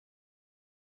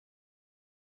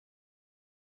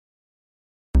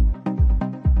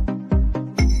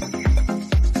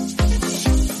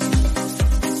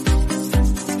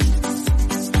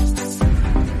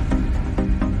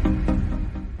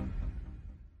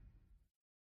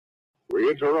we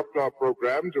interrupt our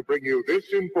program to bring you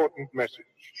this important message.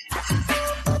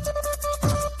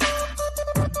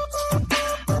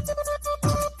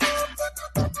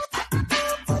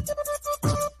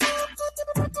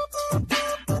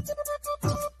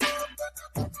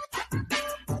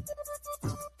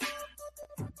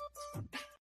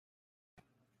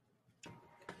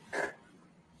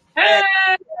 Hey!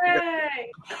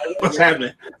 What's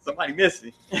happening? Somebody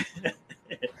missing.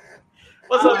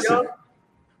 What's up, y'all?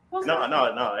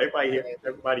 No. Everybody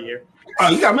here. Oh,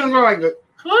 you got me like that.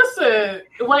 Listen,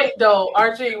 wait though,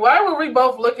 RG. Why were we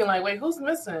both looking like? Wait, who's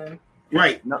missing?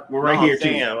 Right, we're right here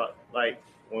too. Like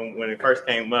when it first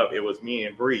came up, it was me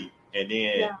and Bree, and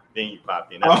then you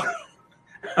popped in. Oh,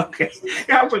 okay.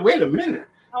 I was like, wait a minute.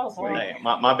 I was like,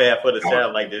 my bad for the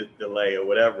satellite delay or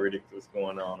whatever it was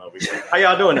going on over here. How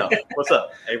y'all doing though? What's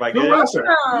up? Everybody good? Welcome.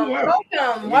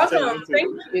 Thank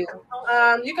you.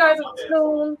 You guys are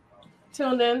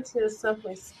tuned in to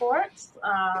Simply Sports.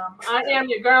 I am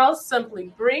your girl,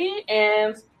 Simply Bree,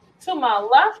 and to my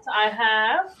left, I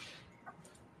have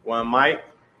one Mike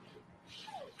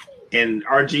and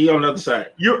RG on the other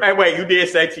side. You did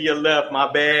say to your left. My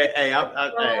bad. Hey,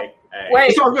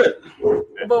 Wait, it's all good.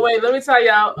 But wait, let me tell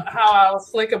y'all how I was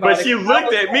slick about it. But you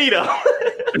looked at me though.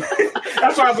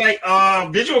 That's why I was like,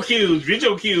 visual cues.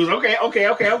 Okay. I was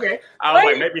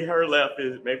like, maybe her left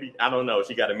is I don't know.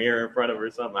 She got a mirror in front of her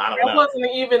or something. I don't know. It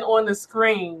wasn't even on the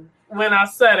screen when I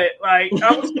said it. Like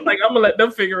I was like, I'm gonna let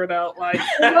them figure it out. Like,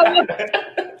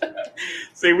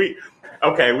 see, we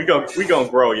gonna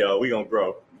grow, y'all. We gonna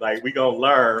grow. Like we gonna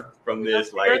learn from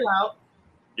this. Like,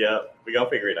 yeah, we gonna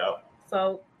figure it out.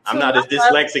 So. I'm not as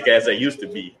dyslexic as I used to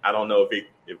be. I don't know if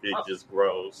it just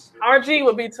grows. RG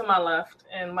would be to my left,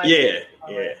 and Mike. Yeah.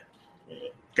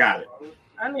 Got it.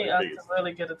 I need us to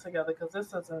really get it together because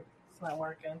it's not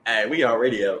working. Hey, we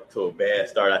already up to a bad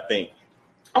start, I think.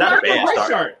 Not a bad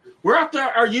start. We're up to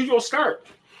our usual start.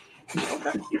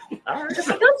 Okay. All right. It's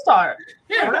a good start.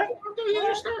 Yeah, right. We're doing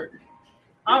usual start.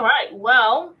 All right.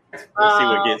 Well, let's see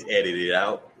what gets edited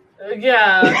out.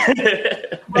 Yeah.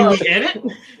 Do we edit?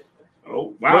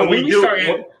 Oh, wow.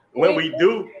 When we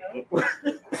do,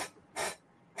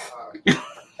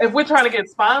 if we're trying to get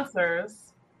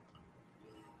sponsors,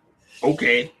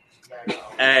 okay.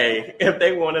 Hey, if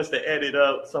they want us to edit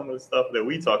up some of the stuff that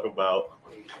we talk about,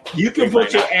 you can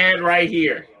put your ad right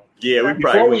here. Yeah, we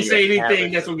before we say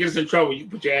anything that's gonna get us in trouble, you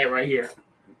put your ad right here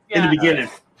in the beginning.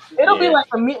 It'll be like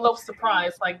a Meatloaf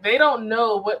surprise. Like they don't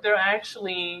know what they're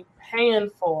actually paying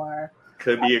for.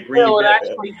 Could be a green it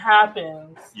actually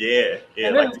happens. Yeah,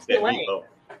 like you said, Meatloaf.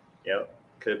 Yep.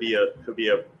 Could be a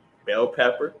bell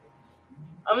pepper.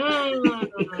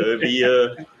 Could be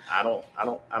a I don't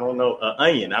know, an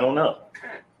onion. I don't know.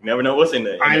 You never know what's in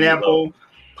the pineapple.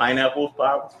 Pineapple,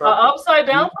 upside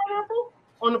down pineapple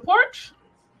on the porch.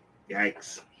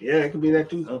 Yikes! Yeah, it could be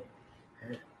that too. Oh.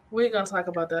 We're gonna talk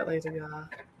about that later, y'all.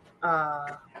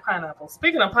 Pineapple.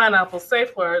 Speaking of pineapple,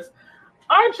 safe words.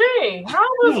 RG, how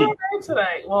was your day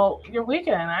today? Well, your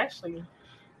weekend, actually.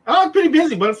 Oh, pretty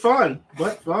busy, but fun.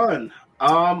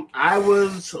 I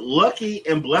was lucky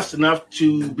and blessed enough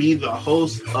to be the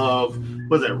host of, I'm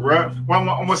going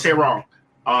to say it wrong.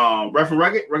 Rough and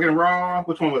Rugged and Raw.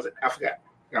 Which one was it? I forgot.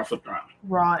 I got flipped around.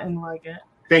 Raw and Rugged.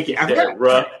 Thank you. I forgot.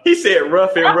 Rough. He said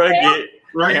rough and rugged.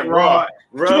 And raw.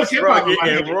 Rough, rugged,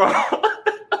 and raw.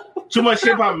 Too much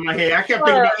hip hop in my head. I kept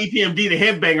thinking about EPMD, the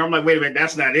headbanger. I'm like, wait a minute,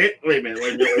 that's not it. Wait a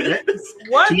minute.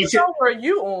 What show were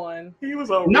you on? He was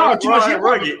on. Too much hip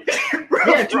hop.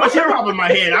 Yeah, too much hip hop in my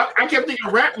head. I kept thinking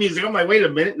rap music. I'm like, wait a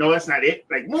minute, no, that's not it.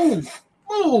 Like, move,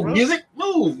 music,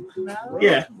 move. No.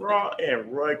 Yeah, raw and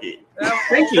rugged.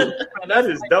 Thank you. That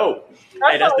is dope.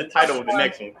 Hey, that's the title of the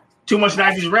next one. Too much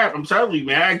 90s rap. I'm sorry,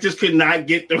 man. I just could not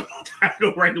get the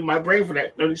title right in my brain for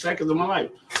that 30 seconds of my life.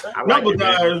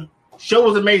 Show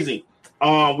was amazing.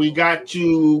 We got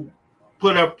to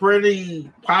put a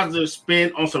pretty positive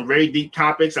spin on some very deep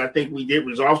topics. I think we did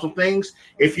resolve some things.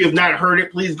 If you have not heard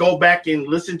it, please go back and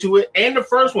listen to it. And the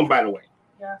first one, by the way.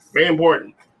 Yes. Very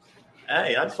important.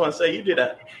 Hey, I just want to say you did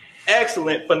an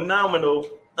excellent, phenomenal,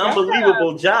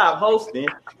 unbelievable job hosting.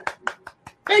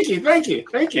 Thank you.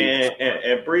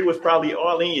 And Bree was probably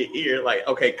all in your ear, like,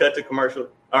 okay, cut to commercial.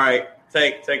 All right,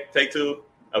 take two.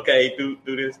 Okay, do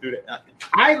this, do that.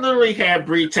 I literally had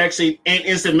Bree texting and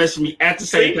instant messaging me at the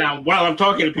same time while I'm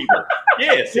talking to people.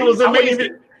 Yes, it was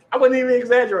amazing. I wasn't even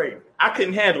exaggerating. I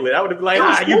couldn't handle it. I would have been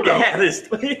like, you can have this.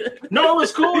 No, it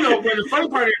was cool though. But the funny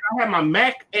part is I had my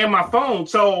Mac and my phone,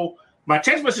 so my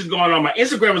text message is going on, my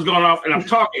Instagram is going off, and I'm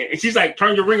talking. And she's like,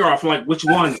 turn your ringer off. I'm like, which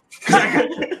one?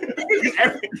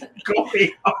 Everything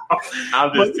going off.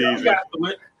 I'm just teasing.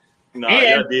 No,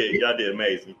 y'all did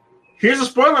amazing. Here's a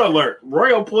spoiler alert.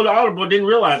 Royal pulled an audible, didn't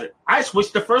realize it. I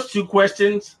switched the first two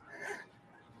questions.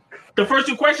 The first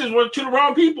two questions were to the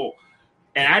wrong people.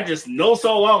 And I just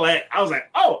no-sold all that. I was like,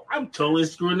 oh, I'm totally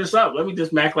screwing this up. Let me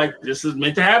just act like this is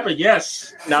meant to happen.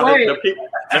 Yes. Now, the people,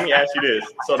 let me ask you this.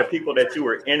 So the people that you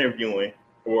were interviewing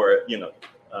or,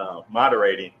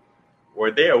 moderating, were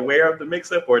they aware of the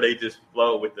mix-up or they just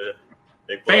flow with the...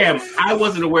 Fam, I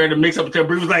wasn't aware of the mix-up until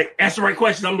Bree was like, ask the right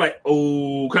question. I'm like,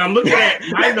 oh, because I'm looking at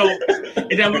my notes,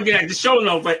 and then I'm looking at the show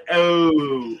notes, like,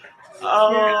 oh.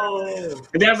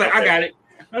 And then I was like, I got it.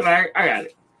 I was like, I got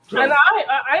it. So, and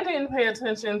I didn't pay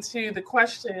attention to the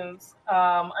questions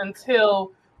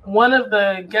until one of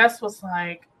the guests was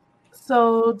like,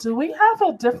 so do we have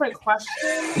a different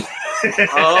question? I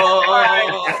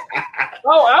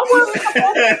wasn't supposed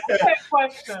to ask that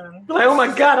question. Like, oh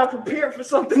my God, I prepared for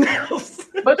something else.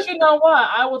 But you know what?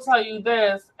 I will tell you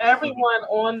this. Everyone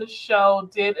on the show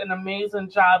did an amazing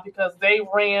job because they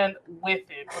ran with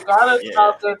it. Regardless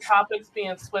of the topics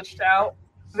being switched out,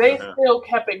 they still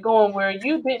kept it going where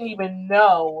you didn't even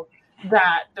know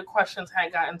that the questions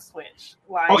had gotten switched.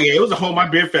 Like, oh, yeah, it was a Hold My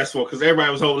Beer festival because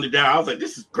everybody was holding it down. I was like,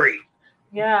 this is great.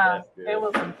 Yeah, it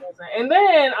was amazing. And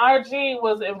then RG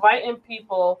was inviting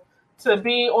people to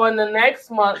be on the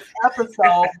next month's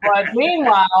episode. But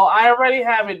meanwhile, I already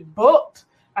have it booked.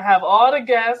 I have all the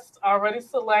guests already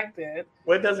selected.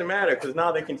 Well, it doesn't matter because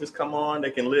now they can just come on.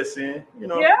 They can listen.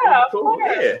 Yeah, cool.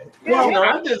 Yeah.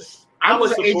 Well, I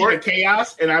was an agent of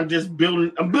chaos, and I'm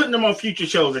building them on future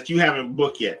shows that you haven't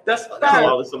booked yet. That's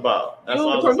all it's about.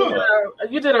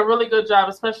 You did a really good job,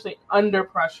 especially under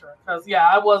pressure. Because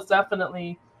I was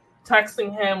definitely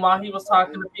texting him while he was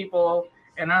talking to people,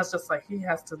 and I was just like, he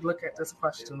has to look at this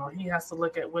question, or he has to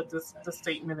look at what the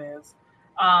statement is.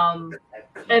 And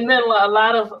then a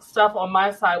lot of stuff on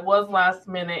my side was last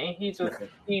minute, and he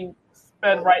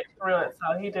sped right through it.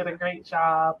 So he did a great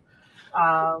job.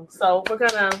 So we're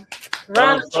gonna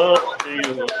round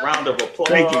of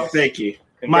applause. Thank you.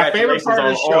 My favorite part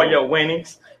of the show, all your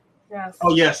winnings. Yes.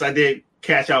 Oh yes, I did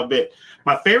catch out a bit.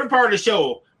 My favorite part of the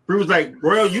show, Bruce was like,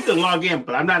 Royal, you can log in,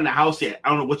 but I'm not in the house yet. I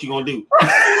don't know what you're gonna do.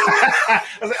 I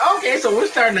was like, okay, so we're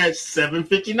starting at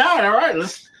 7:59. All right,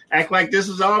 let's act like this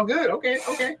is all good. Okay.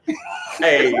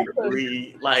 Hey,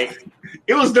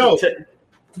 it was dope.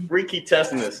 Freaky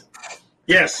testing this.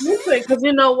 Yes. Because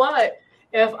you know what?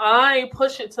 If I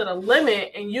push it to the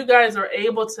limit and you guys are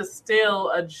able to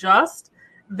still adjust,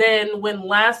 then when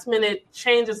last minute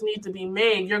changes need to be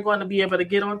made, you're going to be able to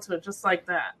get onto it just like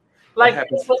that. Like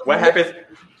what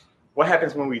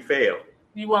happens when we fail?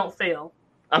 You won't fail.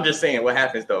 I'm just saying what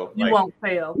happens though. You won't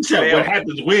fail. What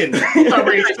happens when? You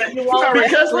already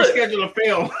schedule a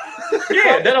fail.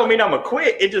 Yeah, that don't mean I'm gonna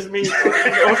quit. It just means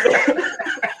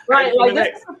right. Like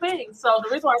that's the thing. So the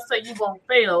reason why I say you won't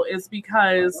fail is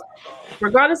because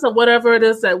regardless of whatever it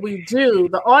is that we do,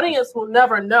 the audience will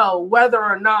never know whether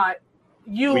or not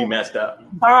we messed up.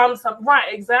 Bomb something.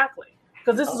 Right, exactly.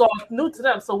 Because this is all new to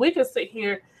them. So we can sit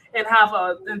here and have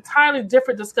an entirely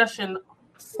different discussion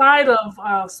side of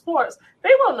sports. They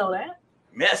won't know that.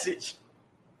 Message.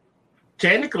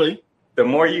 Technically. The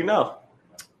more you know.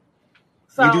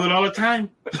 So, we do it all the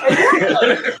time.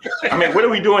 I mean, what are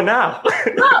we doing now?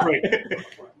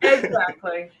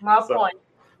 Exactly. My point.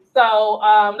 So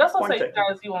that's what I say,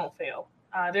 guys, you won't fail.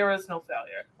 There is no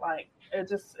failure. Like it's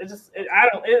just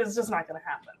not gonna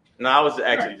happen. No, I was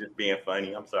actually just being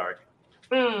funny. I'm sorry.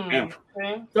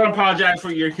 Okay. Don't apologize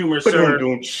for your humor, sir.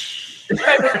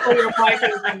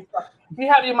 You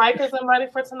have your micers ready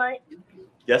for tonight?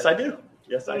 Yes, I do.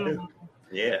 Do.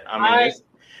 Yeah, I mean,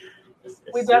 it's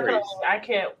we definitely. serious. I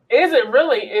can't. Is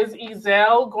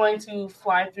Ezell going to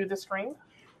fly through the screen?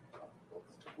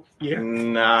 Yeah.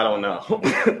 Nah, I don't know.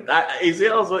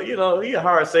 Ezell's, he a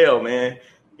hard sell, man.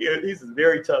 He's a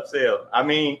very tough sell. I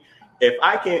mean, if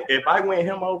I win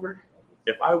him over,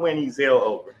 if I win Ezell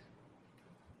over,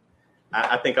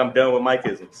 I think I'm done with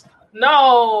Mike-isms.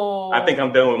 No. I think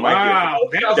I'm done with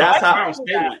Mike-isms. Wow.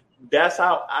 That's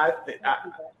how I think.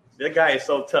 That guy is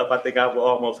so tough. I think I will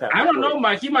almost have. I don't know,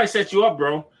 Mike. He might set you up,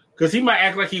 bro. Because he might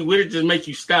act like he would just make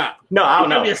you stop. No, I don't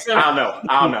know.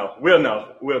 We'll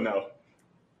know.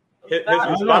 His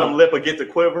bottom lip will get to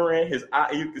quivering. His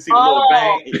eye, you can see the little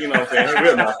bang. You know what I'm saying?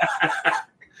 We'll know.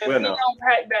 If he don't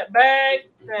pack that bag.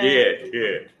 Then... Yeah.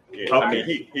 Okay. I mean,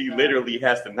 he literally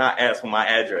has to not ask for my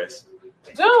address.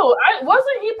 Dude,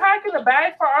 wasn't he packing the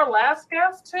bag for our last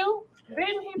guest too?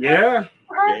 Didn't he? Yeah.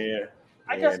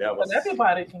 I guess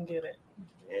everybody can get it.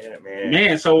 Yeah, man.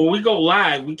 Man, so when we go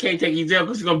live, we can't take Ezell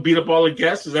because he's gonna beat up all the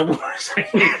guests. Is that what we're saying?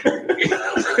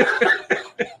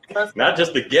 Not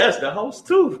just the guests, the host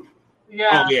too.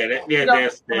 Yeah. Oh yeah,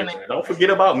 that's Don't forget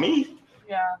about me.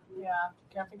 Yeah.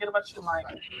 Can't forget about you, Mike.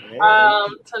 Yeah.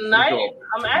 Tonight,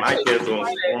 I'm actually Mike is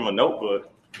excited. from a notebook.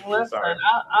 Listen,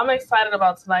 I'm excited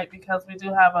about tonight because we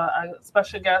do have a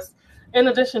special guest in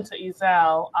addition to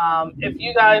Ezel. If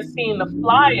you guys seen the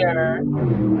flyer,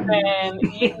 then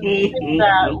you see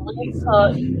that we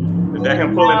took. Is that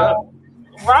him pulling up?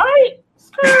 Right?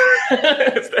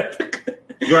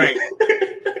 right.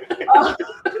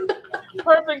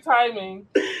 Perfect timing.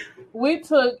 We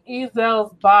took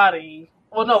Ezel's body.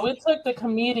 Well, no, we took the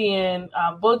comedian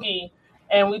Boogie,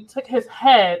 and we took his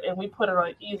head and we put it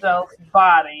on Ezel's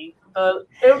body. The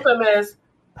infamous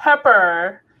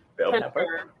Pepper.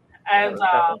 And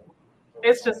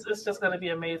it's just going to be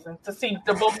amazing to see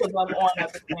the both of them on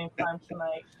at the same time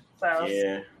tonight. So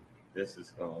yeah, this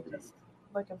is going to be.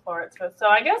 Looking forward to it. So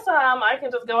I guess I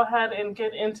can just go ahead and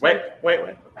get into. Wait.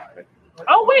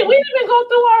 Oh wait, we didn't even go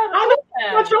through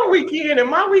our. What's your weekend and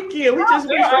my weekend? We just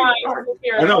went straight.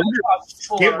 I know. We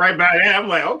skip right by that. I'm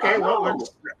like, okay, well,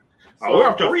 we're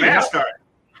off to a fast start.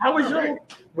 How was your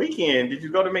weekend? Did you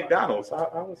go to McDonald's?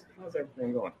 How's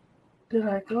everything going? Did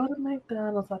I go to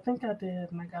McDonald's? I think I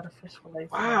did, and I got a fish fillet.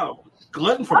 Wow,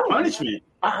 glutton for punishment.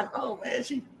 I know, man.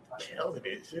 She killed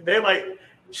it. They're like,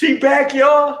 she back,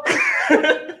 y'all.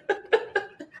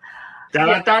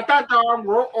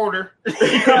 World order. I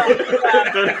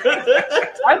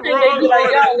think they'd be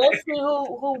like, yeah, let's see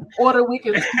who order we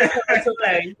can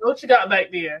today. What you got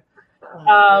back there?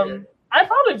 I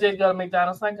probably did go to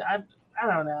McDonald's. Like I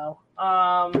don't know.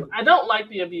 I don't like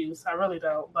the abuse. I really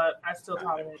don't, but I still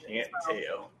tolerate it. Can't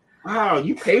tell. Wow,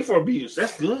 you pay for abuse.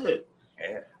 That's good.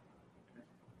 Yeah.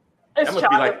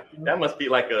 That must be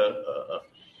like a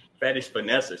fetish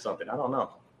finesse or something. I don't know.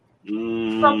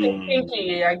 Something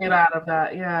kinky I get out of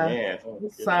that. Yeah.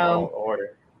 So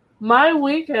order. My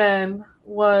weekend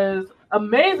was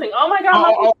amazing. Oh my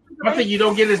god! One thing you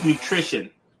don't get is nutrition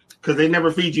because they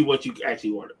never feed you what you actually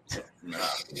order. No.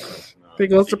 It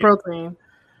goes to protein.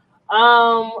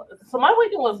 So my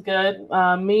weekend was good.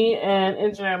 Me and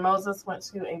Engineer Moses went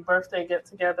to a birthday get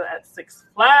together at Six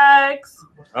Flags.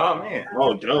 Oh man!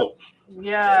 Oh, dope.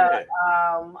 Yeah.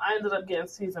 I ended up getting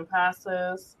season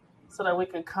passes so that we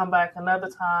could come back another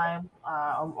time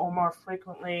or more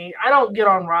frequently. I don't get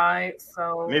on rides,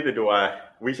 so neither do I.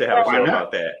 We should have a show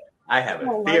about that. I have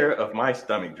a fear of my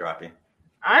stomach dropping.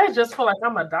 I just feel like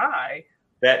I'm gonna die.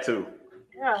 That too.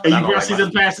 Yeah. And you grab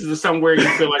season passes to somewhere you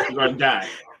feel like you're gonna die.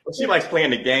 Well, she likes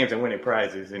playing the games and winning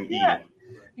prizes and eating.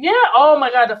 Yeah. Oh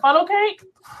my god, the funnel cake.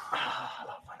 I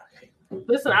love funnel cake.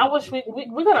 Listen, I wish I'm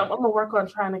gonna work on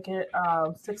trying to get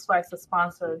Six Flags to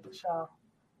sponsor the show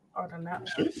or the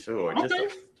network. Sure. Okay.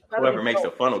 Just whoever makes the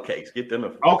funnel cakes, get them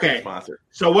to sponsor.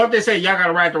 So what if they say y'all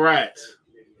gotta ride the rides?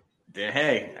 Then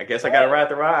hey, I guess I gotta ride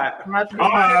the ride.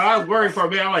 I was worried for a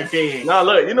minute. I'm like, dang. No,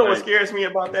 look, you know what scares me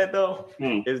about that though?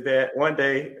 Is that one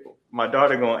day my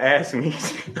daughter gonna ask me,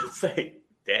 say,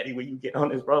 Daddy, will you get on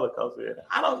this roller coaster?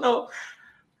 I don't know.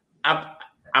 I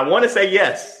want to say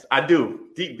yes. I do,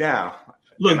 deep down.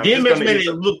 Look, DMX made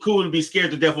it look cool to be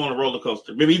scared to death on a roller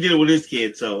coaster. Maybe he did it with his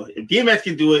kids. So if DMX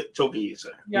can do it, so can you,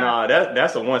 sir. Yeah. No,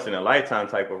 that's a once in a lifetime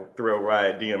type of thrill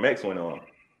ride DMX went on.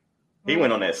 He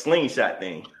went on that slingshot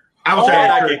thing.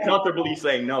 I can comfortably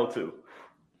say no to.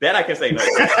 That I can say no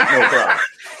to. No problem.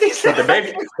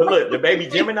 But the baby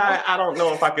Gemini, I don't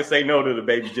know if I can say no to the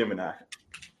baby Gemini.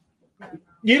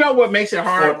 You know what makes it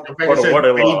hard? For the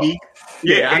water baby.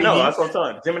 Yeah, I know. That's what I'm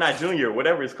telling you. Gemini Junior,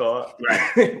 whatever it's called.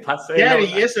 Right. Daddy,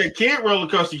 it's a kid roller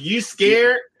coaster. You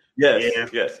scared?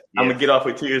 Yes. I'm gonna get off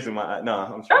with tears in my eye. No,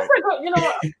 I'm sorry. That's like, you know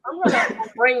what? I'm gonna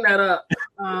bring that up.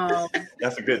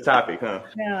 That's a good topic, huh?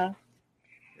 Yeah.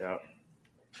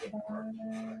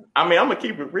 I mean, I'm gonna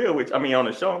keep it real with you. I mean, on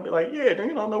the show, and be like, yeah,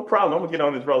 no problem. I'm gonna get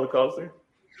on this roller coaster.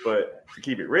 But to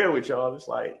keep it real with y'all, it's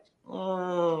like,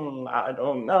 I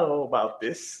don't know about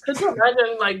this. Could you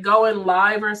imagine like going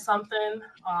live or something?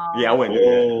 Yeah, I wouldn't do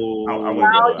that.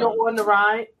 While you're on the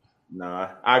ride? Nah,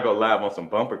 I go live on some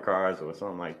bumper cars or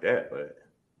something like that. But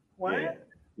what?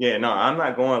 Yeah, no, I'm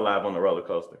not going live on the roller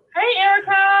coaster. Hey,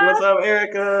 Erica. What's up,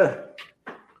 Erica?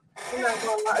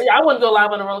 I wouldn't go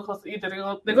live on the roller coaster either. They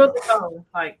go to the phone,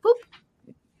 like,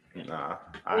 boop. Nah,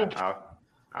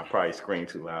 I'll probably scream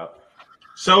too loud.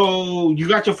 So you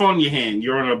got your phone in your hand.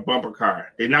 You're on a bumper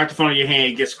car. They knock the phone in your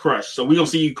hand, it gets crushed. So we don't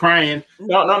see you crying.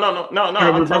 No.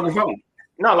 I'm talking phone.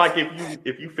 No, like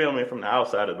if you film it from the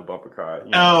outside of the bumper car.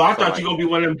 I thought you were gonna be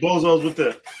one of them bozos with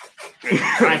the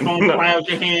iPhone fly out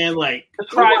your hand. Like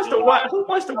who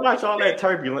wants to watch all that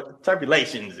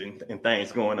turbulations and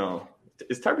things going on?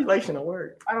 Is turbulation a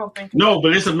word? I don't think. No,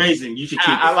 but it's amazing. You should keep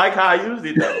I like how I used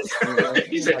it though.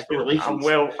 You said turbulation.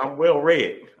 I'm well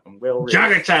read.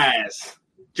 Joggertize.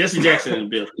 Jesse Jackson in the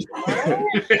building.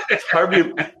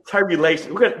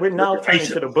 Turbulation. We're now turning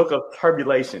to the book of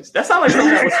turbulations. That sounds like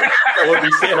something that would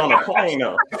be said on a plane,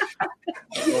 though.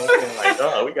 You know what I'm saying? Like,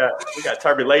 oh, we got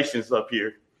turbulations up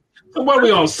here. So what are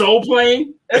we on? Soul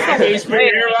Plane?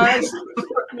 Spirit Airlines?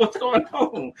 What's going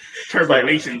on?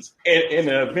 Turbulations. In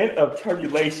the event of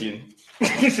turbulation,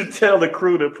 you should tell the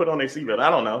crew to put on their seatbelt. I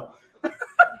don't know.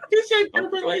 You said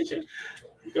turbulation.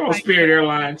 You're on Spirit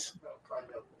Airlines.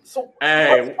 So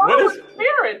hey, what is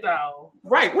Spirit though?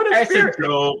 Right. What is Spirit?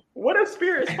 What if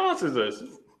Spirit sponsors us?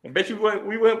 I bet you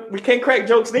we can't crack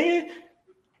jokes then.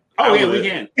 Oh yeah, we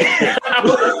can.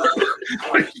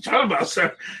 What are you talking about,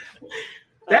 sir?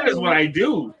 That is what I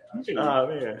do. Oh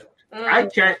man. I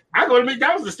go to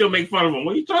McDonald's and still make fun of them.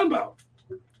 What are you talking about?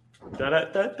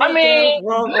 I mean,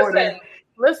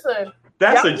 listen.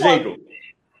 That's a jingle.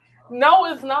 No,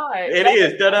 it's not. It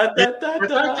is.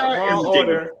 Wrong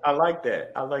order. I like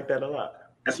that. I like that a lot.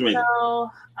 That's me.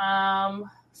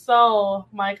 So,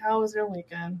 Mike, how was your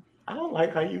weekend? I don't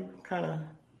like how you kind of.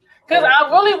 Because I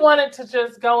really wanted to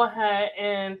just go ahead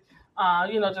and,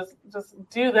 just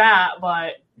do that,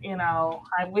 but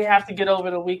we have to get over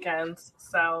the weekends.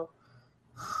 So.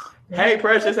 Hey,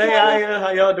 Precious. Hey, Aya.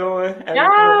 How y'all doing?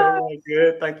 Everyone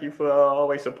good. Thank you for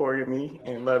always supporting me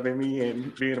and loving me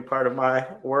and being a part of my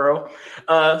world.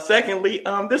 Secondly,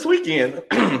 this weekend,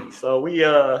 so we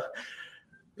had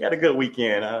a good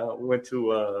weekend. We went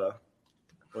to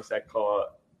what's that called?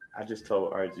 I just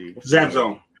told RG. Zap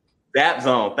Zone. Zap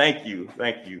Zone. Thank you.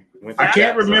 I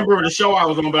can't remember the show I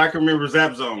was on, but I can remember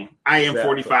Zap Zone. I am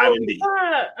 45 indeed.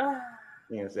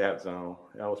 Yeah, Zap Zone.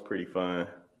 That was pretty fun.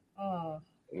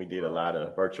 We did a lot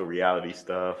of virtual reality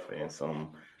stuff and some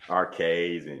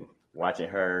arcades and watching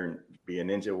her be a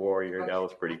ninja warrior. That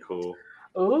was pretty cool.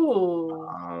 Ooh.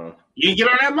 You didn't get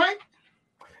on that, Mike?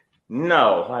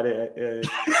 No, I didn't.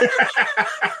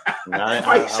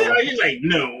 He's like,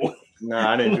 no. No,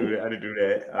 I didn't do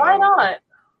that. Why not?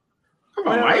 Come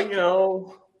on, Mike.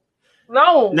 No.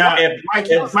 Now, Mike,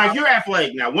 you're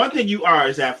athletic. Now, one thing you are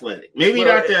is athletic. Maybe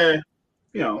not the,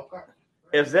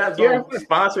 If Zap Zone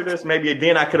sponsored us, maybe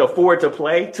then I could afford to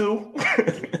play too.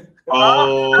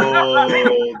 Oh,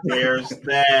 there's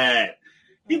that.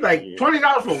 He's like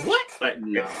 $20 for what? Like,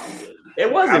 no. It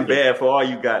wasn't bad for all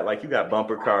you got. Like you got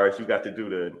bumper cars, you got to do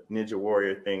the Ninja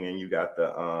Warrior thing, and you got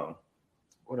the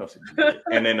what else? Did you get?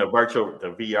 And then the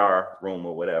VR room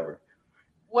or whatever.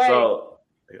 Wait. So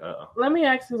let me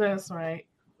ask you this, right?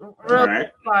 Real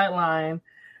sideline.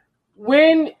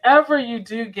 Whenever you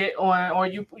do get on, or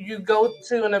you go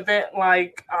to an event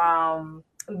like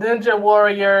Ninja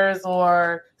Warriors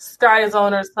or Sky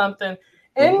Zone or something,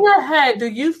 in your head, do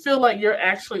you feel like you're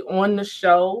actually on the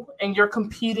show and you're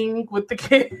competing with the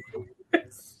kids?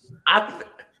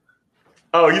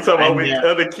 you talking about with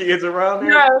other kids around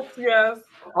there? Yes.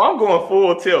 I'm going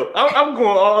full tilt. I'm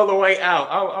going all the way out.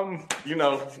 I'm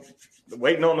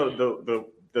waiting on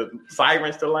the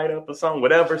sirens to light up or something,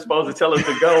 whatever's supposed to tell us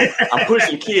to go. I'm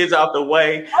pushing kids out the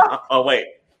way. Wait.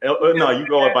 No, you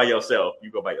go by yourself.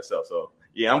 So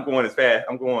yeah, I'm going fast.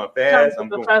 I'm going.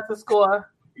 Fastest score.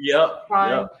 Yep.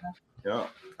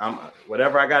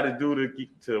 Whatever I got to do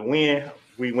to win,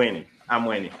 we winning. I'm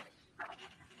winning.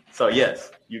 So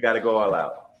yes, you got to go all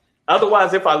out.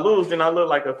 Otherwise, if I lose, then I look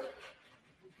like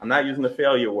I'm not using the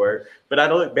failure word, but I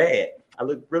look bad. I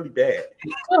look really bad.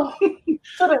 So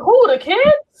the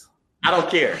kids? I don't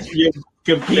care. You're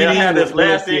competing. Have this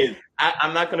last thing.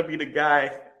 I'm not gonna be the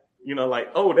guy, like,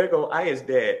 oh, there go Aya's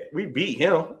dad. We beat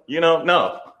him.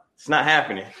 No, it's not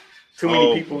happening. Too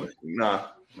many people. No,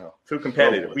 too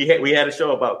competitive. We had a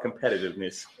show about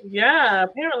competitiveness. Yeah,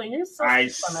 apparently you're so. I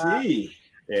see.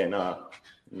 Yeah, no,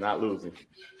 not losing.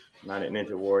 Not at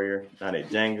Ninja Warrior, not at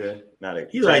Jenga, not at.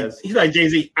 He's like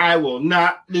Jay-Z. I will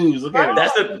not lose. Look at him.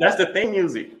 That's the theme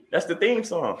music. That's the theme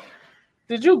song.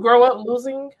 Did you grow up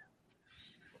losing?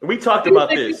 We talked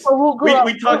about this.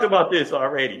 We talked about this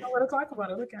already. I want to talk about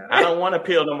it. Look at it. I don't want to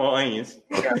peel no more onions.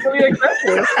 No,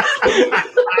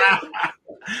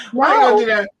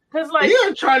 because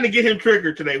you're trying to get him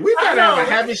triggered today. We got to have a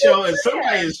happy show, and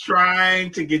somebody is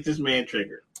trying to get this man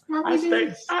triggered.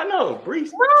 I know, Brees,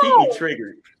 keep me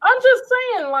triggered. I'm just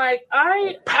saying, like,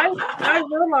 I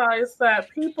realize that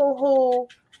people who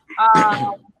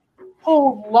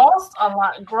lost a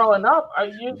lot growing up are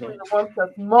usually the ones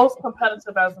that's most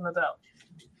competitive as an adult.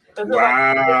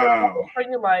 Wow. Are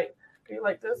you like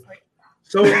this? Like,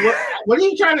 so what are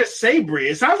you trying to say, Bree?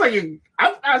 It sounds like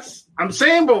I'm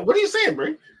saying, but what are you saying,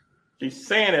 Bree? She's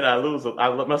saying that I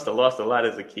must have lost a lot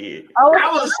as a kid.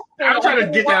 I'm trying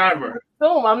to get that out of her.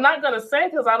 Assume. I'm not going to say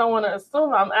because I don't want to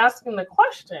assume. I'm asking the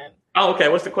question. Oh, okay.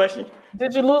 What's the question?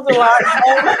 Did you lose a lot?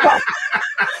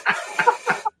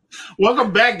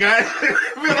 Welcome back, guys. I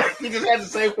feel like we just had the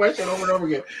same question over and over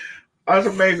again. That's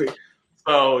amazing.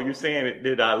 So you're saying,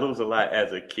 did I lose a lot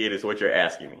as a kid is what you're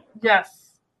asking me?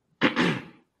 Yes.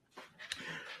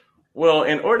 Well,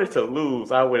 in order to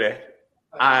lose,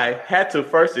 I had to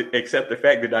first accept the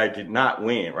fact that I did not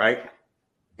win, right?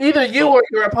 Either you or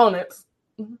your opponents.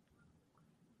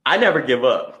 I never give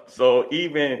up. So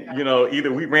even,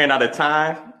 either we ran out of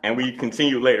time and we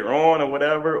continued later on or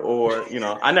whatever, or,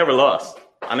 I never lost.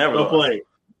 I never lost. Play.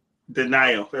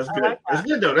 Denial. That's good. Like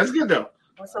that. That's good though.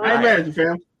 I ain't mad at you,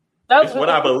 fam. That's what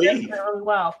I believe. Really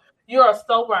well. You are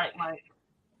so right, Mike.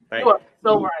 Thank you are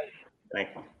so right. Thank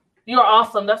you. You are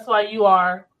awesome. That's why you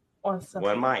are on Simple.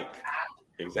 One Mike.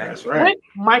 Exactly. That's right.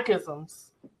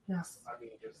 Mike-isms. Yes.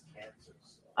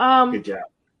 Good job.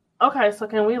 Okay, so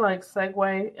can we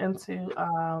segue into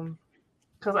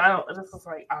because this is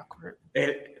awkward.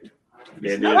 It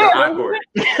is awkward.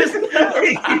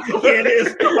 It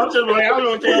is. I'm just I don't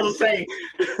know what the hell to say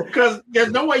because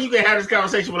there's no way you can have this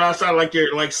conversation without sounding like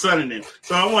you're sunning him.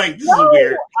 So I'm like, this is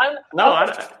weird. No,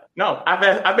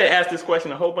 I've been asked this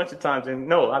question a whole bunch of times, and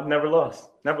no, I've never lost.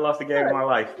 Never lost a game in my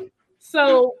life.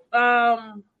 So,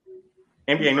 NBA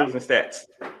news and stats.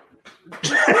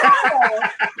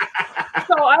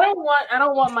 So I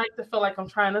don't want Mike to feel like I'm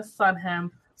trying to sun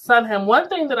him. One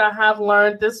thing that I have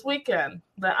learned this weekend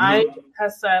that I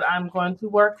have said I'm going to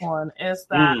work on is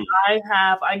that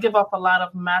I give off a lot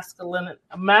of masculine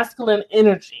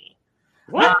energy.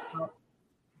 What?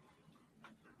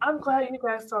 I'm glad you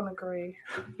guys don't agree.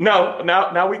 No,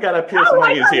 now we gotta peel some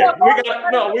onions here. Wait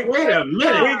a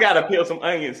minute. We gotta peel some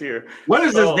onions here. What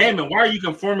is this name and why are you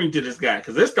conforming to this guy?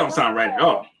 Because this don't sound right at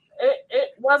all.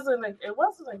 It wasn't a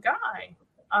guy.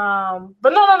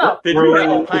 But no. Did you have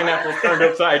a pineapple turned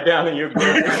upside down in your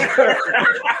beer?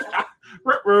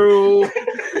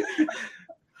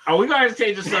 Are we going to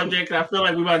change the subject? I feel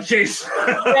like we're about to change.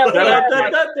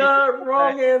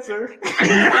 Wrong answer.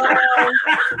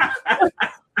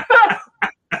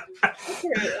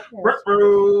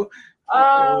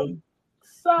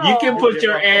 So you can put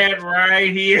your ad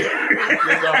right here.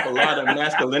 Gives off a lot of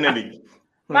masculinity.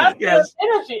 Masculine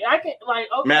energy. I can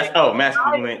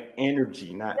masculine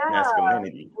energy, not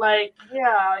masculinity. Very.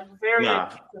 I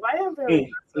am very.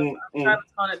 I'm trying to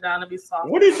tone it down to be soft.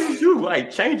 What did you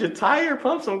do? Change a tire,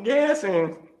 pump some gas,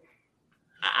 and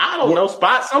I don't know,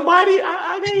 spot somebody?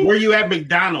 I mean, were you at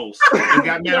McDonald's and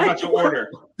got mad about your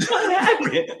order? What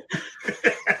happened?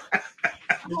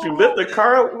 Did you lift the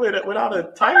car without a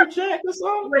tire jack or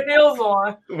something? With heels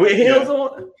on. With heels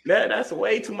on? That's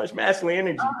way too much masculine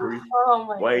energy, Bree.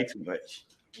 Way too much.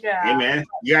 Yeah. Hey, man.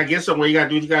 You got to get somewhere. You got to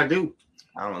do what you got to do.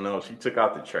 I don't know. She took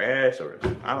out the trash or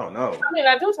I don't know. I mean,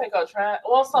 I do take out trash.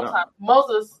 Well, sometimes. No.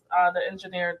 Moses, the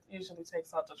engineer, usually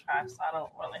takes out the trash, so I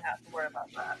don't really have to worry about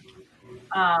that.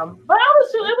 But it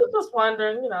was just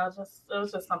wondering, it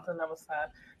was just something that was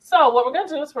said. So what we're going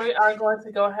to do is we are going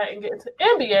to go ahead and get into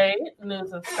NBA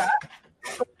news and stats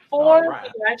before we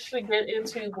actually get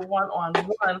into the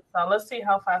one-on-one. So let's see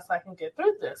how fast I can get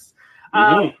through this.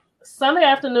 Sunday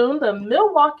afternoon, the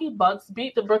Milwaukee Bucks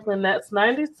beat the Brooklyn Nets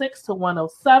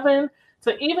 96-107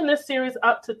 to even this series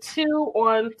up to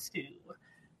 2-2.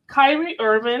 Kyrie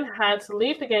Irving had to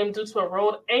leave the game due to a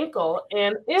rolled ankle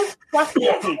and is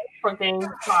questionable for Game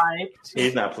 5.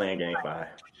 He's not playing Game 5.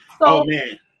 So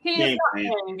man. He is not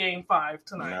playing Game 5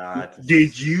 tonight.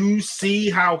 Did you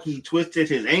see how he twisted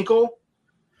his ankle?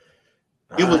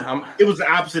 It was the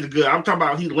opposite of good. I'm talking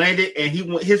about he landed and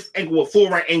his ankle was full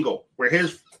right angle where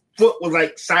his foot was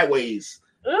sideways,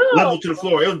 level to the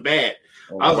floor. It was bad.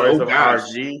 I was like, oh gosh.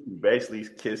 RG, he basically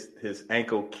his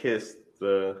ankle kissed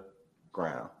the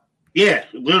ground. Yeah,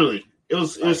 literally. It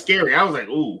was scary. I was like,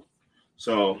 ooh.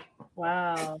 So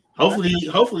wow.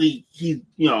 Hopefully he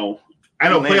I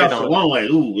know playoffs a long way.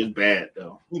 Ooh, it's bad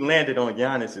though. He landed on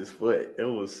Giannis's foot. It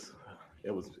was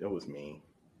mean.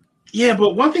 Yeah,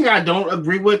 but one thing I don't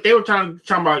agree with, they were talking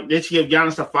about they should give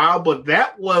Giannis a foul, but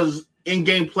that was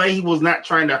in-game play. He was not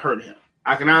trying to hurt him.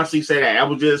 I can honestly say that. I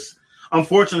was just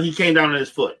unfortunately he came down on his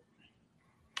foot.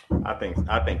 I think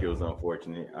it was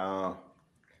unfortunate.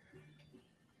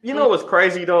 You know what's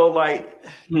crazy though?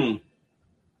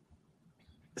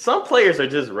 some players are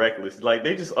just reckless. Like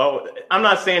they just I'm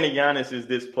not saying that Giannis is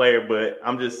this player, but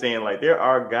I'm just saying like there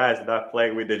are guys that I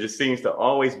play with that just seems to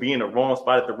always be in the wrong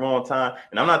spot at the wrong time.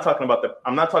 And I'm not talking about the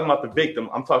victim.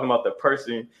 I'm talking about the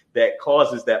person that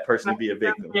causes that person to be a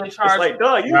victim. It's like,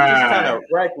 dog, you're just kind of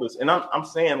reckless. And I'm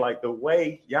saying like the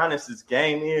way Giannis's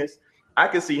game is, I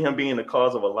could see him being the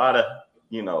cause of a lot of,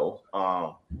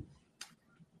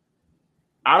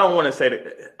 I don't want to say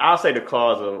that. I'll say the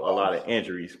cause of a lot of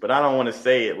injuries, but I don't want to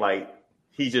say it like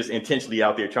he's just intentionally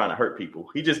out there trying to hurt people.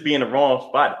 He just be in the wrong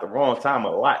spot at the wrong time a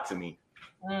lot to me.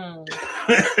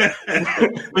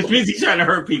 Which means he's trying to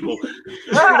hurt people.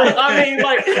 I mean,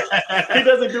 like he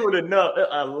doesn't do it enough.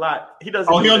 A lot. He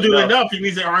doesn't. He don't do it enough. He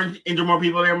needs to injure more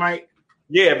people there, Mike.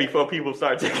 Yeah, before people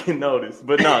start taking notice.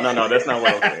 But no, that's not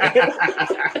what I'm saying.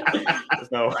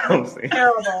 That's not what I'm saying.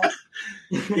 Terrible.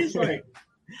 He's like.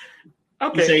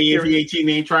 Okay. You say if he 18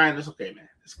 ain't trying, that's okay, man.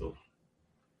 That's cool.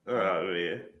 Oh,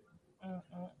 yeah.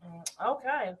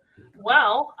 Okay.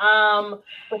 Well,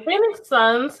 the Phoenix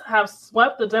Suns have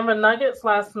swept the Denver Nuggets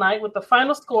last night with the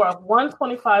final score of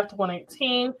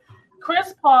 125-118.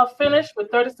 Chris Paul finished with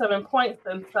 37 points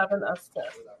and 7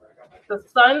 assists. The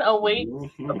Suns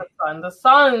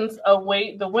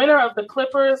await the winner of the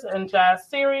Clippers and Jazz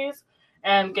series.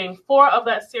 And Game 4 of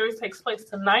that series takes place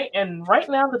tonight. And right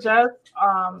now, the Jazz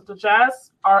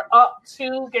are up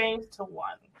 2-1.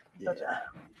 The Jazz.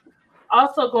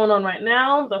 Also going on right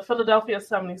now, the Philadelphia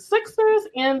 76ers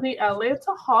and the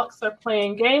Atlanta Hawks are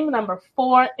playing game number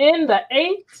 4 in the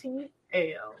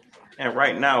ATL. And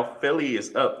right now, Philly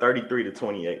is up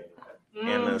 33-28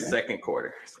 in the second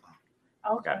quarter. So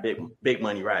got big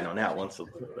money riding on that one. So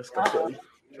let's go Philly.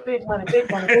 Big money. It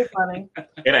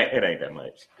ain't that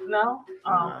much. No.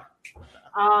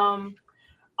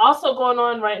 Also going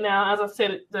on right now, as I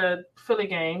said, the Philly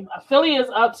game. Philly is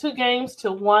up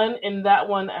 2-1 in that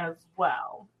one as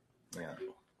well. Yeah.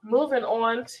 Moving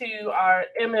on to our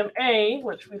MMA,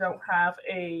 which we don't have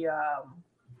a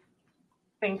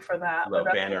thing for that. A little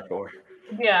banner for.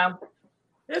 Yeah.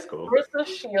 That's cool. Brisa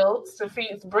Shields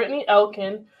defeats Brittany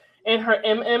Elkin in her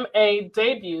MMA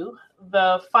debut.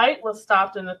 The fight was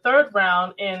stopped in the 3rd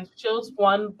round, and Shields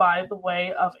won by the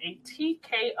way of a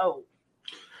TKO.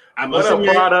 I must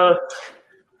admit.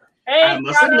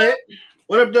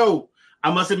 What up, though?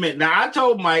 I must admit. Now, I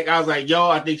told Mike, I was like, yo,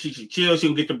 I think she should chill. She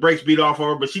can get the brakes beat off of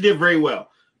her, but she did very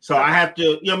well. So I have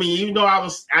to, even though I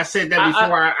said that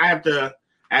before, I have to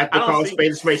call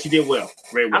spade a spade. She did well.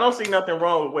 Very well. I don't see nothing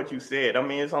wrong with what you said. I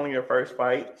mean, it's only her first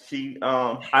fight. She,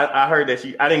 I heard that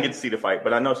I didn't get to see the fight,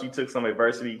 but I know she took some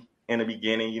adversity in the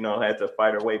beginning, had to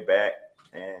fight her way back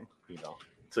and,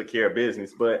 took care of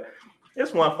business. But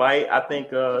it's one fight. I think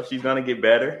she's going to get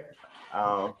better.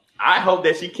 I hope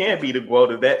that she can be the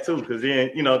GOAT of that, too, because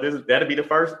then, that'll be the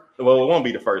first. Well, it won't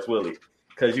be the first, will it?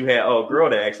 Because you had a girl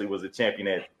that actually was a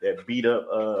champion that beat up.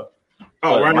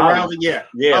 Ronda Rousey? Yeah.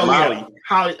 Yeah, Molly. Yeah.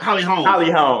 Holly Holmes.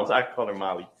 Holly Holmes. I call her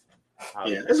Molly.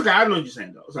 Yeah, it's okay. I know what you're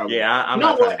saying, though.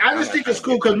 I just think it's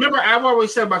cool because remember, I've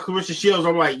always said about Clarissa Shields,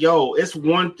 I'm like, yo, it's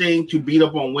one thing to beat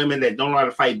up on women that don't know how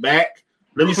to fight back.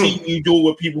 Let me see you do it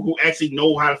with people who actually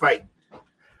know how to fight.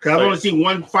 Because I've only seen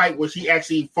one fight where she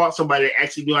actually fought somebody that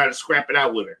actually knew how to scrap it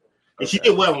out with her. And she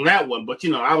did well on that one. But,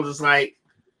 I was just like,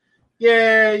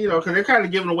 yeah, because they're kind of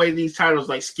giving away these titles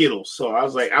like Skittles. So I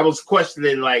was like, I was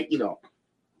questioning, like, the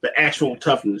actual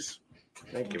toughness.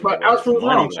 But I was proved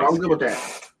wrong, so I'm good with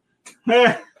that.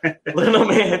 Little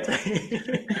man.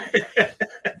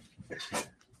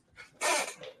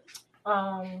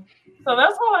 So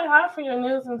that's all I have for your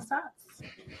news and stats.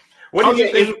 What did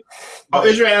you think?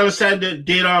 Israel Alexander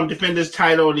did defend his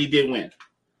title and he did win.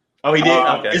 Oh, he did.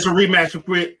 Okay. It's a rematch.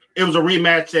 It was a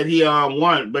rematch that he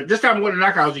won, but this time it wasn't a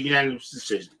knockout. It was a unanimous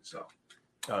decision. So.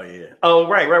 Oh yeah. Oh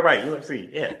right. UFC.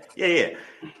 Yeah.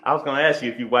 I was gonna ask you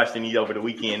if you watched any over the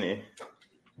weekend.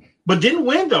 But didn't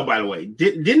win though. By the way,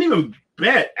 didn't even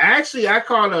bet. Actually, I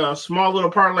caught a small little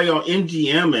parlay on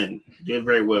MGM and did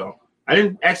very well. I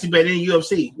didn't actually bet any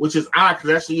UFC, which is odd because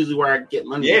that's usually where I get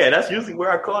money. Yeah, that's usually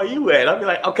where I call you at. I'll be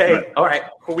like, okay, all right,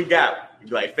 what we got? You'd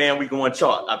be like, fam, we going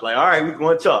chalk. I'd be like, all right, we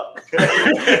going chalk.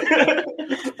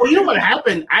 Well, you know what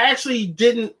happened? I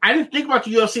didn't think about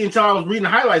the UFC until I was reading the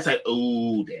highlights. Like,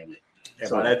 oh, damn it. And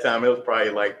so by that time, it was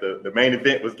probably like the main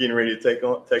event was getting ready to take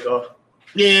off.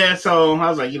 Yeah, so I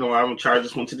was like, I'm going to charge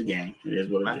this one to the game. It is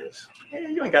what it is. Yeah,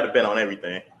 you ain't got to bet on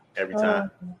everything every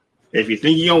time. If you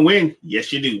think you're going to win,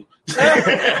 yes, you do.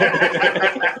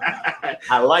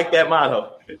 I like that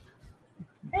motto.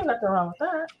 Ain't nothing wrong with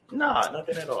that. No,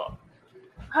 nothing at all.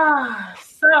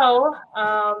 So,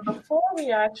 before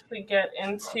we actually get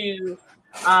into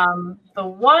The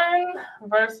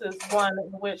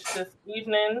 1v1, which this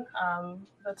evening,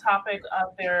 the topic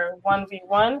of their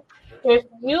 1v1, if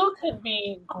you could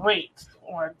be great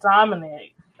or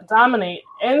dominate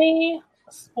any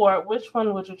sport, which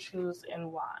one would you choose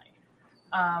and why?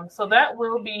 So that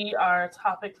will be our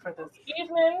topic for this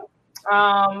evening.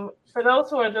 For those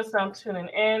who are just now tuning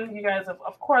in, you guys are,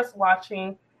 of course,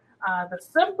 watching the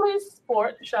Simply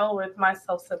Sport show with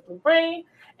myself, Simply Bree.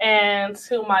 And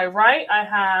to my right, I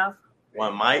have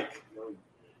one Mike.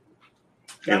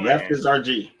 And left is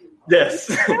RG.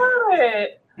 Yes.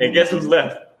 Good. And guess who's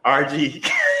left? RG.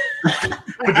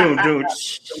 Doom.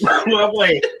 Well,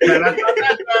 wait.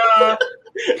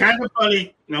 Kind of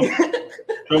funny. No,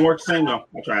 don't work the same though.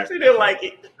 I tried. She didn't like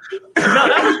it. No,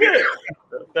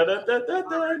 that was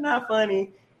good. Not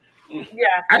funny.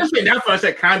 Yeah. I didn't say not funny. I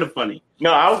said kind of funny.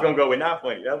 No, I was gonna go with not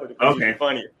funny. That would have been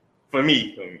funnier for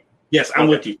me. Yes, I'm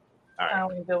with you. All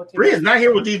right. Bree is not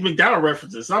here with these McDonald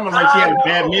references. It's almost like she had a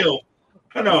bad meal.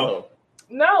 I know.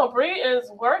 No, Bree is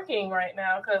working right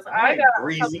now because I got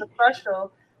something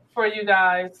special for you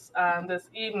guys this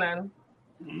evening.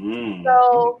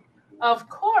 So, of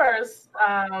course,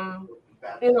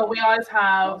 we always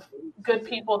have good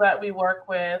people that we work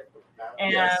with,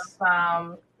 and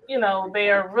they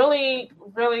are really,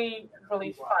 really,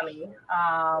 really funny,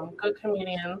 good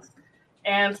comedians.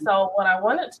 And so what I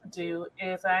wanted to do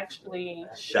is actually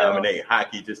dominate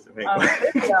hockey just to make a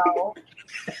video.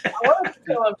 I wanted to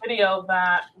show a video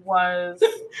that was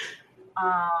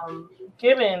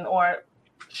given or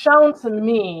shown to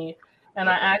me, and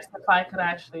I asked if I could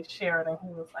actually share it, and he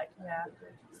was like, "Yeah."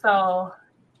 So,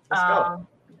 I'm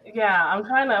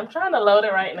trying to load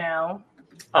it right now.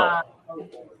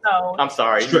 So I'm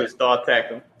sorry, you just start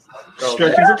attacking.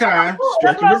 Stretching for time.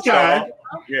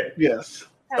 Yeah. Yes.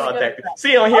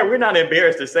 See, on here, we're not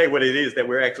embarrassed to say what it is that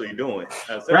we're actually doing.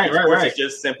 Right. It's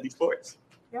just Simply Sports.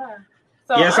 Yeah.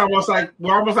 So it's almost like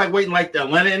we're almost like waiting like the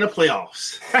Atlanta in the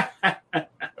playoffs.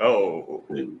 Oh,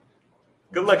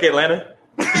 good luck, Atlanta.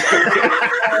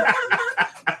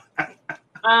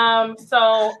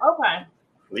 So okay. At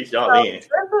least y'all in. This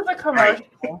is a commercial.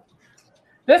 Right.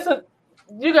 This is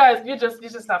you guys. You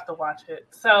just have to watch it.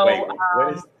 So wait,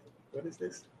 what is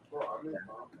this? Let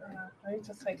me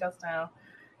just take us down.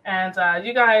 And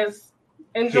you guys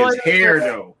enjoy his hair,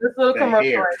 though. This little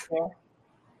commercial right there.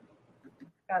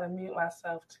 Gotta mute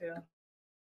myself too.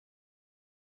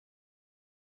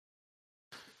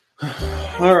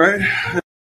 All right.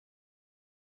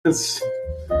 It's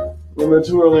a little bit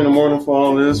too early in the morning for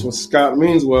all this with Scott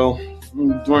Meanswell.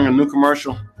 I'm doing a new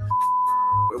commercial.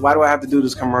 Why do I have to do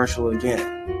this commercial again?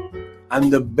 I'm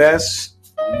the best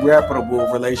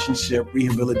reputable relationship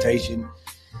rehabilitation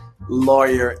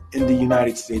lawyer in the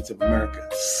United States of America,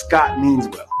 Scott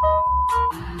Meanswell.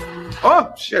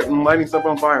 Oh shit! I'm lighting stuff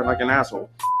on fire like an asshole.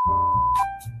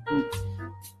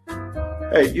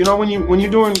 Hey, you know when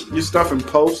you're doing your stuff in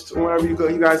post or whatever you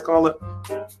guys call it,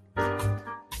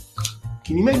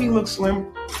 can you make me look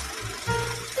slim?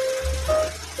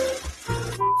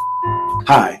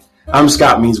 Hi, I'm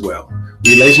Scott Meanswell,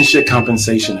 relationship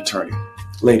compensation attorney.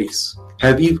 Ladies,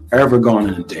 have you ever gone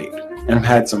on a date and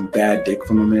had some bad dick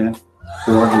from a man,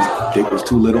 or his dick was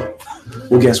too little?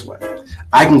 Well, guess what?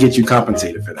 I can get you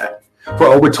compensated for that. For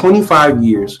over 25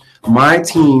 years, my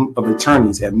team of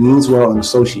attorneys at Meanswell &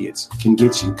 Associates can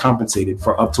get you compensated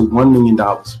for up to $1 million.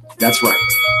 That's right.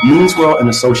 Meanswell &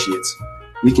 Associates,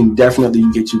 we can definitely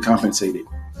get you compensated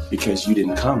because you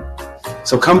didn't come.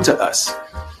 So come to us,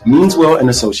 Meanswell &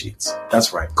 Associates.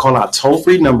 That's right. Call our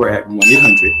toll-free number at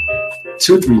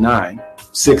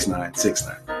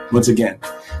 1-800-239-6969. Once again,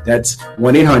 that's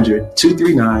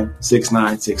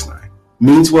 1-800-239-6969.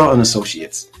 Meanswell &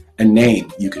 Associates, a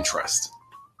name you can trust.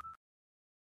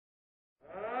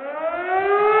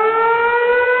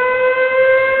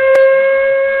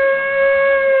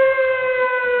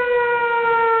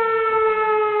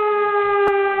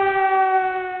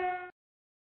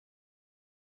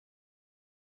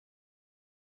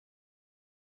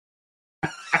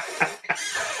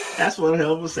 That's one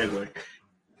hell of a segue.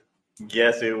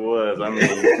 Yes, it was. I mean,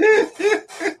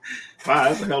 wow,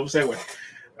 that's a hell of a segue.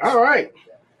 All right.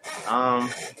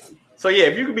 So yeah,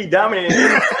 if you could be dominant in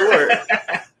any sport,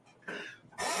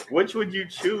 which would you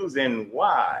choose and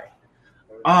why?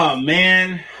 Oh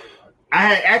man,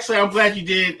 I'm glad you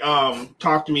did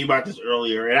talk to me about this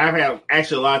earlier, and I've had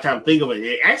actually a lot of time to think of it.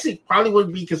 It actually probably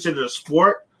wouldn't be considered a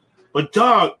sport, but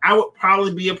dog, I would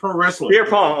probably be a pro wrestler. Beer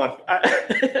pong.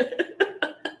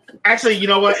 Actually, you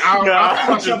know what?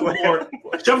 I'll shuffleboard.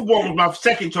 Shuffleboard was my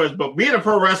second choice, but being a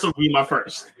pro wrestler would be my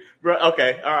first.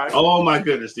 Okay, all right. Oh my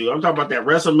goodness, dude! I'm talking about that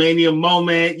WrestleMania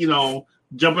moment. You know,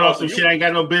 jumping off some shit I ain't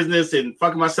got no business and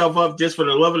fucking myself up just for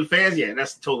the love of the fans. Yeah,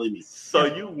 that's totally me. So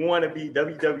you want to be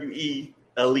WWE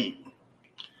elite?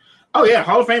 Oh yeah,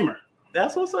 Hall of Famer.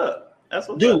 That's what's up. That's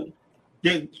what's up.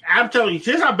 Dude, I'm telling you,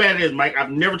 here's how bad it is, Mike. I've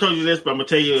never told you this, but I'm gonna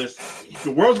tell you this. The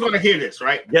world's gonna hear this,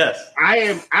 right? Yes.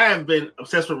 I have been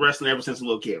obsessed with wrestling ever since a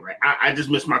little kid, right? I just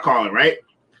missed my calling, right?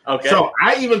 Okay. So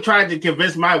I even tried to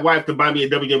convince my wife to buy me a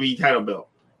WWE title belt,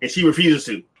 and she refuses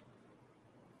to.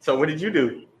 So what did you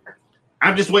do?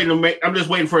 I'm just waiting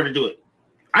for her to do it.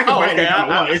 I can buy it if I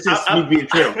want. It's just me being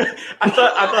chill. I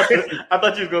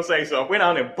thought you was gonna say so. I went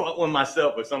out and bought one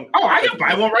myself or something. Oh, I can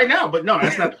buy one right now, but no,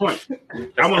 that's not the point.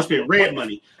 I want to spend red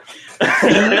money.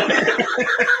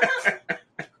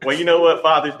 Well, you know what?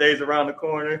 Father's Day is around the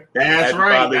corner. That's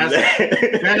right.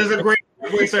 That is a great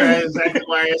way, sir. That's exactly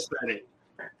why I said it.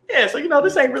 Yeah, so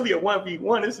this ain't really a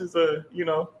 1v1. This is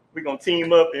we're gonna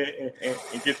team up and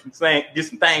get some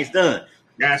things done.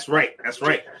 That's right. That's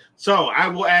right. So I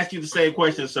will ask you the same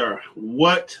question, sir.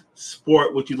 What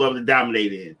sport would you love to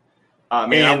dominate in?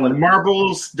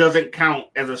 Marbles doesn't count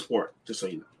as a sport, just so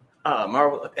you know.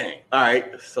 Marble. Dang. All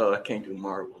right. So I can't do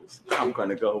marbles. I'm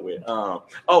gonna go with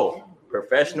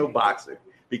professional boxer,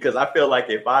 because I feel like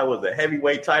if I was a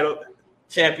heavyweight title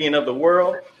champion of the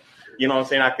world, you know what I'm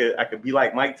saying, I could be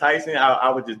like Mike Tyson. I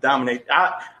would just dominate.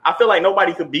 I feel like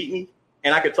nobody could beat me.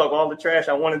 And I could talk all the trash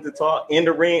I wanted to talk in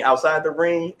the ring, outside the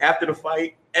ring, after the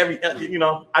fight. I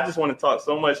just want to talk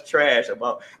so much trash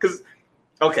about, because,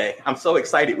 I'm so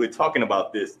excited with talking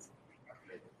about this.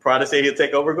 Prada said he'll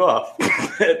take over golf.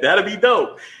 That'll be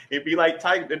dope. It'd be like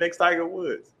the next Tiger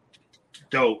Woods.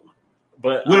 Dope.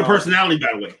 But with a personality,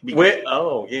 by the way.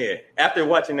 Yeah. After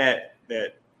watching that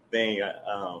thing,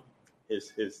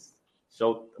 his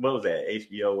show, what was that?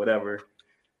 HBO, whatever,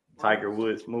 Tiger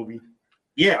Woods movie.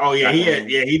 Yeah. Oh, yeah.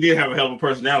 He did have a hell of a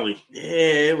personality. Yeah,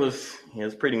 it was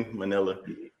pretty Manila.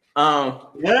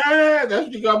 Yeah, that's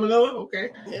what you got, Manila. Okay.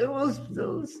 It was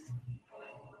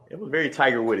very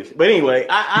Tiger Woodish. But anyway,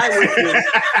 I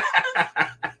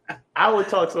would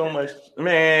talk so much,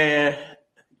 man.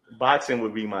 Boxing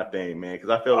would be my thing, man, because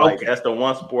I feel like that's the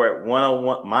one sport,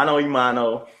 101, mano y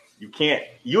mano. You can't.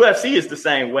 UFC is the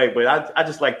same way, but I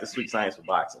just like the sweet science of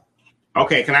boxing.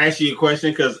 Okay, can I ask you a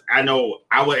question? Because I know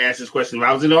I would ask this question if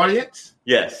I was in the audience.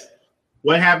 Yes.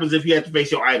 What happens if you have to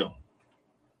face your idol?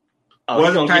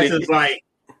 Tyson's like,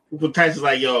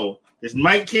 yo, this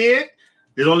Mike kid,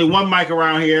 there's only one mic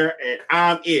around here, and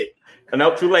I'm it.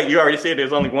 No, too late. You already said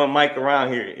there's only one mic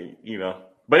around here,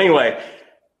 But anyway,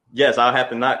 yes, I'll have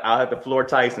to floor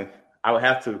Tyson. I would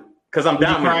have to, because I'm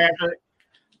down.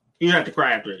 You have to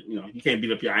cry after it. You can't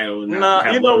beat up your idol. No,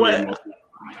 you know what?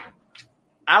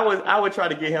 I would try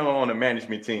to get him on a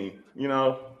management team.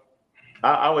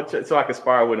 I would so I could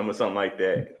spar with him or something like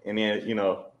that. And then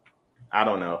I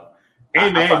don't know. Hey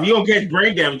man, if you don't catch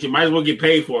brain damage, you might as well get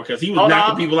paid for it, because he was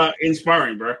knocking people out in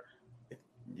sparring, bro.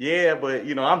 Yeah, but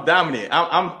I'm dominant.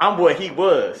 I'm what he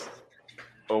was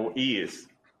or is.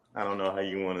 I don't know how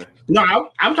you want to. No,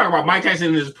 I'm talking about Mike Tyson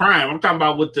in his prime. I'm talking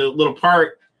about with the little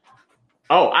part.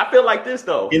 Oh, I feel like this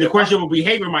though. In the questionable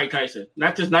behavior, Mike Tyson,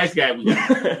 not this nice guy we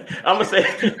got. I'm gonna say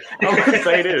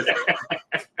this.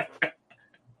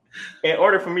 In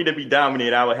order for me to be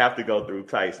dominant, I would have to go through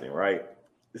Tyson, right?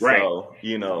 Right. So,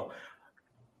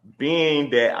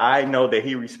 being that I know that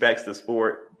he respects the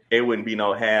sport, it wouldn't be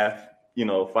no half,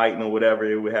 fighting or whatever.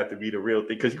 It would have to be the real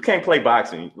thing, because you can't play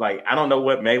boxing. Like, I don't know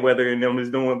what Mayweather and them is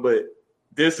doing, but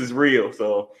this is real.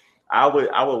 So I would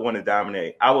want to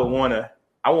dominate. I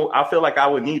feel like I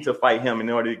would need to fight him in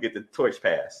order to get the torch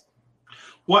passed.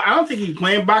 Well, I don't think he's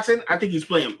playing boxing. I think he's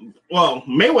playing. Well,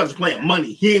 Mayweather's playing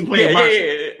money. He ain't playing boxing.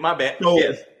 Yeah, my bad. So,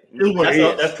 yes.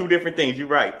 That's two different things. You're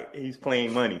right. He's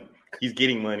playing money. He's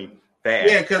getting money fast.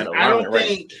 Yeah, because I don't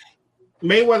think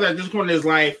Mayweather at this point in his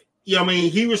life.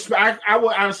 He respect. I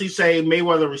would honestly say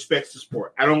Mayweather respects the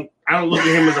sport. I don't look at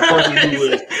him as a person who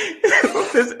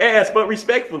is his ass, but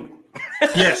respectfully.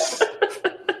 Yes,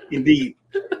 indeed.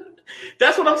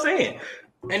 That's what I'm saying.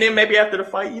 And then maybe after the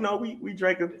fight, we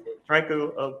drank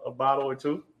a bottle or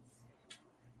two,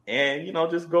 and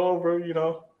just go over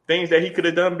things that he could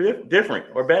have done different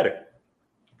or better.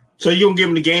 So you gonna give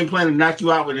him the game plan and knock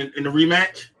you out in the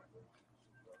rematch?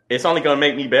 It's only gonna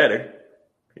make me better.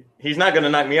 He's not gonna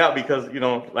knock me out because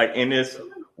like in this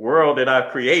world that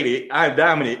I've created, I'm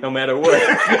dominant no matter what.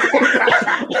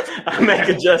 I make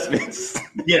adjustments.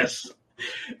 Yes.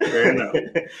 Fair enough.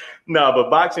 No, but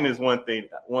boxing is one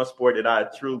sport that I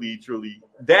truly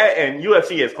that, and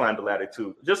UFC has climbed the ladder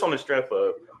too, just on the strength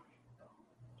of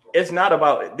it's not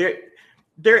about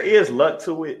there is luck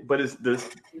to it, but it's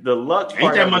the luck.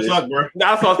 Ain't that much luck, bro?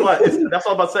 That's all I'm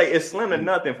about to say. It's slim to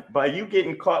nothing by you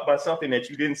getting caught by something that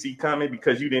you didn't see coming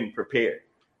because you didn't prepare.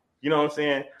 You know what I'm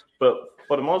saying? But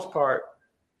for the most part,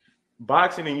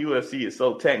 boxing and UFC is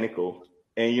so technical,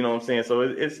 and you know what I'm saying. So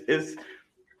it's.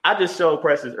 I just showed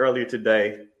Precious earlier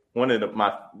today. One of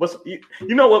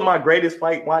you know what my greatest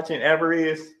fight watching ever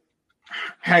is?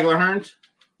 Hagler Hearns.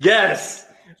 Yes.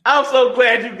 I'm so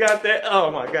glad you got that. Oh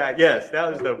my God, yes,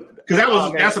 that was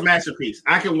that's a masterpiece.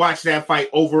 I can watch that fight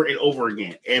over and over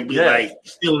again and be like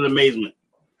still in amazement.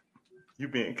 You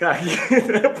being cocky at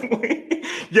that point.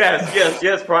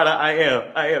 Yes, Prada, I am,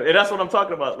 and that's what I'm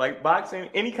talking about. Like boxing,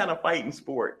 any kind of fighting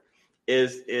sport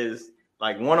is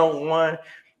like 1-on-1.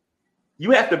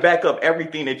 You have to back up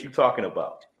everything that you're talking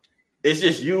about. It's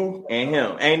just you and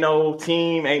him. Ain't no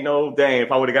team, ain't no dang.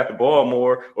 If I would have got the ball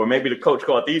more, or maybe the coach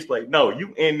called these plays. No,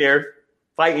 you in there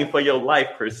fighting for your life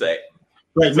per se.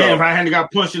 Like, man, if I hadn't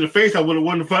got punched in the face, I would have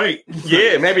won the fight.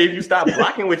 Yeah, maybe if you stopped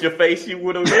blocking with your face, you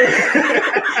would have.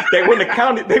 They wouldn't have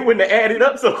counted. They wouldn't have added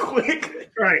up so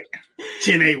quick. Right.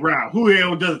 10-8 round. Who the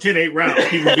hell does a 10-8 round?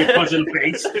 People get punched in the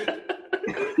face.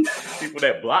 People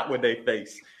that block with their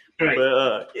face. Right.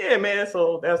 But yeah, man.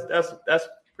 So that's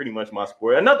pretty much my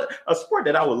sport. A sport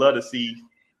that I would love to see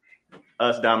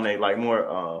us dominate, like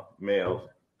more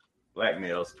black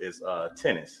males, is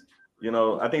tennis. You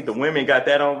know, I think the women got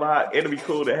that on lock. It'll be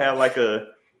cool to have like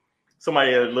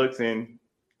somebody that looks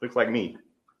like me,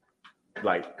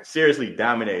 like seriously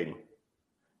dominating.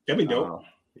 That'd be dope.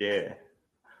 Yeah,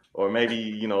 or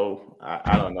maybe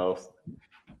I don't know.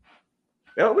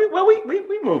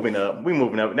 We moving up. We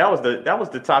moving up. That was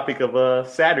the topic of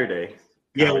Saturday.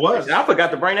 Yeah, it was. I forgot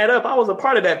to bring that up. I was a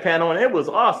part of that panel, and it was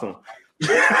awesome.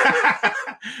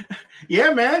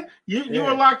 Yeah, man. You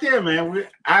were locked in, man.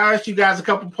 I asked you guys a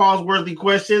couple pause-worthy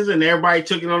questions, and everybody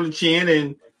took it on the chin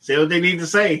and said what they need to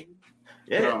say.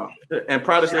 Yeah. And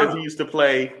Prada says he used to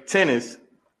play tennis.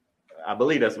 I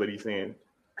believe that's what he's saying.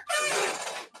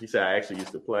 He said I actually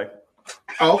used to play.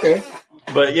 Oh, okay.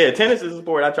 But yeah, tennis is a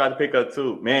sport I tried to pick up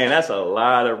too. Man, that's a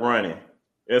lot of running.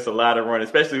 It's a lot of running,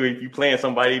 especially if you're playing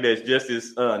somebody that's just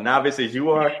as novice as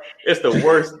you are. It's the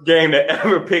worst game to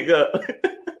ever pick up.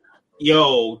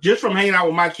 Yo, just from hanging out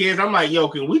with my kids, I'm like, yo,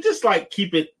 can we just like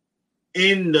keep it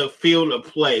in the field of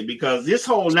play? Because this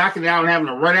whole knocking down and having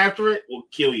to run after it will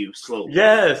kill you slowly.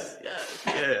 Yes.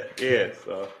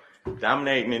 So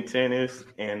dominating in tennis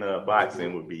and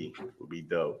boxing would be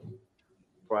dope.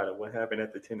 Friday, what happened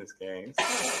at the tennis games?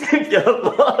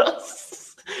 Y'all lost.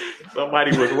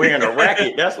 Somebody was wearing a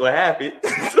racket. That's what happened.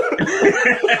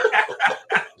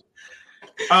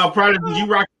 Prada, did you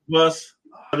rock the bus?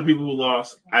 Other people who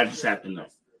lost, I just have to know.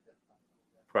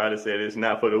 Prada said it's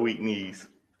not for the weak knees.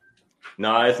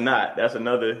 No, it's not. That's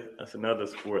another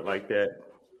sport like that.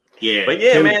 Yeah. But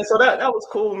yeah, man, so that was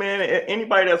cool, man.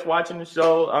 Anybody that's watching the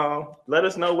show, let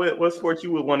us know what sport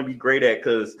you would want to be great at,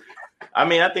 because I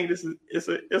mean, I think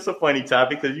it's a funny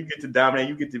topic because you get to dominate,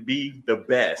 you get to be the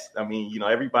best. I mean,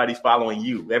 everybody's following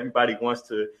you. Everybody wants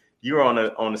to. You're on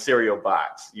a cereal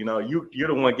box. You're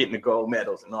the one getting the gold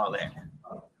medals and all that.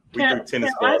 We threw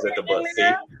tennis balls at the bus.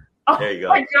 See? There you go.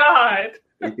 Oh my God.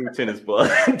 We threw tennis balls.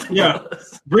 Yeah.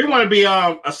 Bree want to be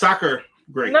a soccer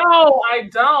great. No, I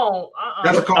don't.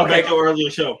 That's a callback to earlier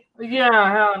show.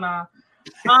 Yeah, hell no.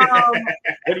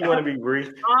 What do you want to be, Bree?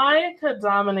 I could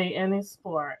dominate any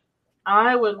sport.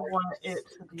 I would want it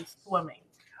to be swimming.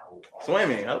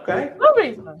 Swimming, okay. No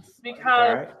reasons.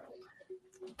 Because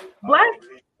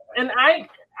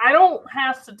I don't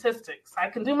have statistics. I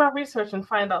can do my research and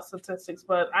find out statistics,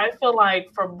 but I feel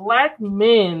like for Black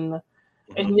men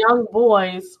and young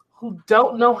boys who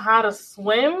don't know how to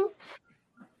swim,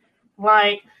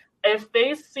 like if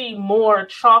they see more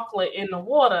chocolate in the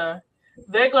water,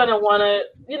 they're going to want to,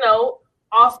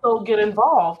 also get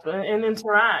involved and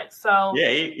interact. So yeah,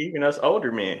 even us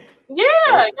older men. Yeah,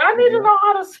 y'all need to know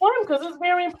how to swim because it's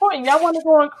very important. Y'all want to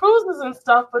go on cruises and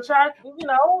stuff, but y'all,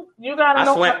 you gotta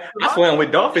know. I swam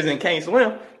with dolphins and can't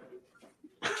swim.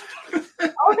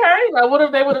 Okay, now what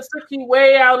if they would have took you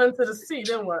way out into the sea?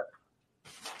 Then what?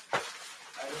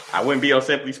 I wouldn't be on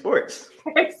Simply Sports.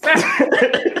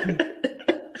 Exactly.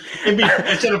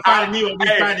 Instead of finding me, we'll be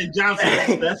finding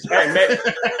Johnson. That's right.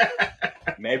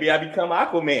 Maybe I become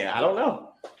Aquaman. I don't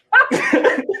know.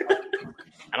 I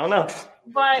don't know.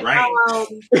 But I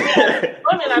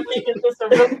think it's just a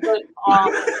really good,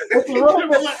 it's a really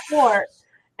good sport.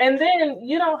 And then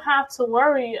you don't have to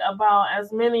worry about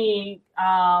as many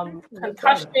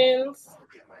concussions.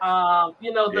 The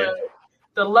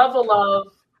level of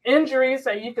injuries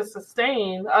that you can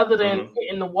sustain other than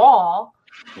hitting the wall.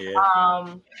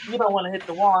 Yeah. You don't want to hit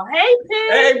the wall. Hey, P.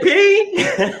 Hey, P. Be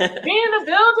in the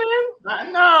building. I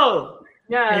know.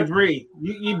 Yeah. Hey, Bree,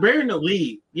 you better in the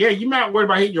lead. Yeah, you're not worried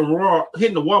about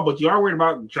hitting the wall, but you are worried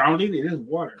about drowning in this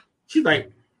water. She's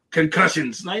like,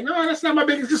 concussions. Like, no, that's not my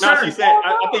biggest concern. No, she said,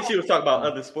 I think she was talking about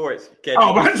other sports.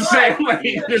 Oh, about to say, like,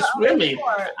 just swimming.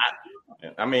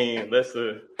 I mean, let's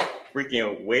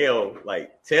freaking whale,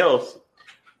 like, tails.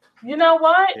 You know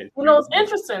what? It's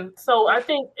interesting. So I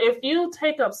think if you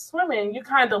take up swimming, you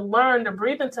kind of learn the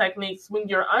breathing techniques when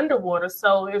you're underwater.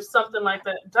 So if something like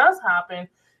that does happen,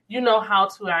 you know how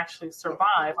to actually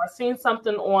survive. I've seen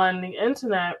something on the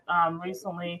internet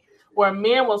recently where a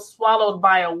man was swallowed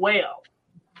by a whale.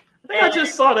 I think I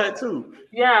just saw that too.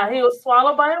 Yeah, he was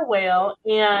swallowed by a whale,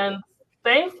 and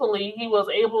thankfully he was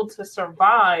able to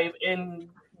survive and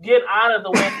get out of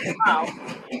the whale's mouth.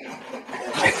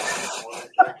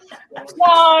 Come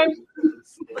on.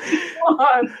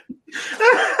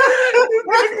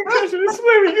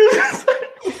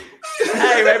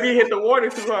 Hey, maybe he hit the water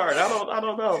too hard. I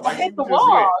don't know. Like, hit the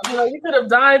wall. You could have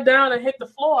dived down and hit the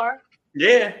floor.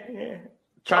 Yeah.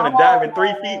 Trying to dive in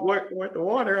 3 feet worth of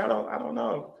water. I don't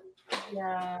know.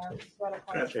 Yeah.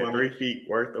 That's 3 feet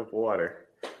worth of water.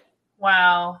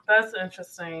 Wow, that's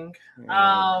interesting.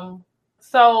 Yeah.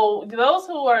 So those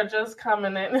who are just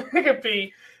coming in,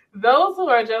 those who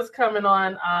are just coming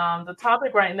on, the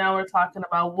topic right now, we're talking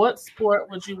about what sport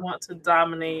would you want to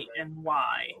dominate and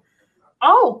why?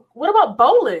 Oh, what about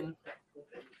bowling?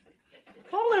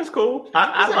 Bowling's cool.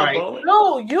 I love bowling.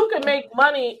 No, you can make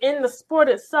money in the sport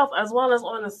itself as well as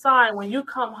on the side when you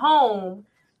come home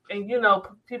and,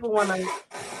 people want to.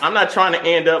 I'm not trying to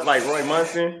end up like Roy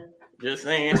Munson. Just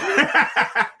saying.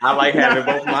 I like having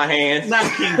both my hands. Not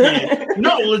Kingpin.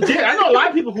 No, legit. I know a lot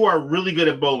of people who are really good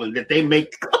at bowling, that they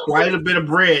make quite a bit of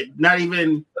bread. Not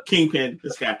even Kingpin,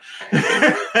 this guy.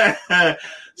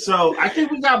 So I think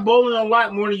we got bowling a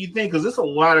lot more than you think, because there's a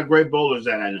lot of great bowlers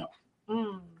that I know.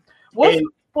 What's a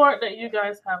sport that you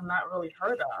guys have not really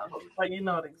heard of, but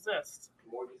it exists?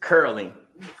 Curling.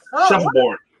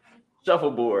 Shuffleboard.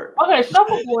 Shuffleboard. Okay,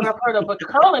 shuffleboard I've heard of, but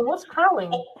curling, what's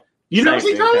curling? You never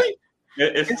seen curling?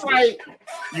 It's like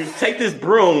you take this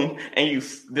broom and you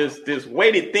this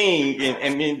weighted thing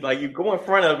and then like you go in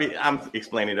front of it. I'm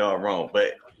explaining it all wrong,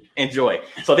 but enjoy.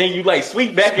 So then you like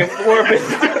sweep back and forth.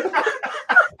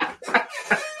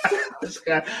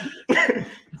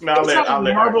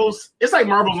 Marbles. It's like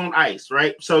marbles on ice,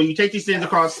 right? So you take these things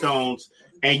across stones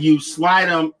and you slide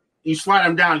them. You slide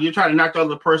them down. You try to knock the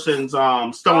other person's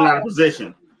stone out of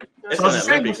position. It's an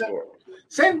Olympic sport.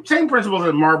 Same principles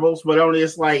as marbles, but only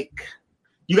it's like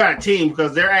you got a team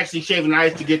because they're actually shaving the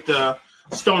ice to get the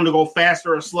stone to go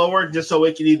faster or slower, just so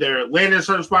it can either land in a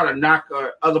certain spot or knock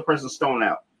the other person's stone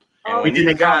out. And when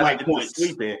these guys like points,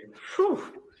 sweeping,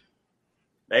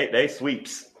 they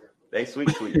sweeps. They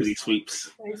sweeps. They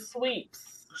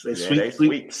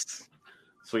sweeps.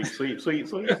 Sweep.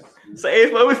 Say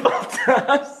it for me 5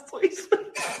 times. Sweep.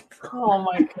 Oh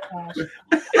my gosh.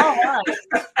 All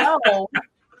right. Oh.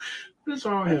 What's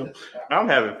wrong with him? I'm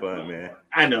having fun, man.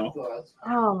 I know.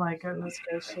 Oh my goodness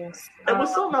gracious! There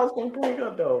was something I was going to bring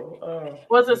up though.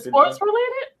 Was it sports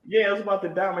related? Yeah, it was about the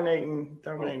dominating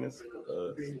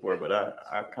sport, but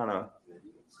I kind of.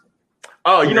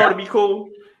 Oh, you know what'd be cool?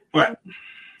 What?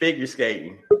 Figure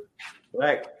skating.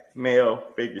 Black male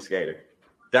figure skater,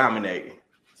 dominating.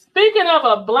 Speaking of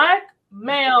a black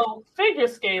male figure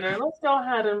skater, let's go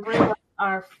ahead and bring up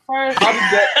our first.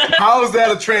 How is that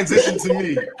a transition to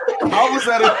me? How is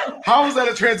that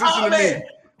a transition to me?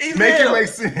 Make it make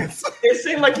sense. It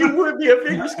seemed like you would be a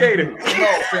figure skater. No,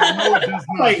 it does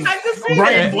not. Like I just see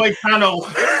Brian Boitano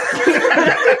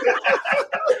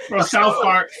from South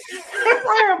Park.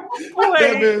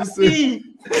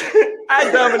 I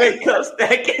dominate cup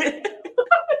stacking.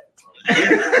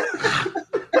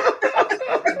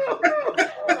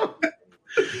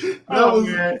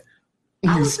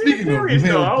 Speaking of serious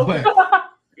though, I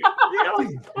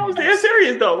was dead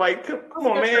serious though. Like, come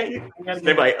on, man.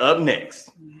 They're like up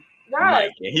next,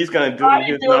 Mike, and he's gonna do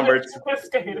his number.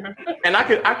 And I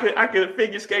could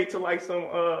figure skate to like some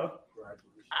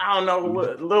I don't know,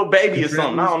 little baby or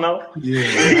something. I don't know. Yeah,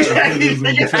 actually,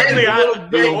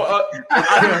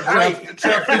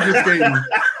 trap figure skating.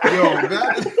 Yo,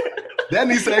 that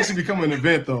needs to actually become an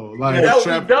event though. Like that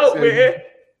would be dope, man.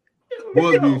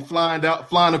 Boys be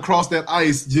flying across that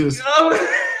ice, just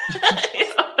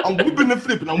I'm whipping and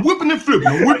flipping. I'm whipping and flipping.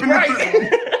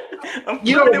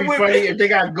 You know what would be funny if they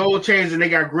got gold chains and they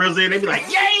got grills in? They'd be like,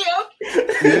 yeah.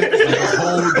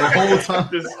 The whole time.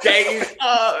 The skating.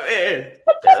 Oh man.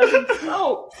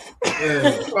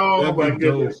 Oh my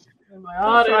goodness.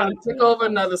 Oh, they're gonna take over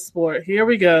another sport. Here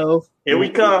we go. Here we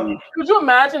come. Could you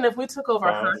imagine if we took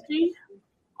over hockey?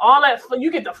 All that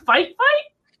you get to fight.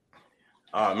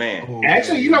 Oh man!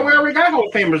 Actually, you know, we already got Hall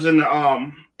of Famers in the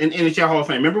NHL Hall of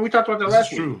Fame. Remember we talked about that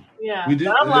last week? Yeah, we did.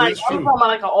 I'm talking about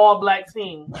like an all-black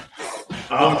team.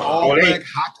 They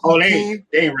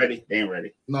ain't ready. They ain't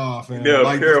ready. Nah, fam. Yeah,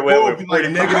 like the score would be like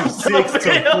 -6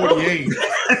 to 48,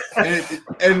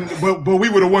 but we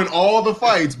would have won all the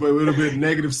fights, but it would have been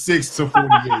 -6 to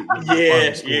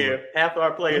 48. Yeah. Half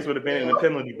our players would have been in the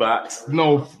penalty box.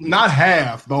 No, not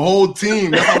half. The whole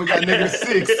team. That's how we got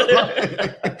 -6.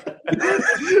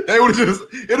 They would just.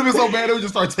 It'd have been so bad. They would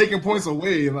just start taking points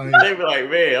away. Like they'd be like,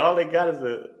 man, all they got is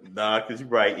because you're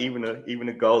right. Even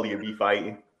a goalie would be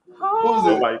fighting.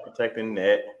 Nobody protecting the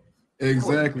net.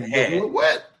 Exactly.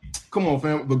 What? Come on,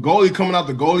 fam. The goalie coming out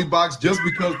the goalie box just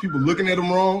because people looking at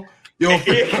him wrong. Yo,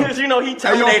 because you know he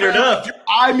terminated up. If you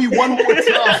eye me one more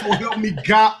time, so help me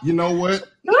God. You know what?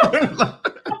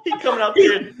 He coming out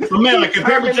there. But man, like,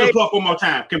 compare me to the puck one more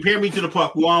time. Compare me to the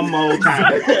puck one more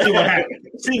time.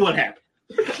 See what happened.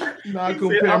 Nah,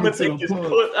 compare I'm gonna take this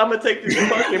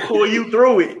puck and pull you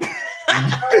through it.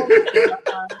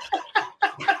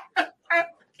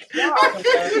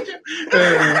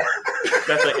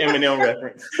 That's an Eminem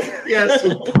reference. Yes.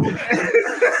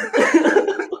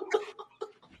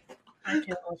 I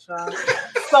can't y'all.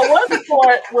 So, what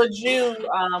sport would you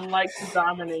like to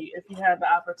dominate if you had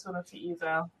the opportunity,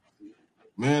 Ezel?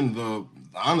 Man,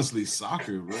 honestly,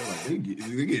 soccer, bro. Like they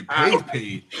get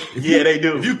paid. They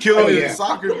do. If you kill it in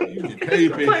soccer, you get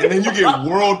paid, and then you get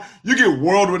world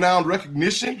renowned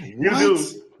recognition.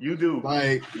 You do.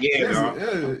 Like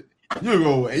You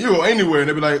go anywhere and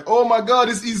they'll be like, "Oh my God,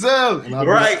 it's Ezel!" And I'll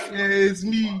be like, "Yeah, it's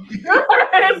me."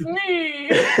 It's me.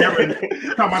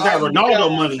 Talking about that Ronaldo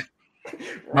money.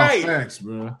 Right. Facts,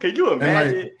 bro. Can you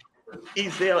imagine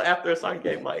Ezel after a soccer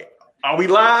game? Like, are we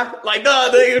live? Like, no,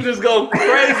 they just go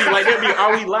crazy. Like, they'd be,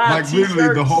 are we live? Like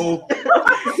literally the whole.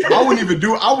 I wouldn't even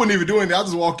do anything. I'll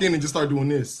just walk in and just start doing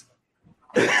this.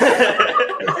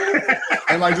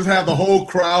 And like just have the whole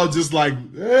crowd just like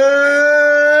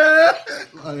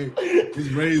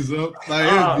just raise up. Like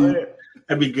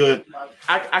that'd be good.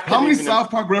 How many South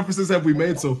Park references have we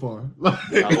made so far? A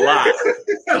lot.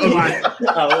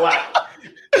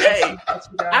 Hey,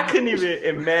 I couldn't even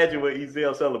imagine what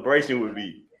Ezel's celebration would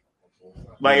be.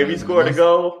 Like if he scored a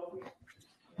goal.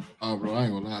 Oh, bro, I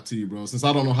ain't gonna lie to you, bro. Since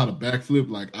I don't know how to backflip,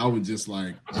 like I would just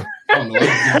like I don't know.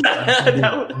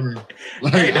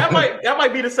 Hey, that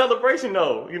might be the celebration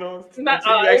though. You know,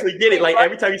 until you actually get it. Like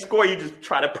every time you score, you just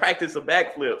try to practice a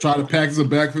backflip. Try to practice a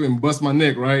backflip and bust my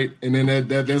neck, right? And then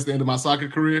that's the end of my soccer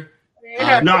career.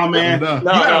 Yeah. No, man. No.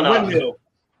 A windmill.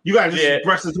 You gotta just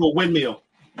brush into a windmill.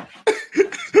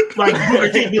 Like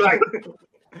Booker T be like,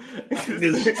 hit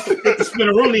the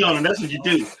spinneroonie on him. That's what you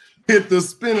do. Hit the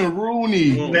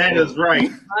spinneroonie. That is right.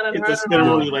 Hit the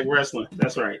spinneroonie like wrestling.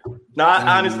 That's right. No,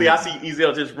 honestly, I see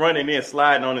Ezel just running in,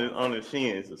 sliding on his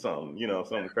shins or something. You know,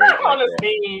 something crazy. On his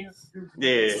knees.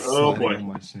 Yeah. Oh boy.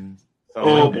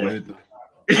 Oh boy.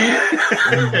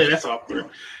 That's awkward.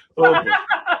 Oh boy.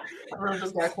 Everyone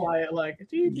just got quiet. Like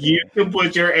you can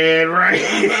put your ad right.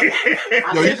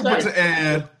 Yo, you can put your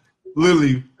ad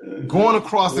literally going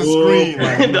across the screen,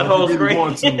 like, the whole screen.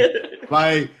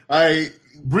 Like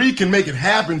Bree can make it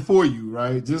happen for you,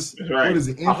 right? Just what is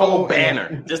it? A whole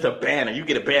banner, just a banner. You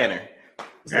get a banner.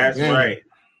 That's right.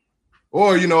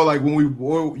 Or like when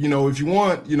if you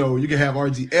want, you can have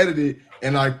RG edit it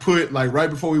and like put like right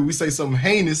before we say something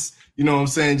heinous. You know what I'm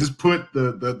saying? Just put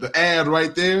the ad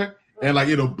right there, and like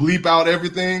it'll bleep out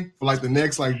everything for like the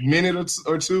next like minute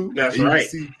or two. That's right.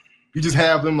 You just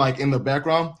have them like in the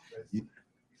background.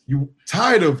 You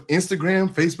tired of Instagram,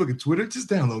 Facebook, and Twitter? Just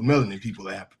download Melanin People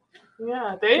app.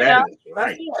 Yeah, there you go.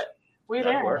 That's it. We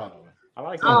there. I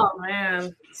like that. Oh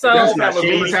man. So that's not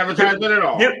shameless advertisement at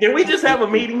all. Did we just have a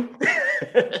meeting?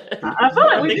 I feel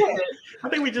like we did. I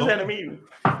think we just had a meeting.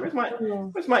 Where's my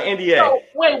NDA? So,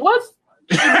 wait, what's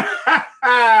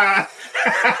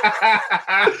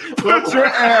put your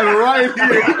ad right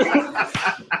here.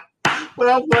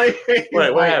 Well played. Wait,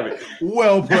 what happened?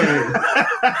 Well played.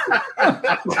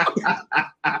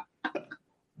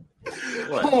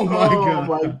 Oh my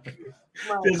God.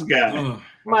 This guy.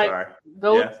 Mike,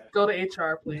 go to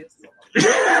HR, please.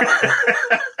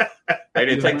 I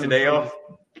didn't take today off?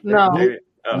 No.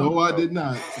 No, I did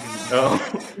not. Oh.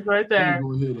 It's right there.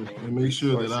 Go ahead and make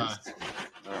sure that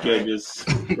Goodness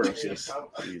gracious.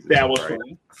 That was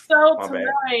funny. So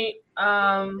tonight,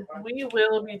 we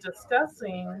will be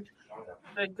discussing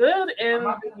the good and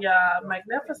the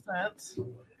magnificent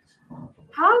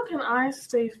How can I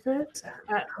stay fit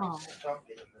at home?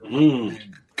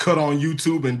 Cut on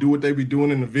YouTube and do what they be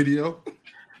doing in the video.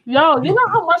 Yo, you know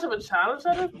how much of a challenge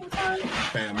that is sometimes?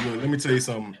 Fam, look, let me tell you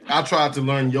something. I tried to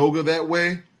learn yoga that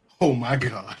way. Oh my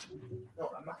God.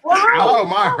 How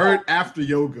am I hurt after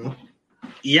yoga?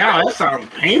 Yeah, that sounds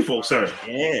painful, sir.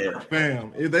 Yeah.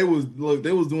 Fam, they was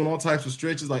doing all types of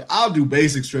stretches. Like, I'll do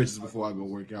basic stretches before I go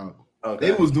work out. Okay.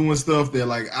 They was doing stuff that,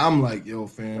 like, I'm like, yo,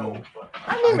 fam.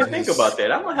 I didn't even think about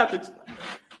that. I'm gonna have to.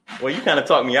 Well, you kind of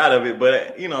talked me out of it,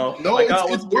 but you know, no, like,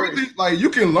 it's worth it. Like, you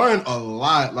can learn a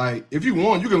lot. Like, if you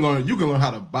want, you can learn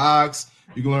how to box.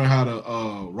 You can learn how to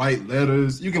write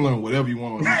letters. You can learn whatever you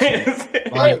want on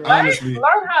YouTube. Like, honestly,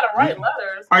 learn how to write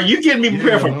letters. Are you getting me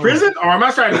prepared for prison, or am I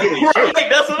trying to get in shape?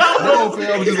 That's what I was. No,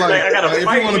 fam, just like if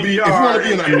you want to be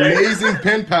an amazing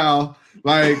pen pal,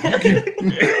 like, you can.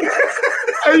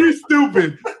 Are you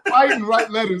stupid? Write and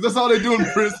write letters. That's all they do in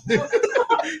prison.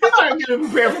 I'm not getting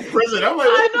prepared for prison. I'm like,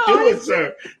 what you doing,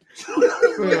 sir?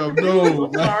 No.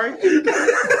 I'm sorry.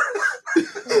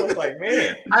 I was like,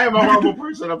 man, I am a horrible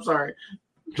person. I'm sorry.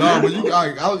 No, but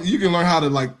you can learn how to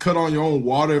like cut on your own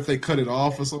water if they cut it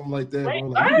off or something like that. Bro.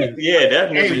 Like, yeah,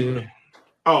 definitely. Hey,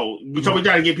 oh, so we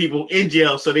try to get people in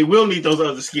jail, so they will need those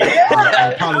other skills.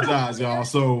 I apologize, y'all.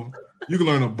 So you can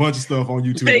learn a bunch of stuff on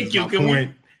YouTube. Thank you.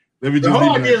 Point. Let me just the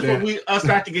whole leave it idea at is for us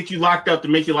not to get you locked up to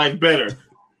make your life better.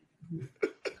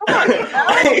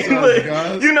 Hey,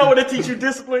 look, you know what to teach you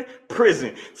discipline?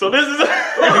 Prison. So this is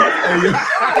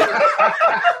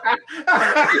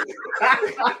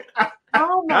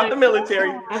not the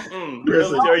military.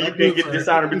 Military, you can get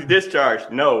dishonorably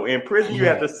discharged. No, in prison you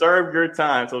have to serve your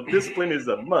time. So discipline is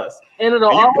a must. And it'll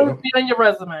always be on your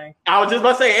resume. I was just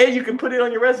about to say, hey, you can put it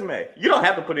on your resume. You don't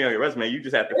have to put it on your resume. You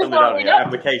just have to fill it out on your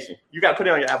application. You got to put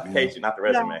it on your application, not the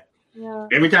resume. Yeah.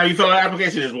 Every time you fill out an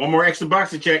application, there's one more extra box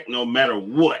to check, no matter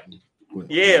what.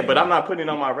 Yeah, but I'm not putting it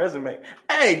on my resume.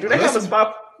 Hey, do they have a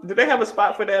spot? Do they have a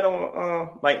spot for that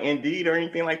on like Indeed or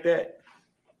anything like that?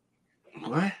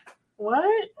 What?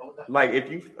 Like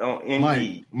if you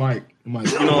Indeed, Mike. You know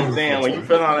what I'm saying? When you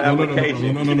fill out an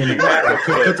application, no.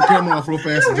 Cut the camera off real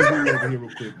fast and just move over here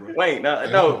real quick, bro. Wait,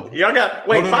 no, y'all got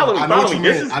follow me. I know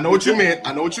what you meant.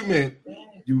 I know what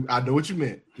you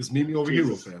meant. Just meet me over here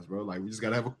real fast, bro. Like, we just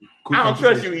gotta have a cool I don't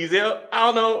trust you, Ezel. I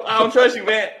don't know. I don't trust you,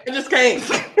 man. I just can't.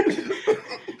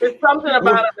 It's something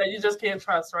about it that you just can't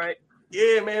trust, right?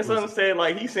 Yeah, man. Something said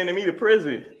like he's sending me to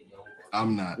prison.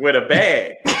 I'm not. With a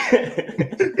bag.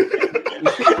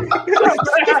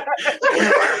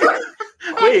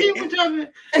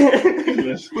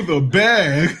 With a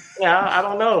bag. Yeah, I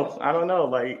don't know.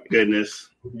 Like, goodness,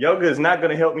 yoga is not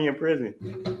gonna help me in prison.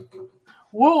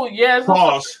 Woo, yes.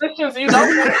 Pause. You know.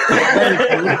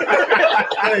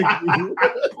 Thank you.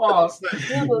 Pause.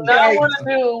 You do not want to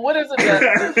do, what is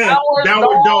it?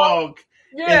 Downward dog.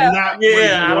 Yeah. Is not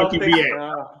where you want to be at.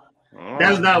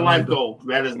 That's not life goal.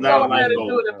 That is not a life goal.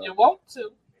 Do it if you want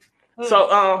to. So,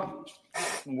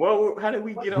 how did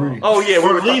we get on? Oh, yeah,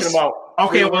 we were talking about.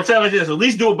 Okay, well, tell us this. At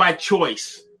least do it by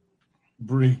choice.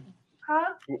 Bree.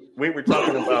 Huh? We were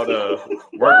talking about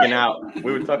working out.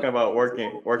 We were talking about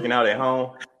working out at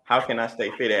home. How can I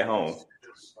stay fit at home?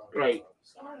 Right.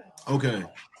 Okay.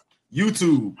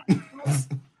 YouTube.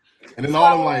 And then all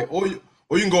I'm like, or you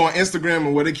can go on Instagram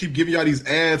and where they keep giving y'all these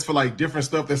ads for like different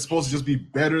stuff that's supposed to just be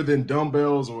better than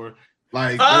dumbbells or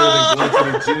like better than going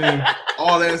to the gym.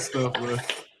 All that stuff, bro.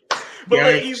 But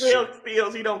like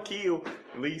Ezel he don't kill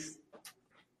at least.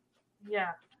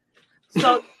 Yeah.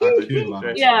 So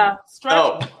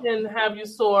stretch can have you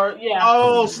sore. Yeah.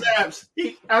 Oh snaps!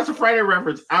 That's a Friday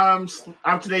reference. I'm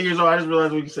today years old. I just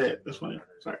realized what you said. That's funny.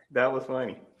 Sorry. That was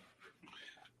funny.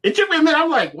 It took me a minute. I'm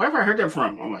like, where have I heard that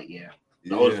from? I'm like, the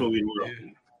oldest movie in the world.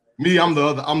 Yeah. Me, I'm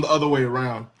the other way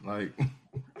around. Like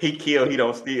he kill, he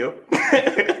don't steal.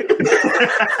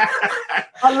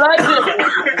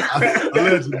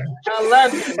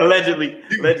 Allegedly.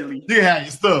 You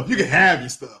can have your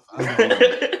stuff.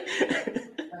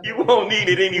 You won't need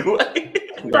it anyway.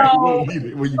 You won't need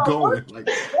it when you're going. Like,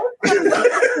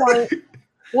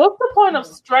 what's the point of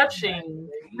stretching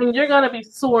when you're gonna be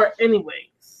sore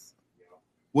anyways?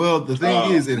 Well, the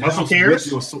thing is, it muscle helps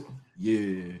tears. with your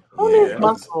yeah. Who needs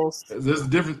muscles? There's a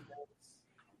difference.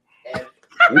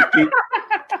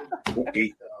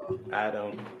 Okay.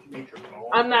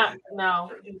 I'm not.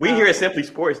 No. We here at Simply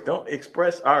Sports don't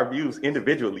express our views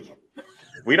individually.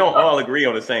 We don't all agree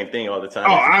on the same thing all the time.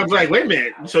 Oh, I was like, wait a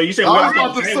minute. So you said I was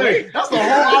about to say that's the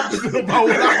whole opposite about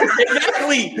what I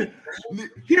exactly.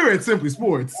 Here at Simply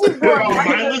Sports. We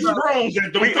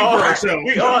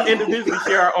all individually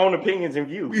share our own opinions and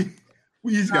views.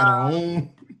 We each got our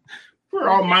own. We're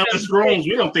all mindless drones.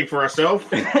 We don't think for ourselves.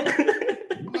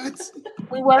 What?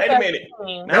 We work Wait a as minute. a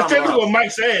team. Now That's I'm technically lost. what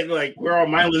Mike said. Like we're all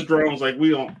mindless drones. Like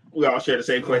we all share the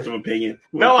same collective opinion.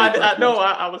 No,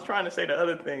 I was trying to say the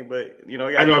other thing, but you know,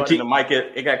 it I got know, caught in the mic.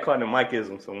 It got caught in the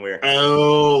micism somewhere.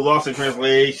 Oh, lost in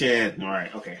translation. All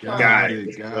right, okay, got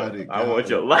it. Got it. I want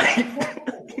your life.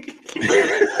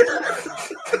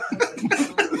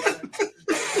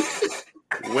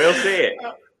 Well said.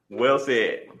 Well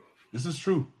said. This is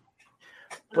true.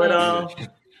 But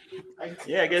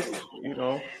yeah, I guess you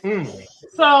know.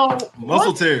 So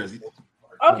Muscle tears. okay,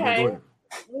 Go ahead.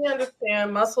 we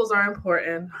understand muscles are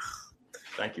important.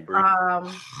 Thank you, Bree.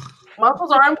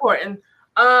 Muscles are important.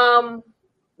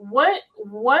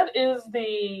 What is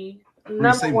the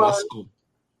number Say one? muscle.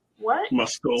 What?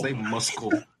 Muscle. Say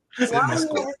muscle. Say Why do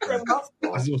muscle. you say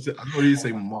muscle? I know you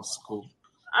say muscle.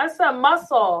 I said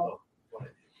muscle.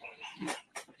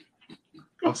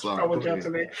 I'm sorry. What's Go wrong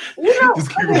ahead. with You know, Just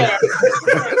keep come here.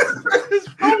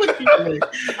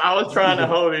 I was trying to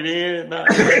hold it in. Nah.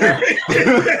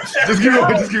 Just keep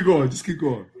going. Just keep going. Just keep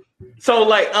going. So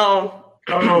like Oh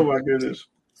my goodness.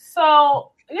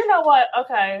 So you know what?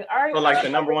 Okay, all right. So like the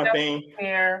number one thing.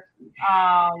 here.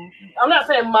 I'm not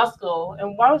saying muscle,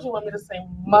 and why would you want me to say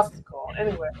muscle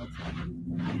anyway?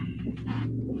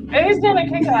 And he's getting a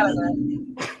kick out of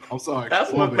it. I'm sorry.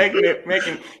 That's what's My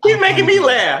bad. he's making me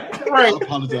laugh. I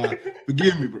apologize.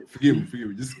 Forgive me, bro. Forgive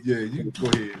me. Just you go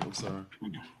ahead. I'm sorry.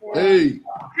 Hey,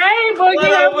 Hey,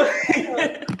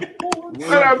 Boogie.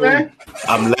 what up, man?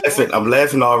 I'm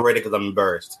laughing already because I'm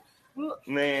embarrassed.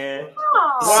 Man.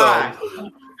 Aw. So,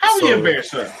 How So- you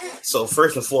embarrassed, sir? so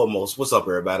first and foremost, what's up,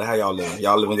 everybody? How y'all living?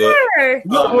 Y'all living good? Hey.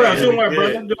 Doing well, man, doing well, good.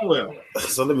 brother. Doing well.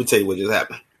 So let me tell you what just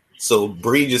happened. So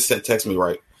Bree just text me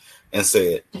right and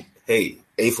said, "Hey,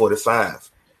 8:45.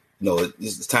 No,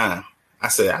 it's time." I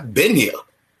said, "I've been here.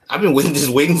 I've been waiting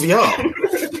for y'all."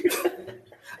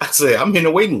 I said, "I'm in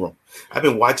the waiting room. I've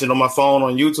been watching on my phone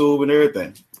on YouTube and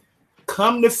everything."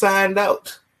 Come to find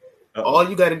out, all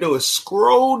you got to do is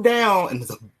scroll down, and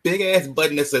there's a big ass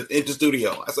button that says "Enter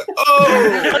Studio." I said,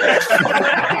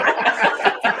 "Oh."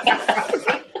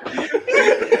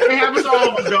 It happens to all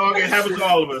of us, dog. It happens to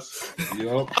all of us.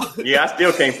 Yup. Yeah, I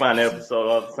still can't find the episode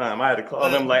all the time. I had to call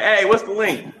them like, hey, what's the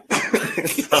link?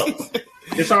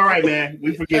 It's all right, man.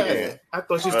 We forgive you. Yeah, I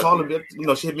thought she was calling me. You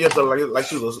know, she hit me up like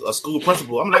she was a school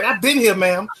principal. I'm like, I've been here,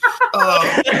 ma'am.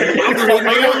 I'm just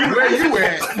waiting on you. Where you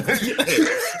at?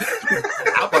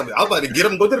 I was about to get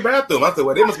up and go to the bathroom. I said,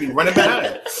 well, they must be running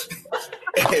behind.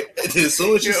 And as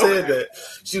soon as she said that,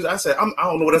 I said, I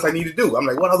don't know what else I need to do. I'm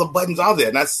like, what other buttons are there?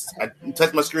 And I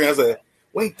touched my screen. I said,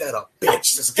 wait that up,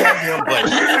 bitch. This goddamn button.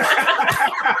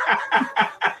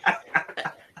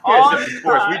 Yes, of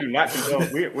course, we do not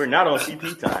condone. We're not on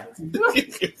CP time.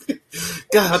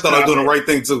 God, I thought I was doing the right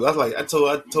thing too. I was like, I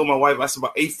told my wife, I said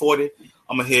about 8:40,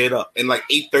 I'm gonna head up. And like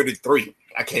 8:33,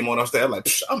 I came on upstairs. I'm like,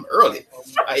 I'm early.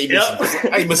 I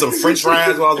ate me some French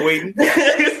fries while I was waiting.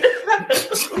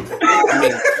 I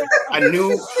mean,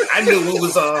 I knew we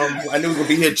was gonna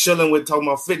be here chilling with talking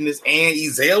about fitness, and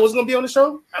Ezell was gonna be on the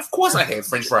show. Of course, I had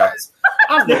French fries.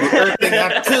 I was gonna do everything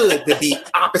I could to be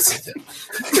opposite.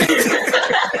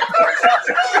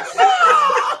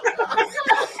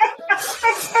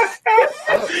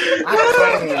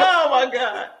 Oh my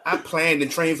God! I planned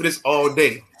and trained for this all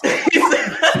day.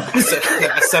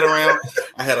 I sat around.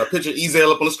 I had a picture of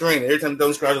Ezell up on the screen. Every time I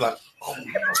was screen, I was like, "Oh."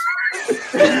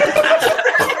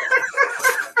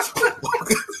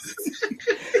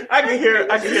 I can hear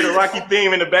the Rocky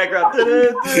theme in the background.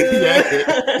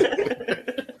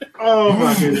 Oh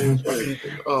my goodness.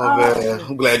 Oh man,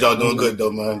 I'm glad y'all doing good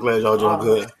though, man. I'm glad y'all doing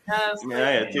good. Yes. Man,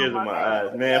 I had tears in my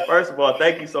eyes, man. First of all,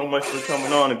 thank you so much for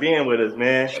coming on and being with us,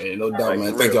 man. Hey, no doubt, Like,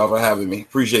 man. for Thank real. y'all for having me.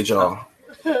 Appreciate y'all.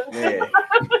 Man,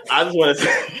 I just want to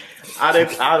say, I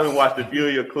didn't watch a few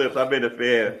of your clips. I've been a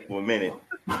fan for a minute,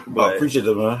 but Appreciate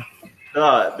it, man.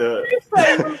 the You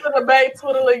say you in the back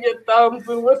twiddling your thumbs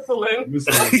and whistling.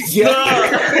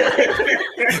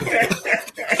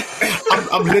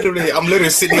 I'm literally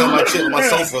sitting on my chair on my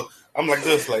sofa. I'm like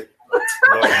this, like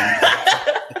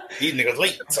these niggas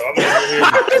late. So I'm over here.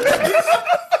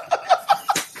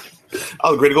 I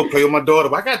was ready to go play with my daughter,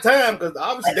 but I got time because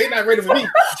obviously they not ready for me.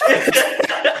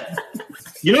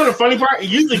 You know the funny part? It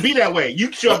usually be that way.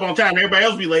 You show up on time, everybody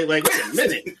else be late. Like, wait a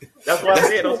minute. that's why I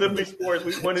said on Simply Sports,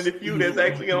 we one of the few that's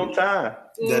actually on time.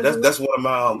 Yeah, that's one of my.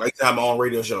 I used to have my own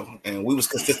radio show, and we was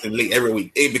consistently late every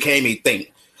week. It became a thing.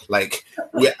 Like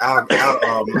our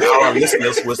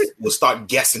listeners would start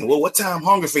guessing. Well, what time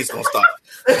Hunger Face gonna start?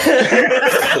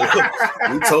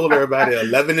 We told everybody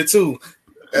 11 to 2.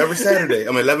 every Saturday.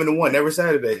 I mean, 11 to 1 every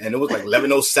Saturday, and it was like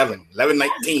 11:07,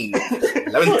 11:19,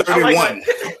 11:31.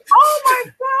 Oh my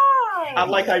god! I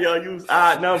like how y'all use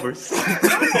odd numbers.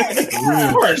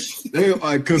 They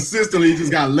like consistently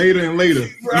just got later and later.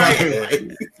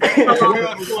 Right.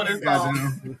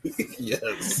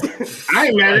 Yes. I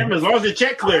ain't mad at him as long as the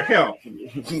check clear. Hell,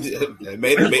 That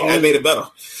made it better.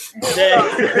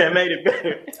 That made it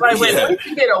better. Like, wait, Yeah. we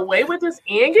can get away with this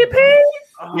and get paid?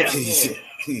 Oh, Yeah. man.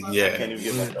 I Yeah. can't even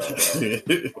get my thought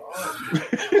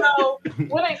out. So,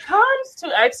 when it comes to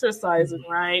exercising,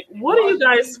 right, what do you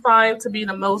guys find to be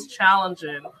the most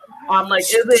challenging? Like,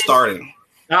 is it Starting.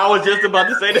 I was just about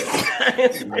to say this.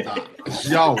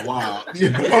 Y'all wild.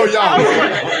 Oh, y'all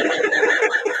wild.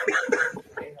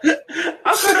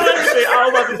 I was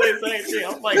about to say the same thing.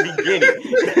 I'm like beginning.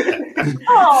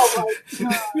 oh my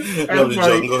god? That was a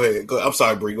joke. Go ahead. I'm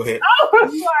sorry, Bree. Go ahead. I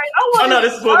was like, Oh no,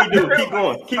 this is what we do. Keep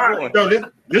going. Keep going. no,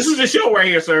 this is the show right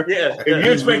here, sir. Yeah. If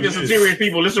you're expecting some serious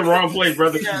people, this is the wrong place,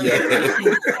 brother. Yeah.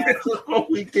 That's what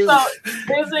we do. So,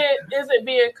 is it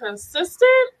being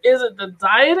consistent? Is it the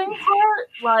dieting part?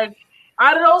 Like,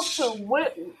 out of those two,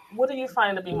 what do you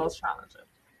find to be most challenging?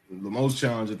 The most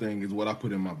challenging thing is what I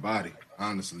put in my body.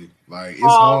 Honestly, like it's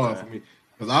hard for me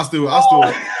because I still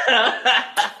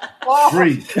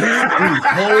breathe.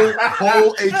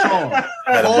 Whole HR,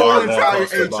 Had a whole bar entire going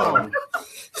across the HR,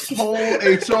 whole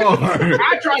HR. I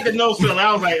tried to no fill.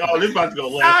 I was like, oh, this about to go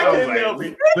left. I I was couldn't like,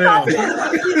 help it.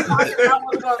 I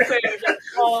was gonna say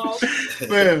it.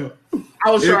 Man, I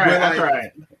was It- trying. but I like-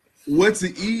 tried. what to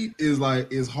eat is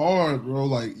hard, bro.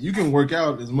 Like you can work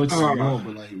out as much as you want,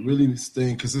 but like really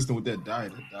staying consistent with that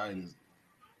diet. That diet is.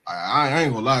 I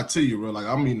ain't gonna lie to you, bro. Like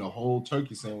I'm eating a whole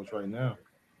turkey sandwich right now.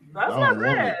 That's I not don't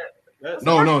want bad.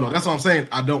 No. That's what I'm saying.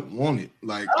 I don't want it.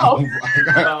 Like Oh.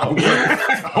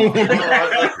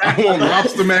 I want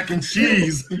lobster mac and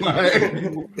cheese like,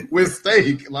 with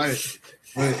steak. Like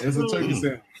but it's a turkey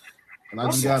sandwich, and I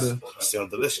just gotta.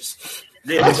 Sounds delicious.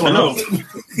 Yeah, I know.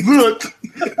 Look,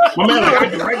 My man, like,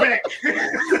 I'll be right back.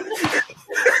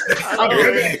 I'll be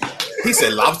right back. He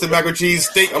said lobster mac and cheese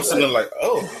steak. I'm sitting there like,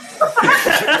 oh.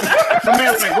 My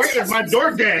man was like, where is my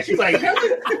DoorDash? He's like, I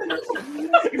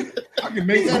can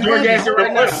make that DoorDash it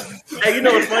right now. Hey, you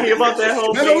know what's funny about that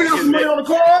whole Man, we got some money thing? on the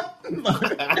card.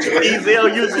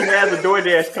 Ezel usually has a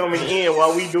DoorDash coming in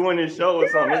while we doing this show or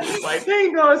something. It's just like,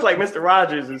 dang, no, it's like Mr.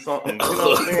 Rogers or something. You know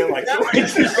what I'm saying? Like, somebody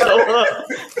just show up.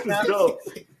 Just go.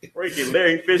 Freaking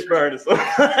Larry Fishburne or something.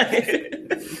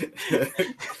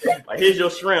 Like, here's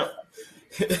your shrimp.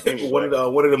 One of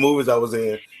the movies I was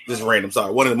in, just random,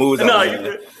 sorry. One of the movies I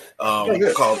was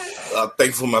in called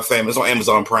Thankful for My Family. It's on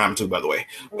Amazon Prime too, by the way.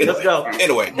 Let's go.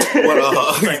 Anyway,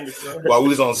 while we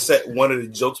was on set, one of the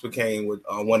jokes became with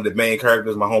one of the main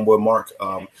characters, my homeboy Mark.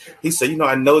 He said,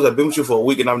 I've been with you for a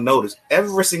week and I've noticed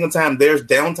every single time there's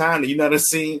downtime that you're not in a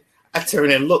scene, I turn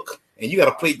and look and you got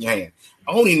a plate in your hand.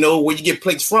 I only know where you get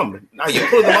plates from. Now you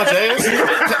put them out your ass.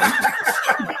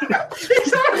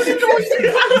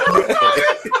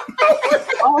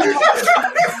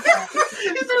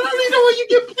 I know where you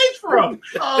get plates from.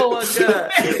 Oh my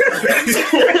god.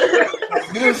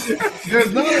 There's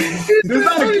not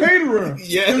a caterer.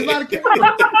 Yeah. There's not a caterer.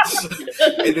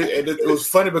 And it was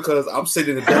funny because I'm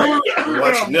sitting in the back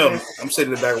watching them. I'm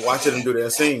sitting in the back watching them do their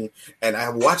scene, and I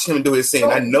watched him do his scene.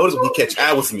 I noticed when he catch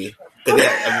eye with me because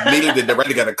immediately the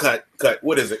director got a cut.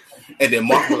 What is it? And then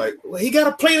Mark was like, "Well, he got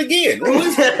a plate again. What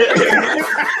is it?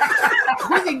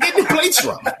 Where's he getting the plates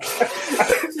from?"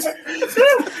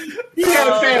 You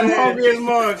gotta say I'm hungry as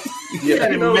mug. You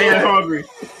got him mad hungry.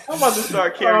 I'm about to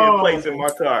start carrying plates in my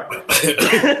car.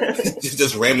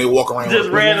 just randomly walk around. Just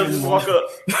randomly walk up.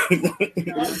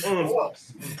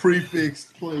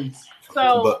 Prefixed plates.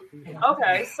 So,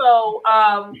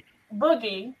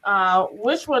 Boogie,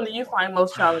 which one do you find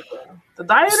most challenging? The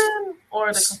dieting or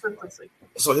the consistency?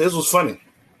 So his was funny.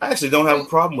 I actually don't have a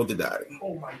problem with the dieting.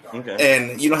 Oh my god! Okay.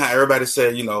 And you know how everybody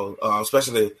said,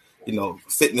 especially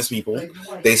fitness people,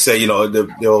 they say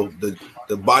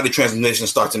the body transformation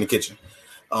starts in the kitchen.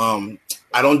 I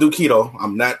don't do keto.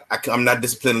 I'm not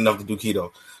disciplined enough to do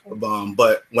keto.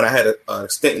 But when I had a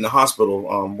stint in the hospital,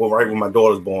 right when my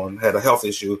daughter was born, had a health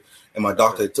issue, and my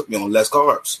doctor took me on less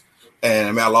carbs.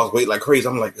 And I lost weight like crazy.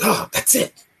 I'm like, that's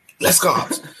it, less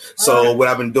carbs. So what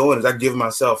I've been doing is I give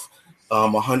myself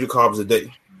 100 carbs a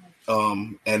day,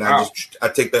 and I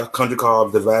take the 100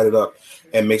 carbs, divide it up,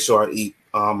 and make sure I eat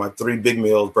my 3 big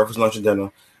meals, breakfast, lunch, and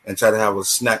dinner, and try to have a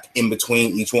snack in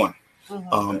between each one.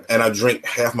 And I drink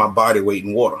half my body weight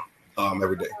in water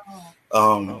every day.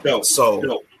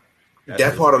 So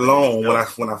that part alone, when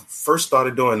I first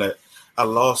started doing that, I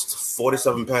lost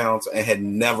 47 pounds and had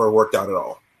never worked out at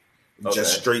all.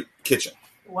 just straight kitchen.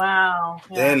 Wow.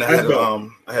 Yeah. Then I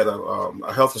had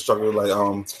a health instructor like,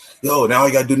 yo, now all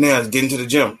you gotta do now is get into the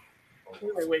gym.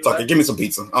 Fuck it, give me some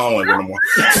pizza. I don't want to go no more.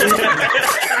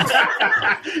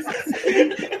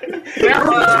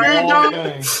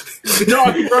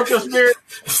 Dog, you broke your spirit.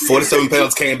 47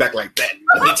 pounds came back like that.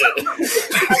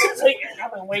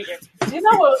 I've been waiting. You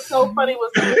know what was so funny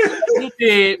was you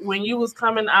did when you was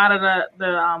coming out of the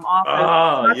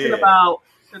office talking about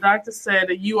the doctor said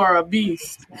that you are a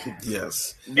beast.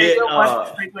 Yes. Wait,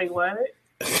 what?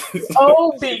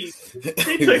 Obese. He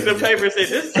took the paper and said,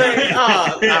 "This thing."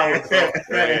 Oh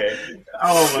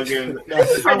my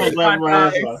goodness! I was laughing my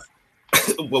ass off.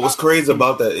 What was crazy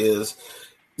about that is,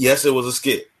 yes, it was a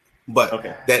skit, but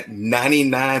that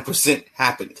 99%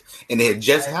 happened, and it had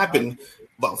just happened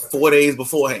about 4 days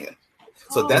beforehand.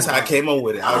 So that's how I came up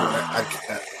with it.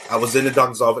 I was in the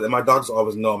doctor's office, and my doctor's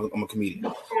office know I'm a comedian.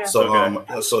 Yeah.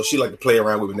 So she liked to play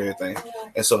around with me and everything.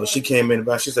 And so she came in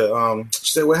and she said,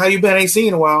 "Well, how you been? I ain't seen you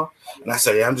in a while." And I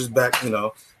said, "Yeah, I'm just back. You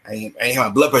know, I ain't had my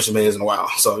blood pressure meds in a while.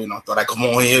 So I thought I'd come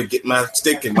on here, get my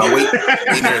stick and my weight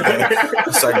and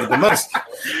everything, so I get the medicine."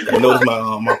 I noticed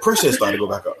my pressure started to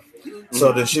go back up.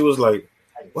 So then she was like,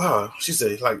 "Wow." She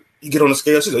said, "Like, you get on the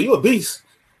scale." She said, "You a beast."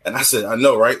 And I said, "I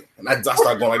know, right?" And I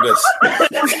started going like this.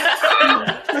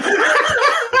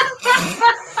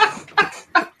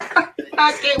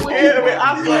 I can't wait.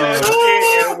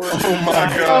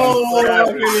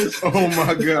 Oh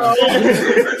my god.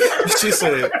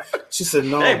 She said,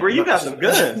 "No." Hey, bro, you got some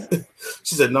guns.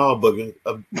 She said, "No, booger,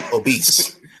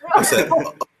 obese." I said,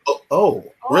 "Oh,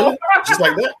 really? Just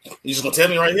like that? You just gonna tell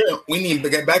me right here? We need to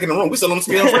get back in the room. We still on the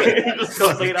scale right? Just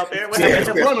gonna say it out there. We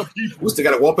still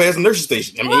got to walk past the nurse's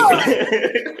station. I mean,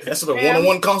 that's a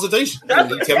one-on-one consultation. That's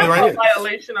you tell me right here.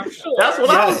 Violation, I'm sure. That's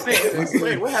what I was saying.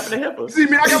 Wait, what happened to HIPAA? See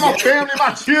me, I got my family,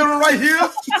 my children right here.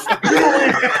 You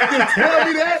don't tell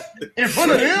me that in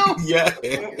front of them? Yeah.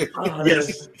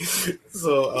 Yes.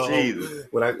 So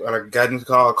when I got in the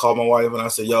car, I called my wife and I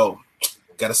said, "Yo,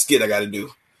 got a skit I got to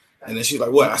do." And then she's like,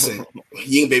 "What?" I said,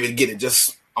 "You ain't be able to get it.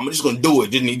 I'm just gonna do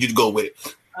it. Just need you to go with it."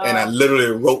 And I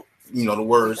literally wrote, the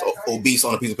words "obese"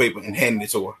 on a piece of paper and handed it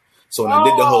to her. So when I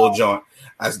did the whole joint,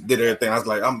 I did everything. I was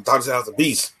like, "I'm Dr. Sal's a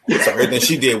beast." So everything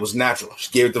she did was natural. She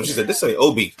gave it to them. She said, "This ain't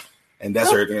obese," and that's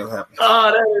everything that happened.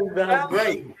 Oh, that's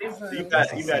great. You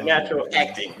got natural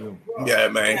acting. Yeah,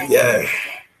 man. Yeah,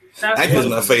 acting is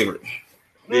my favorite.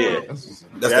 Yeah,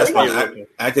 that's my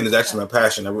acting is actually my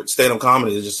passion. Stand-up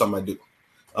comedy is just something I do.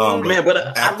 Man, but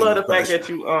I love the fact that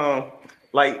you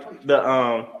like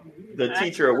the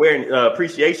teacher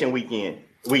appreciation week.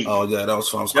 Oh yeah, that was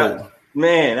fun. Cool.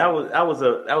 Man, that was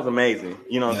amazing.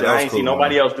 You know what I'm saying? I ain't seen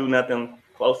nobody else do nothing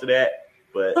close to that,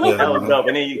 but that was dope.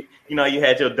 And then you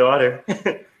had your daughter.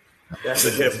 That's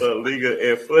a HIPAA legal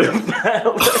and foot.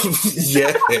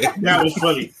 Yeah, that was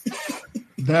funny.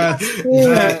 That's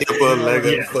HIPAA leg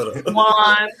and foot. Come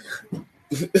on.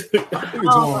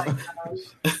 Oh my gosh.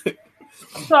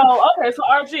 So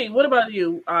RG, what about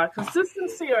you?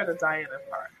 Consistency or the diet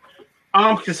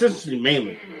part? Consistency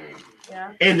mainly.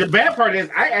 Yeah. And the bad part is,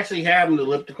 I actually have an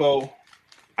elliptical.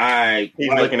 He's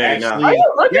looking at it now. Are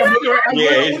you looking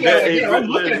at it? I'm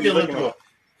looking at the elliptical.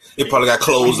 It probably got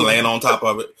clothes laying on top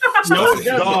of it. No, it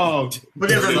doesn't. But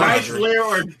there's a nice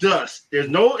layer of dust. There's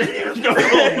no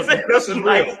That's a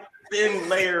nice thin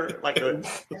layer, like a.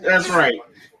 That's right.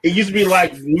 It used to be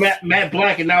like matte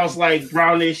black, and now it's like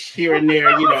brownish here and there.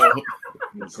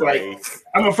 It's like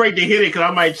I'm afraid to hit it because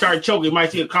I might start choking. It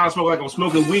might see a con smoke like I'm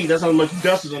smoking weed. That's how much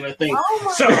dust is on that thing.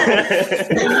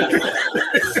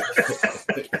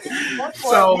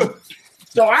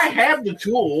 So I have the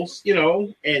tools,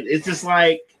 and it's just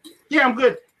like, yeah, I'm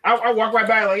good. I walk right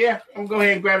by, like, yeah, I'm gonna go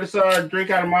ahead and grab this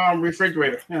drink out of my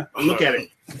refrigerator. Yeah, look at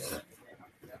it.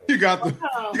 You got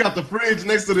the fridge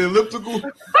next to the elliptical.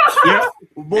 Yeah,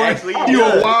 boy, actually, you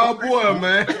a wild boy,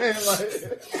 man.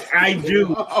 I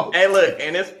do. Hey, look,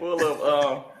 and it's full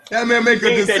of that man make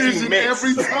a decision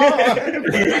every time.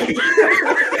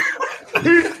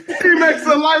 he makes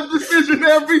a life decision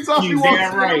every time. You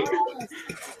damn right.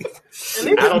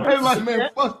 I don't feel like, man,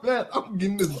 fuck that. I'm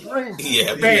getting this drink.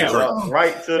 Yeah, bam.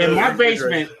 Right to in my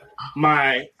basement.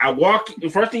 The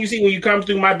first thing you see when you come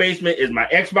through my basement is my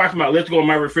Xbox, my elliptical, and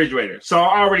my refrigerator. So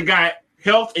I already got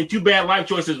health and 2 bad life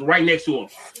choices right next to them.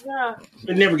 Yeah.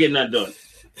 But never get nothing done.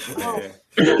 Oh.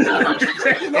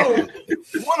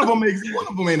 One of them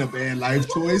ain't a bad life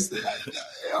choice.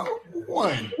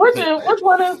 One. Which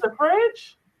one is the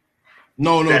fridge?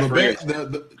 No,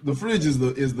 the fridge is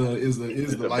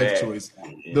the life choice.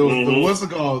 The what's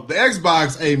it called? The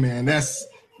Xbox, hey man, that's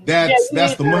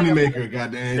the money maker,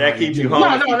 goddamn. That keeps you home.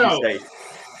 No.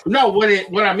 No,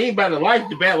 what I mean by the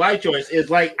bad life choice is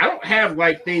like I don't have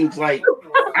like things like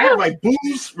I have like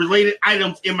booze related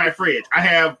items in my fridge. I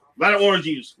have a lot of orange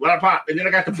juice, a lot of pop, and then I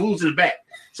got the booze in the back.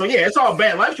 So yeah, it's all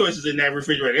bad life choices in that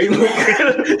refrigerator.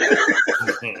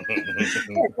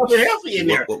 Healthy in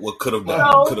there. What could have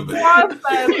done? So, Could have been. Juan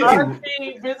said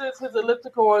RC visits his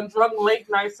elliptical on drunk late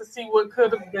nights to see what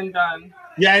could have been done.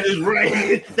 Yeah, it is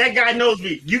right. That guy knows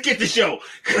me. You get the show.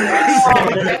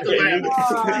 That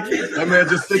man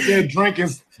just sit there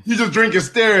drinking. You just drink and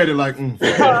stare at it like. One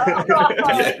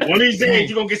of these days,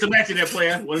 you're gonna get some action there,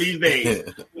 player. One of these days.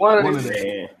 One of these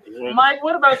days. Mike,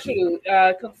 what about you?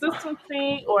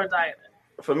 Consistency or dieting?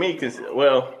 For me,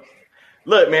 well,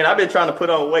 look, man, I've been trying to put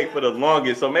on weight for the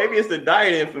longest, so maybe it's the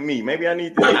dieting for me. Maybe I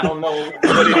need to. I don't know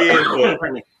what it is,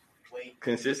 but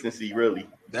consistency, really.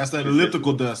 That's that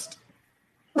elliptical dust.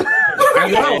 I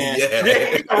know.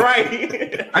 Yeah.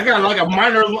 Right. I got like a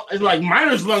minor. It's like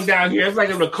miner's lung down here. It's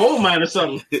like in a coal mine or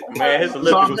something. Man, his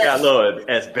elliptical got a little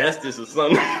asbestos or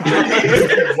something.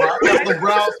 The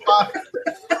brown spot.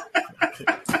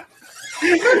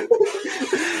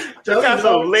 Got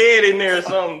some lead in there or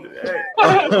something.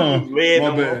 Lead.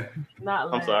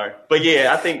 I'm sorry, but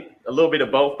yeah, I think a little bit of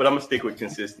both. But I'm gonna stick with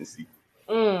consistency.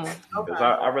 Okay. Because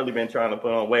I really been trying to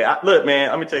put on weight. Look,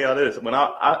 man, let me tell y'all this. When I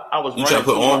was you trying to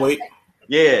put on weight?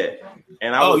 Yeah.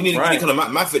 And I you need to come to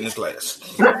my fitness class.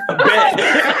 Look,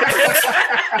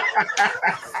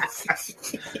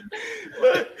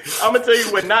 I'm gonna tell you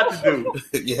what not to do.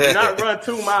 Yeah. Not run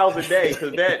 2 miles a day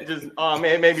because that just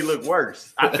it made me look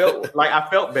worse. I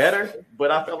felt better,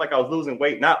 but I felt like I was losing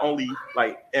weight not only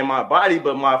like in my body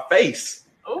but my face.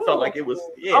 Ooh. Felt like it was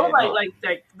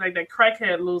like that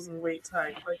crackhead losing weight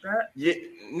type like that. Yeah,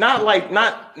 not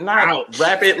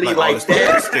rapidly like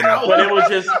that, but it was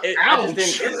just I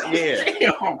just didn't. Yeah,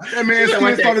 damn. That man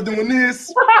started doing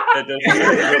this. That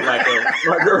doesn't look like a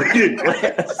margarita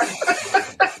glass.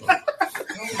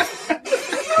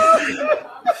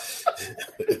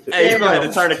 Hey, you're gonna have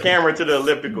to turn the camera to the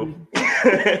elliptical.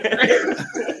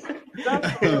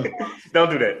 Don't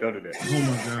do that. Oh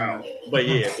my god. But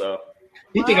yeah, so.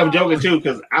 You think I'm joking too?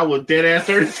 Because I was dead ass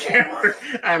turning this camera.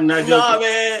 I'm not joking. Nah,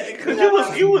 man,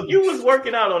 because you was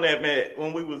working out on that, man,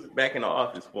 when we was back in the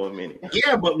office for a minute.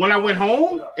 Yeah, but when I went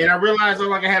home and I realized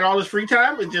I had all this free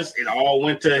time, it all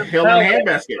went to hell in a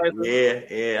handbasket.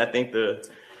 Yeah, I think the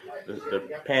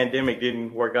pandemic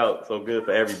didn't work out so good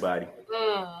for everybody.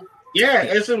 Yeah,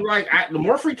 it's like the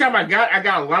more free time I got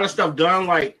a lot of stuff done,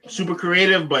 like super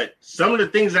creative. But some of the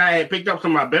things I had picked up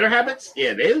from my better habits,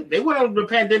 they went on the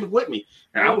pandemic with me,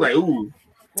 and I was like, ooh,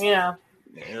 yeah.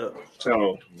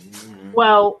 So,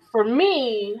 well, for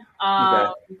me,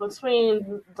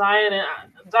 between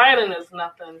dieting is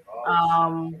nothing.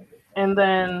 And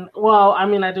then,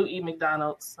 I do eat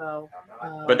McDonald's, so.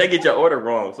 But they get your order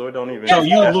wrong, so it don't even. So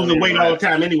you losing weight all the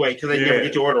time anyway, because they never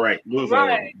get your order right. Losing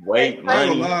weight, I ain't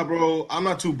gonna lie, bro. I'm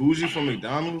not too bougie for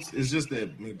McDonald's. It's just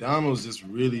that McDonald's just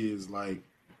really is like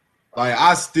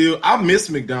I miss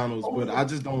McDonald's, but I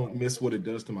just don't miss what it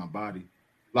does to my body.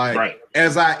 Like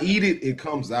as I eat it, it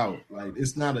comes out. Like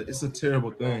it's a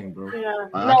terrible thing, bro. Yeah,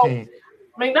 I can't.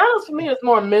 McDonald's for me is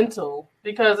more mental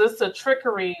because it's the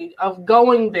trickery of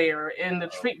going there and the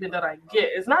treatment that I get.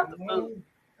 It's not the food;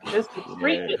 it's the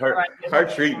treatment. Her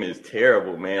treatment is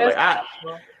terrible, man.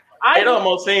 It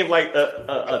almost seems like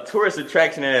a tourist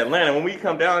attraction in Atlanta. When we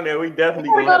come down there, we definitely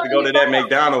gonna have to go to that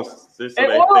McDonald's.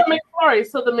 McFlurry.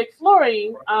 So the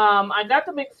McFlurry, I got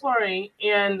the McFlurry,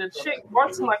 and the chick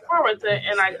walked to my car with it,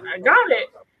 and I got it,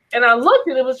 and I looked,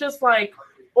 and it was just like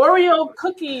Oreo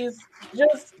cookies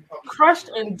just crushed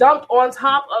and dumped on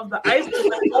top of the ice cream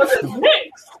that wasn't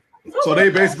mixed. So they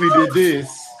basically did this.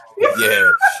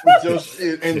 Yeah.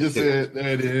 And just said, there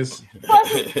it is.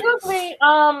 Excuse me.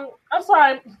 I'm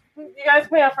sorry. You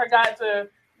guys may have forgot to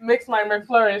mix my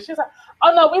McFlurry. She's like,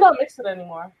 oh, no, we don't mix it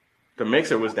anymore. The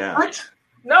mixer was down. What?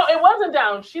 No, it wasn't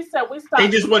down. She said we stopped. They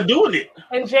just weren't doing it.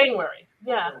 In January.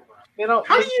 Yeah. You know.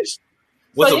 How do you...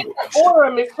 So you can order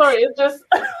a McFlurry. It's just...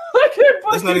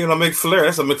 That's not even a McFlurry.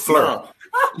 That's a McFlurry. No.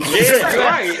 Yeah,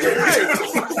 right.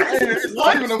 It's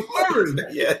not even a flurry.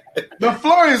 Yeah. The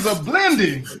flurry is a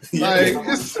blending. Like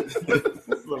it's a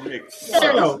mix.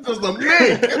 Just a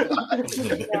mix.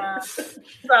 Yeah.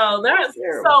 So that's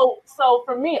so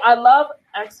for me, I love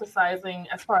exercising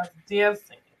as far as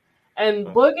dancing. And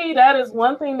Boogie, that is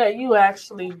one thing that you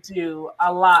actually do a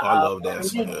lot. I love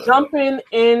dancing. You jumping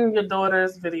in your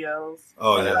daughter's videos.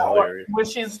 Oh yeah, when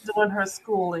she's doing her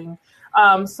schooling.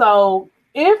 So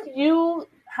if you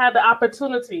had the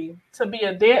opportunity to be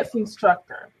a dance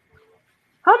instructor,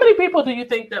 how many people do you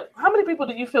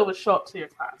feel would show up to your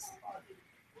class?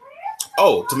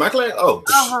 Oh, to my class?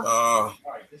 Oh,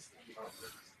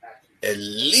 at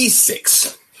least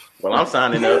 6. Well, I'm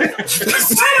signing up.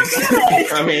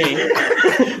 I mean,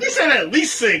 he said at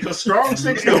least 6, a strong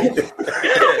 6. No.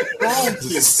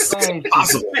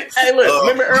 Possible. Hey, look,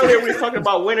 remember earlier we were talking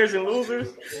about winners and losers?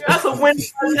 That's a winning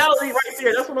mentality right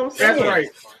there. That's what I'm saying. That's right.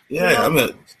 Yeah, I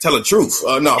mean, tell the truth.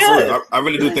 No, for real. I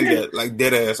really do think that, like,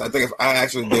 dead ass. I think if I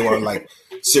actually did want to, like,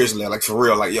 seriously, like, for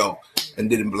real, like, yo, and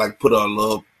didn't, like, put a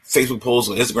little Facebook post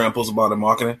or Instagram post about the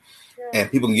marketing, and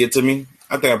people can get to me,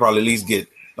 I think I probably at least get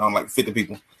like 50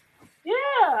 people.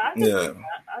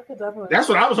 I could definitely. That's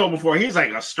what I was hoping for. He's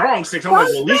like a strong 6. I'm like,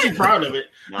 well, at least he's proud of it.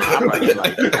 No, I'm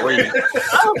like 3. I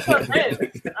was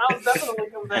convinced. I was definitely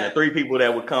convinced. And the 3 people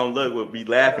that would come look would be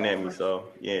laughing at me. So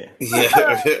yeah. That's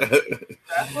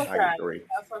okay.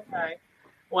 That's okay.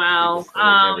 Wow.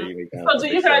 So do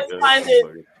you guys find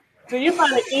it? Do you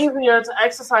find it easier to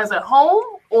exercise at home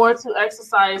or to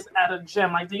exercise at a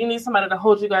gym? Like, do you need somebody to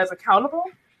hold you guys accountable?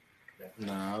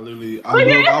 Nah, literally, I would.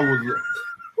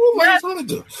 What am I trying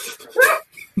to do?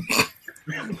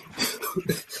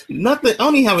 Nothing. I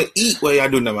don't even have an eat. Well, I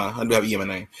do never. I do have E in my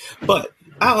name, but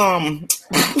I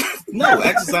no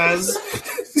exercise.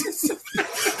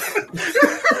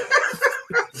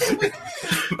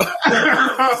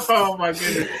 Oh my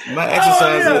goodness! My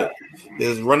exercise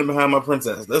is running behind my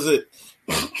princess. That's it.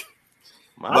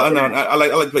 But no, I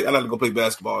like to go play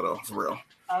basketball though, for real.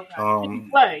 Okay. You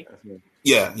play.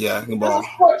 Yeah, I can ball. It's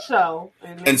a sports show.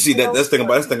 And see that's the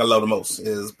thing I love the most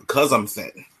is because I'm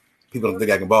fat. People don't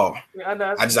think I can ball.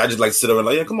 Yeah, I just like sit over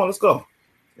like, yeah, come on, let's go.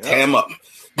 Yep. Tie him up.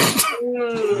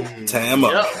 Tie him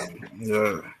up. Yep.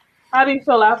 Yeah. How do you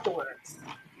feel afterwards?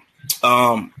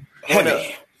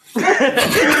 Heavy.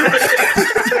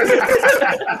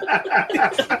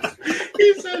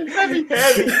 He said heavy.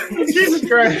 Jesus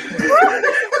Christ.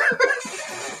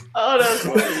 Oh, that's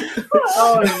funny.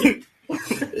 Oh,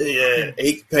 yeah,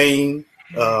 ache, pain.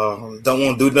 Don't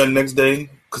want to do nothing next day.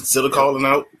 Consider calling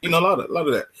out. You know, a lot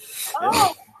of that.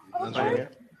 Oh, okay.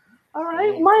 All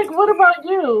right, Mike. What about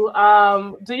you?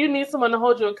 Do you need someone to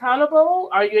hold you accountable?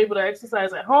 Are you able to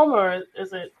exercise at home, or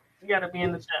is it you got to be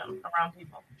in the gym around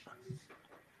people?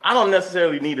 I don't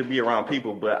necessarily need to be around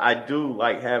people, but I do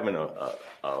like having a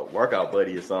workout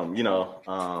buddy or something. You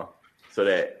know. So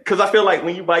that, because I feel like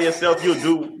when you by yourself, you'll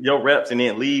do your reps and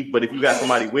then leave. But if you got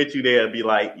somebody with you, they'll be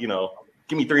like, you know,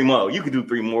 give me 3 more. You can do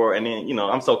 3 more. And then, you know,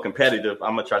 I'm so competitive.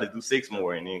 I'm going to try to do 6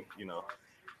 more. And then, you know,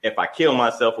 if I kill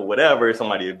myself or whatever,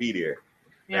 somebody will be there.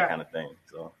 That kind of thing.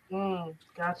 So,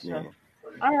 gotcha. Yeah.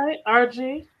 All right,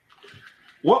 RG.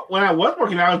 Well, when I was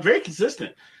working out, I was very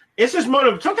consistent. It's just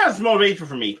sometimes it's motivation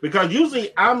for me because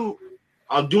usually I'm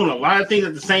doing a lot of things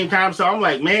at the same time. So I'm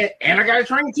like, man, and I got to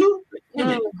train too.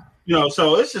 You know,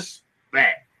 so it's just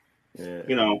that. Yeah.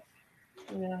 You know.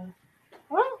 Yeah.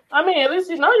 Well, I mean, at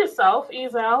least you know yourself,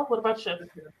 Ezel. What about you?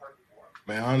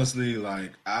 Man, honestly,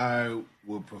 like I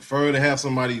would prefer to have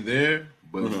somebody there,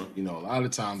 but you know, a lot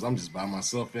of times I'm just by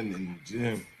myself in the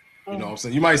gym. You know what I'm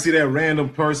saying? You might see that random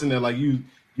person that like you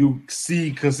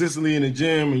see consistently in the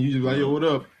gym and you just like, yo, what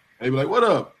up? They be like, what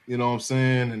up? You know what I'm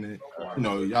saying? And then, you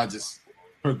know, y'all just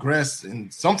progress.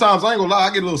 And sometimes I ain't gonna lie,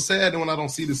 I get a little sad when I don't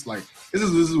see this. Like, this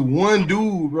is one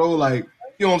dude, bro. Like,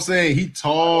 you know what I'm saying? He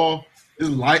tall,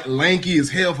 is lanky as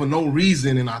hell for no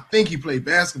reason, and I think he played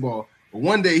basketball. But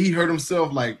one day he hurt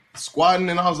himself like squatting,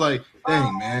 and I was like,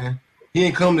 dang, man. He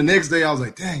ain't come the next day. I was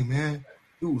like, dang, man.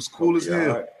 Dude was cool as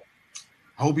hell. Right.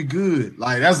 I hope he good.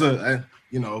 Like, that's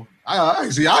you know, I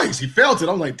actually felt it.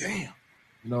 I'm like, damn,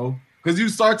 you know. Because you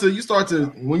start to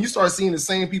when you start seeing the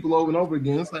same people over and over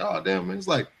again, it's like, oh damn, man. It's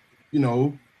like, you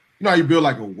know how you build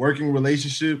like a working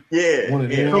relationship. Yeah.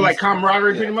 So like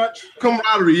camaraderie, pretty much.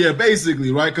 Camaraderie, yeah,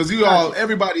 basically, right? Because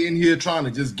everybody in here trying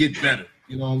to just get better.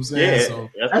 You know what I'm saying? Yeah, so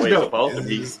that's what it's supposed to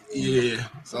be. Yeah.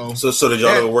 So did y'all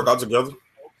ever work out together?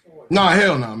 Nah,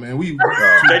 hell no, man.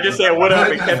 They just said what up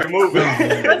and kept it moving.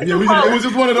 It was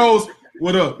just one of those.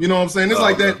 What up? You know what I'm saying? It's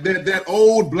like that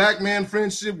old black man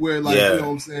friendship where, like, you know what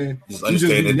I'm saying? Just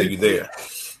understand that they there.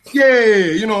 Yeah,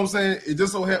 you know what I'm saying? It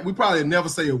just so we probably never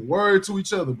say a word to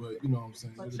each other, but you know what I'm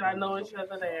saying? But y'all know each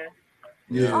other there.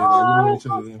 Yeah, we know each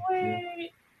other there.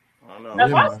 Sweet. Yeah.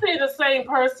 If I see the same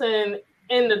person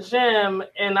in the gym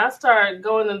and I start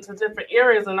going into different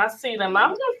areas and I see them, I'm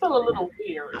gonna feel a little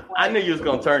weird. Like, I knew you was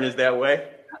gonna turn this that way.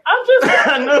 I'm just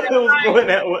I knew it was going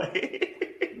that way.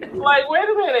 Like, wait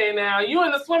a minute now. You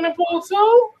in the swimming pool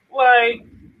too? Like,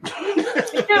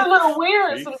 it get a little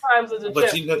weird sometimes at the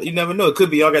gym. But you never know. It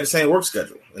could be y'all got the same work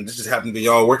schedule, and this just happened to be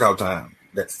y'all workout time.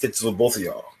 that fits with both of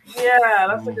y'all. Yeah,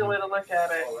 that's a good way to look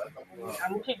at it.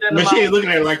 I'm gonna keep that in But mind. she ain't looking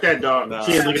at it like that, dog. No.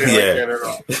 She ain't looking at it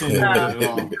like that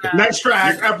at all. Nice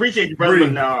try. I appreciate you, brother.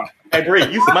 But no. Hey, Bree,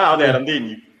 you smiled at him, didn't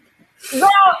you? No,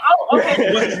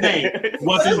 okay. What's his name?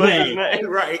 What's his name?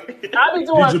 Right. I be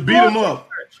doing. Did you beat him up?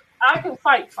 I can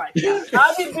fight.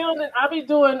 I be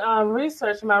doing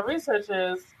research. My research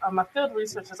is my field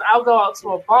research is I'll go out to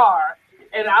a bar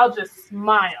and I'll just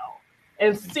smile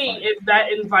and see if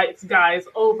that invites guys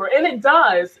over, and it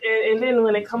does. And then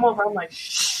when they come over, I'm like,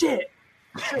 shit.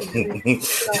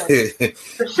 The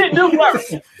shit do work.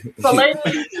 So, ladies,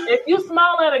 if you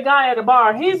smile at a guy at a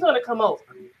bar, he's gonna come over.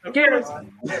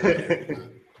 Guaranteed.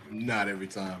 Not every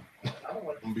time. I'm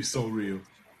gonna be so real.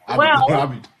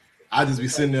 I just be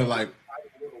sitting there like,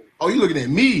 oh, you looking at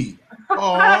me?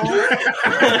 Oh,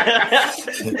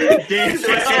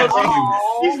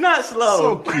 He's not slow.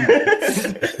 so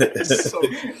cute. So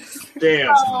cute.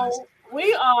 Damn. So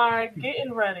we are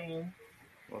getting ready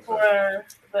for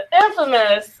the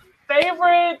infamous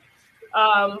favorite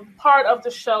part of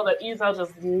the show that Ezel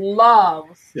just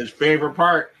loves. His favorite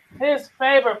part. His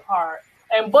favorite part.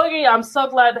 And Boogie, I'm so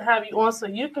glad to have you on so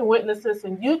you can witness this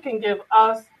and you can give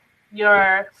us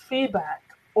your feedback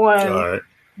on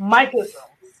Mikeisms.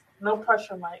 No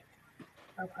pressure, Mike.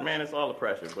 No pressure. Man, it's all the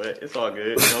pressure, but it's all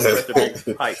good. No pressure makes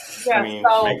pipes. Yeah, I mean,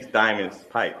 so- makes diamonds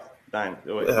pipes. Diamonds.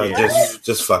 Yeah.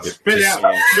 Just fuck it. Spit it Just-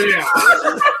 out. Spit it out.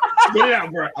 Spit it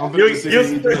out, bro. You'll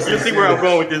see where I'm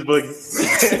going with this, Boogie.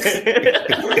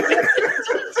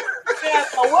 Yeah,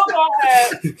 so we'll go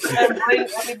ahead and bring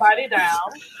everybody down.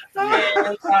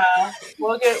 And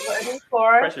we'll get ready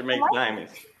for Pressure makes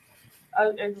diamonds.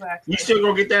 Exactly. You still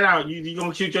gonna get that out. You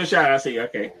gonna shoot your shot. I see.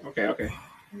 Okay.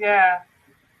 Yeah.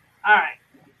 All right.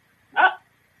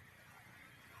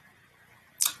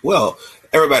 Well,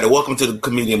 everybody, welcome to the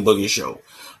Comedian Boogie Show.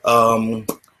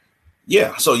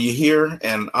 Yeah, so you're here,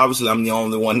 and obviously I'm the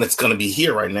only one that's going to be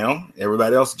here right now.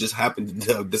 Everybody else just happened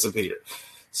to disappear.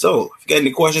 So if you got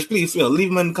any questions, please leave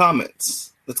them in the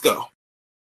comments. Let's go.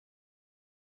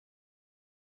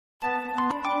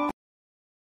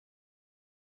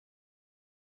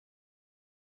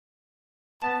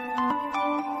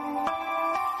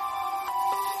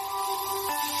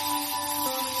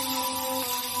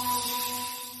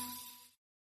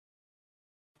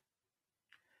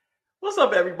 What's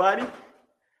up, everybody?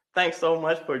 Thanks so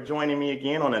much for joining me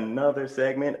again on another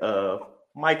segment of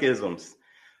Mikeisms,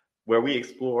 where we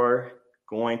explore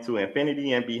going to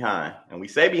infinity and behind. And we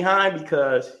say behind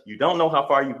because you don't know how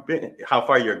far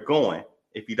you're going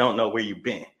if you don't know where you've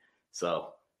been. So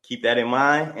keep that in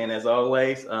mind. And as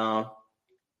always,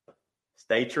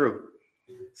 stay true.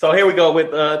 So here we go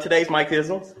with today's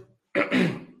Mikeisms.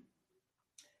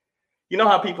 You know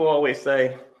how people always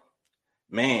say,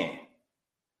 man,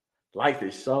 life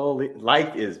is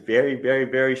very, very,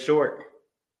 very short.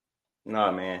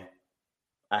 Nah, man,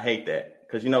 I hate that.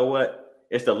 Because you know what?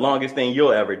 It's the longest thing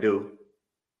you'll ever do.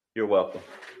 You're welcome.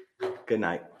 Good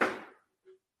night.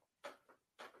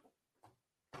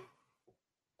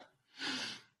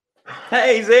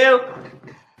 Hey, Zell.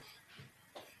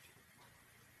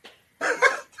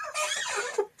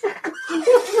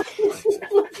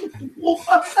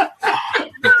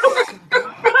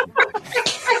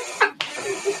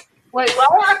 Wait,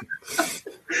 what?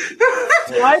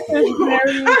 Life is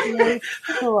very, very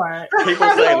short. People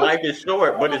say life is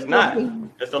short, but it's not.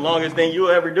 It's the longest thing you'll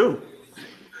ever do.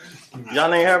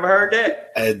 Y'all ain't ever heard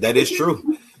that? That is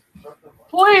true.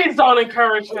 Please don't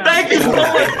encourage him. Thank you.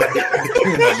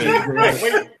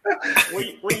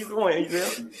 Where you going,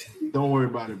 Ezel? Don't worry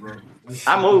about it, bro.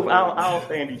 I moved. I don't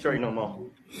stay in Detroit no more.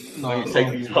 No, You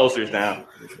take these posters down.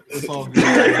 It's all good.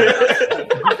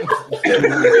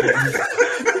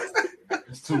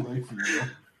 It's too late for you, bro.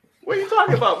 What are you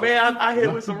talking about, man? I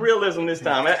hit with some realism this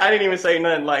time. I didn't even say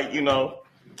nothing like, you know.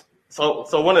 So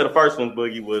one of the first ones,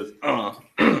 Boogie, was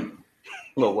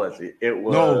what was it? It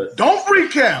was No, don't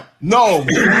recap. No.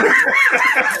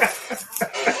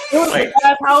 It was the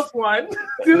glass house one.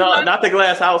 No, not the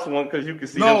glass house one, because you can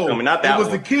see them coming. Not that it was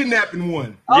one. the kidnapping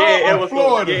one. Yeah, it was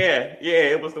Florida.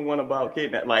 it was the one about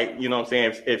kidnap. Like, you know what I'm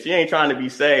saying? If she ain't trying to be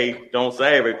saved, don't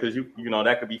save her, because you know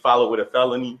that could be followed with a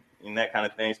felony and that kind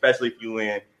of thing, especially if you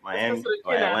in Miami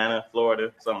or Atlanta,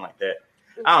 Florida, something like that.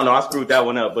 I don't know. I screwed that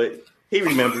one up, but he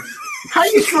remembers. How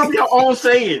you screw up your own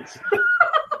sayings?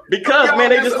 Because, Yo, man,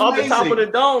 they that's just off the top amazing. of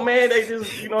the dome, man. They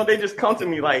just, you know, they just come to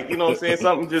me like, you know what I'm saying?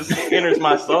 Something just enters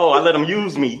my soul. I let them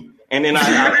use me. And then I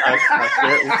share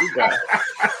it with you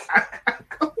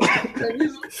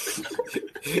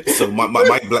guys. So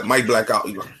Mike Blackout.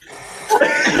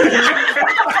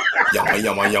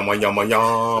 Yama.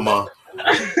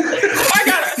 I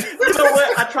got it. You know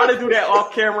what? I try to do that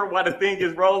off camera while the thing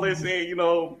is rolling, saying, you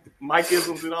know,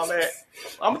 Mike-isms and all that.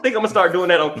 I'm gonna start doing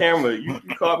that on camera. You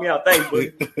called me out, thanks,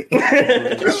 buddy.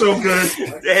 You're so good.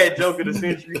 Dad joke of the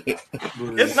century.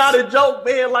 It's not a joke,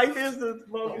 man. Like, this is the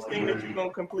longest thing that you're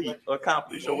gonna complete or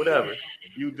accomplish or whatever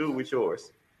you do with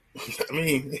yours. I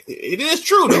mean, it is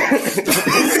true though.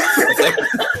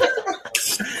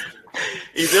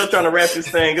 He's still trying to wrap this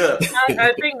thing up.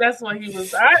 I think that's what he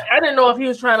was. I didn't know if he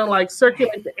was trying to like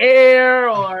circulate the air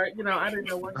or, you know, I didn't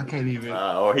know what. I can't even.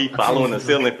 Or he following a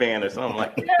ceiling fan or something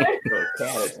like that.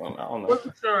 I don't know.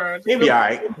 Sure. He'll be all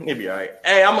right. He'll be all right.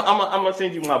 Hey, I'm gonna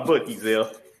send you my book,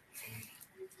 Ezell.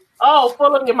 Oh,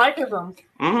 full of your Mike-isms.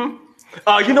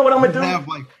 Mm-hmm. You know what I'm gonna do? I have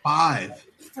like 5.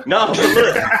 No, but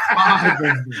look. 5 of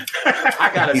them.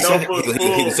 I got a notebook full,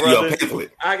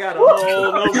 brother. I got a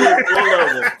whole notebook full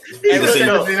of them. He can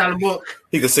send this out of the book.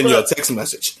 He can send you a text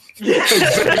message.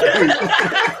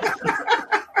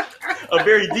 A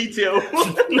very detailed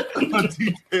one. A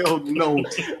detailed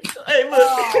note. Hey, look.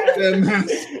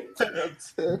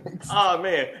 Oh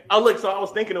man. Oh look. So I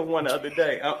was thinking of one the other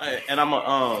day, and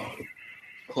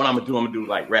what I'm gonna do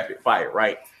like rapid fire,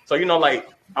 right? So you know, like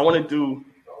I want to do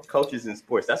coaches in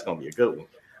sports. That's gonna be a good one.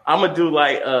 I'm gonna do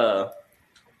like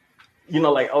you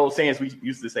know, like old sayings we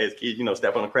used to say as kids. You know,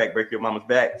 step on the crack, break your mama's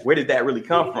back. Where did that really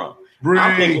come from?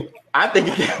 I think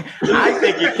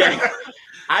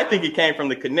it came from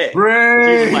the Connect.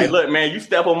 Kids like, look, man, you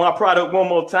step on my product one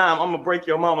more time, I'm gonna break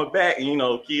your mama back. And you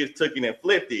know, kids took it and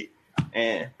flipped it.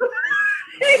 And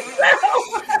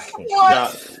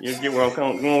you get where I'm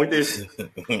going with this?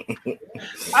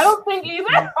 I don't think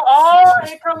either. Oh,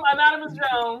 here comes Anonymous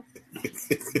Jones.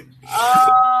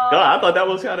 I thought that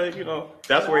was kind of, you know,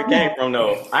 that's where it came from,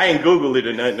 though. I ain't Googled it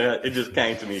or nothing. It just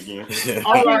came to me again.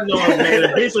 All I know is,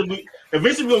 man,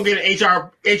 eventually we're going to get an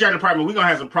HR department. We're going to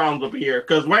have some problems up here.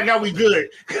 Because right now we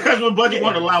good. Because the budget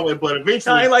won't allow it. But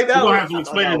eventually like we're going to have some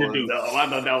explaining to do. I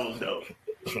thought that was dope.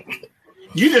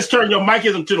 You just turned your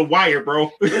Mike-ism to the wire,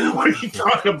 bro. What are you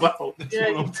talking about? Yeah,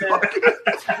 you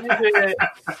did.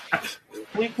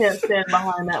 We can't stand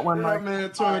behind that one, Mike. That man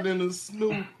turned into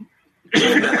Snoop. So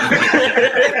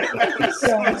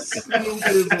once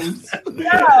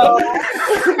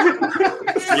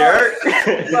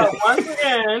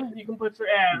again, you can put your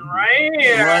ad right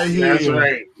here. Right here. That's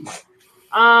right.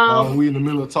 We in the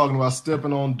middle of talking about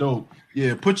stepping on dope.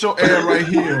 Yeah, put your ad right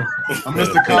here. I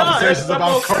missed the conversations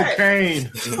about cocaine.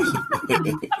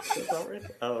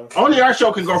 Only our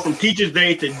show can go from Teacher's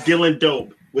Day to Dylan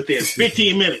Dope within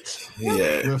 15 minutes.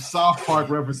 Yeah. With South Park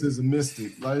references and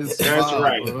Mystic. Like, That's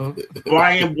right. Bro.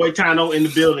 Brian Boitano in the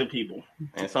building, people.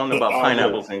 And something about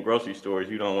pineapples in grocery stores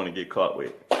you don't want to get caught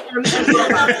with.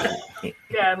 Yeah,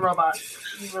 and robots.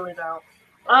 You really don't.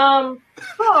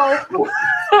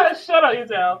 Shut up,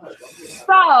 Ezell.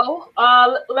 So,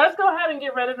 let's go ahead and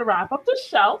get ready to wrap up the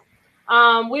show.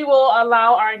 We will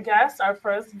allow our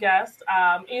first guest,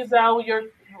 Ezell, your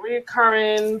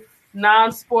recurring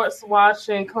non-sports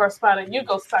watching correspondent. You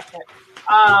go second.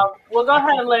 We'll go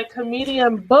ahead and let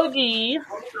comedian Boogie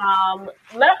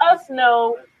let us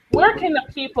know, where can the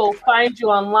people find you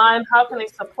online? How can they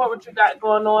support what you got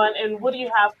going on? And what do you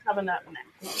have coming up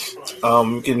next?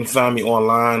 You can find me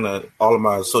online. All of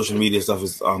my social media stuff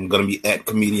is going to be at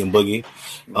Comedian Boogie,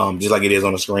 just like it is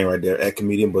on the screen right there, at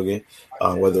Comedian Boogie.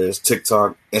 Whether it's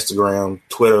TikTok, Instagram,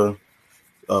 Twitter,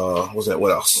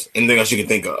 what else? Anything else you can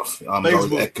think of.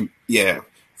 Facebook.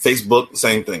 Facebook,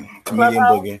 same thing. Comedian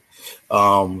Boogie.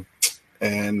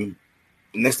 And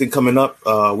next thing coming up,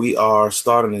 we are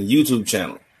starting a YouTube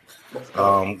channel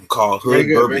called Hood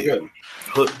Burbia.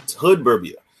 Hood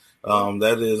Burbia.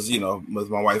 That is, you know, with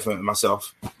my wife and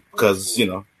myself, because, you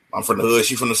know, I'm from the hood,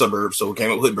 she's from the suburbs, so it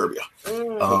came up Hood Burbia.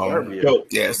 Dope.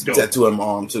 Yeah, it's a tattoo on my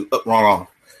arm too. Wrong arm.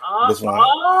 This one.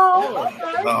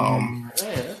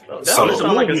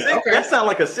 That sounds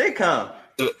like a sitcom.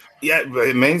 Yeah,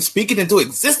 man, speak it into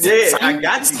existence. Yeah, I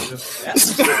got you.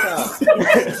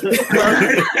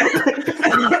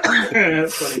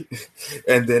 That's funny.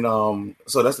 And then,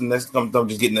 so that's the next. I'm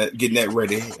just getting that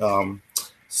ready. And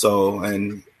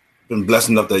been blessed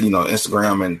enough that, you know,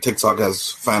 Instagram and TikTok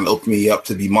has finally opened me up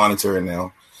to be monitoring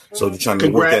now. So just trying to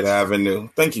work that avenue.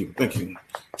 Thank you.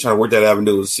 Trying to work that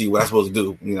avenue to see what I'm supposed to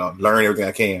do. You know, learn everything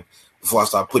I can before I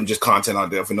start putting just content out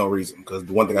there for no reason. Because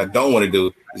the one thing I don't want to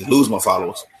do is lose my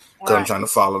followers. Because I'm trying to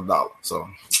follow the dollar. So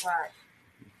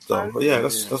but yeah,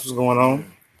 that's what's going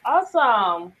on.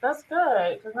 Awesome. That's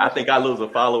good. I think I lose a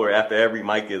follower after every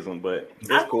Mike-ism, but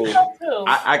it's cool. So too.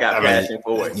 I got passion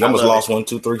for it. You almost lost 1,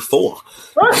 2, 3, 4.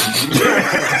 Well,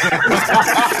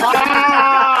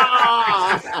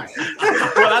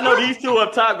 I know these two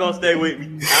up top gonna stay with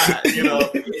me. You know,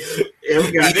 Yeah,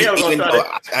 we got Ezell gonna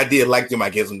try to. I did like your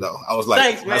Mikism though. I was like,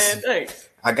 Thanks, man. Thanks.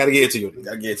 I gotta get it to you.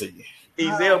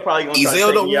 Ezell probably gonna try to Ezell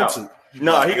take don't me want out. to.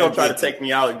 No, he gonna try to take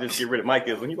me out and just get rid of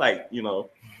Mikism. He like,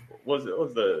 what's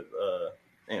the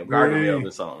Gargamel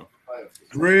or something.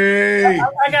 Ray.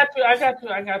 I got you.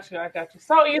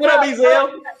 So What up,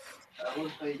 Ezell?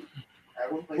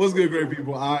 What's good, great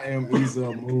people? I am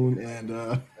Ezell Moon, and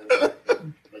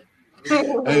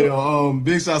hey,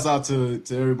 big shouts out to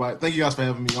everybody. Thank you guys for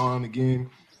having me on again.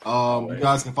 You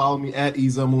guys can follow me at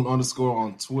Ezell Moon _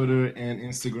 on Twitter and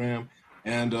Instagram,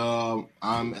 and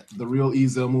I'm the real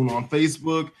Ezell Moon on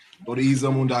Facebook. Go to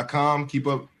ezellmoon.com. Keep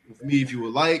up with me if you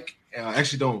would like.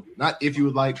 Actually, don't. Not if you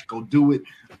would like. Go do it.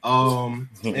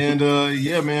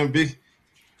 Yeah, man, big.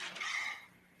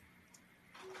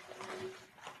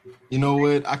 You know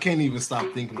what? I can't even stop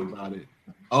thinking about it.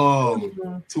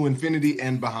 To infinity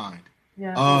and behind.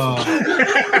 Yeah.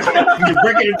 You're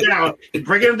breaking it down. You're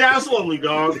breaking it down slowly,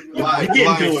 dog. You're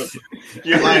getting to it.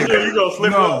 You gonna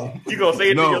slip up? You gonna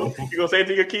say it No.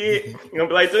 to your kid? You gonna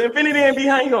be like to infinity and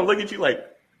behind? You gonna look at you like,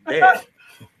 Dad.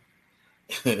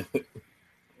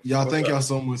 Y'all, thank y'all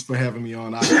so much for having me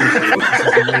on. I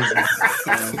appreciate it.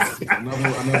 This is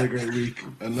amazing. Another great week.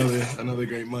 Another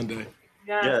great Monday.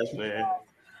 Yes, man.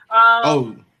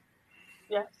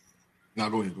 Yes. No,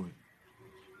 go ahead.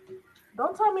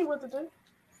 Don't tell me what to do.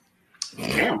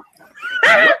 Damn.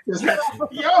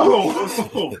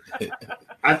 Yo,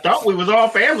 I thought we was all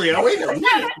family. Oh, wait a minute.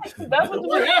 That's what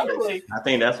you do. I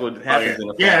think that's what happens in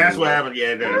the family. Yeah, that's what happened.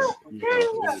 Yeah, it does.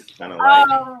 Kind of like.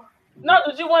 No,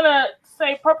 did you want to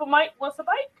say Purple Mike wants a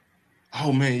bike?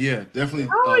 Oh man, yeah, definitely.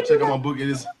 Oh, Check out my book. It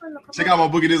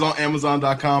is on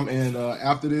Amazon.com, and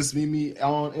after this, meet me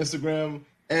on Instagram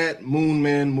at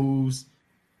Moonman Moves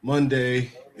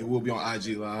Monday. It will be on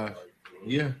IG Live.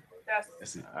 Yeah,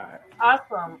 that's it. All right.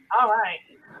 Awesome. All right.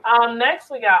 Next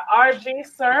we got RG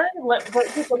CERN. Let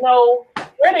people know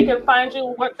where they can find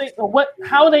you,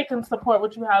 how they can support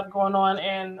what you have going on,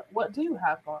 and what do you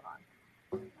have going on.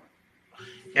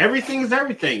 Everything is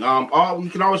everything. You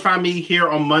can always find me here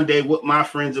on Monday with my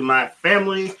friends and my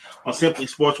family on Simply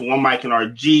Sports with One Mike and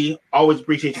RG. Always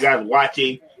appreciate you guys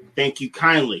watching. Thank you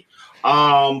kindly.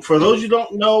 For those who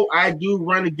don't know, I do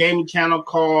run a gaming channel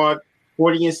called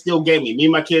 40 and Still Gaming. Me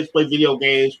and my kids play video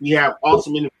games. We have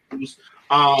awesome interviews.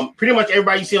 Pretty much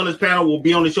everybody you see on this panel will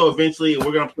be on the show eventually, and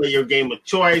we're gonna play your game of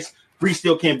choice. Bree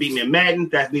still can't beat me in Madden.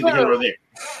 That's neither here nor there.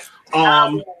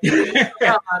 Out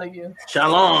of you.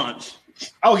 Challenge.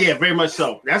 Oh, yeah, very much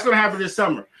so. That's going to happen this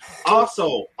summer.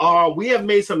 Also, we have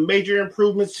made some major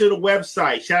improvements to the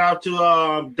website. Shout out to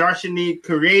Darshini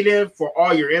Creative for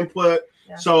all your input.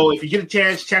 Yeah. So if you get a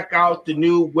chance, check out the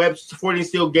new 40 and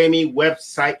Still Gaming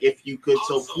website if you could.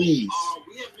 So please.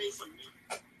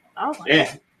 Oh,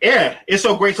 Yeah, it's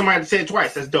so great somebody had to say it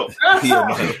twice. That's dope.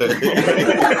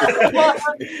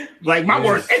 Like my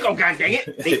words echo, god dang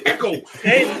it. They echo.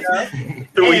 And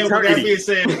with that being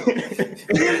said,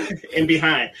 and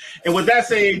behind. And with that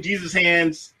saying, Jesus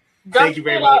hands, thank you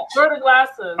very much. Where are the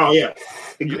glasses? Oh yeah.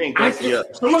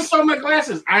 Someone stole my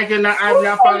glasses. I have not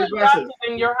found the glasses.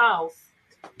 In your house.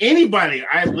 Anybody.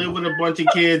 I live with a bunch of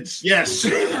kids. Yes.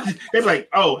 They're like,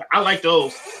 oh, I like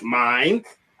those. Mine.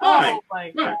 Oh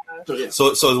my God. So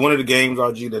it's one of the games,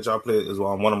 RG, that y'all play is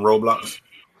one of them Roblox.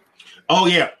 Oh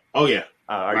yeah.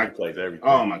 RG plays everything.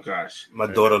 Oh my gosh. My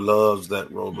daughter loves that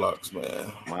Roblox,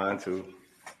 man. Mine too.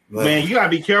 Man, you gotta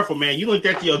be careful, man. You looked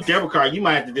at your debit card, you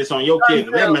might have to disown your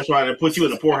kid. That mess around and put you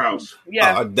in the poorhouse.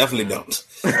 Yeah, I definitely don't.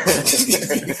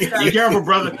 Be careful,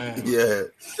 brother. Yeah.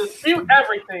 Dispute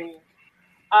everything.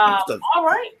 All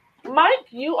right. Mike,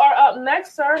 you are up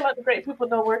next, sir. Let the great people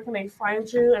know where can they find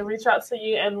you and reach out to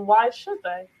you, and why should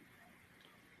they?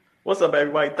 What's up,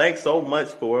 everybody? Thanks so much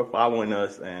for following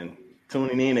us and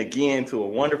tuning in again to a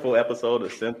wonderful episode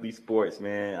of Simply Sports,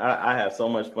 man. I have so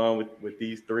much fun with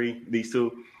these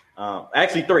two.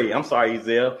 Actually, three. I'm sorry,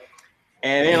 Ezell.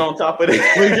 And then on top of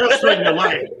that, we're just spending the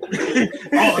life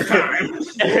all the time.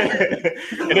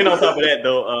 And then on top of that,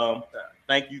 though,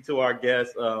 thank you to our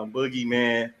guest, Boogie,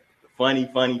 man. Funny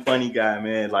guy,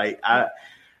 man. Like I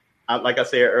like I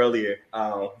said earlier,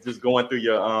 just going through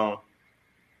your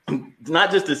not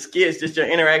just the skits, just your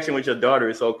interaction with your daughter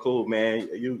is so cool, man.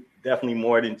 You definitely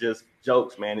more than just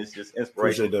jokes, man. It's just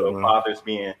inspiration for fathers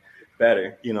being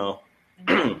better, you know.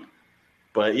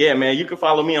 But yeah, man, you can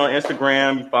follow me on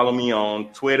Instagram. You follow me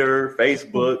on Twitter,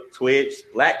 Facebook, Twitch,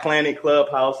 Black Planet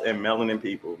Clubhouse, and Melanin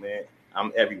People, man.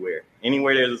 I'm everywhere.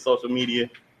 Anywhere there's a social media,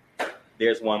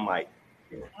 there's one Mike.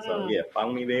 So yeah,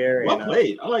 follow me there. Well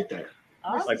played. I like that.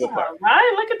 Awesome. Like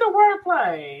right, look at the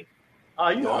wordplay.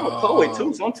 You know, I'm a poet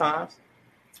too sometimes.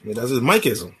 Yeah, that's his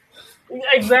Mikeism.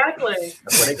 Exactly.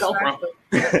 That's where they come from.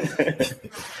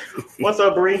 What's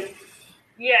up, Bree?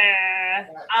 Yeah.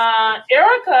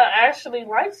 Erica actually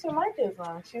likes your mic is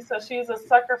on. She says she's a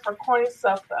sucker for corny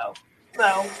stuff, though.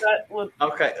 So that would.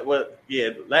 Okay. Well,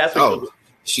 yeah. Last week. Oh,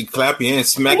 she clap you and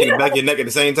smack you in the back of your neck at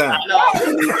the same time.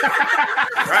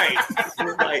 Right. It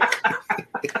was like,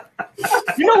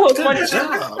 you know what's funny?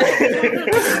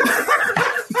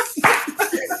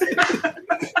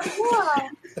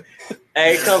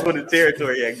 Hey, it comes with the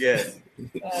territory, I guess.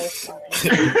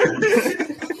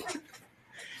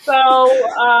 So,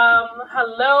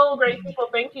 hello, great people.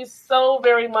 Thank you so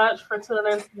very much for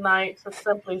tuning in tonight to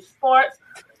Simply Sports.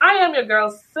 I am your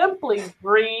girl, Simply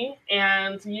Bree,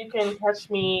 and you can catch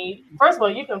me. First of all,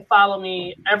 you can follow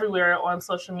me everywhere on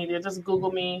social media. Just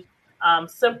Google me,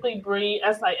 Simply Bree,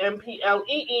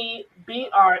 SimpleeBree.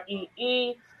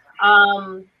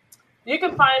 You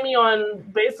can find me on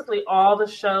basically all the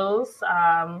shows.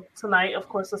 Tonight, of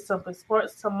course, is Simply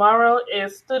Sports. Tomorrow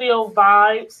is Studio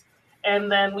Vibes.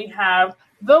 And then we have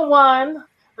the one,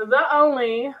 the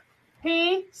only,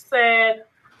 He Said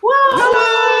What?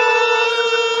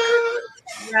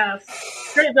 Yes.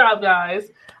 Great job,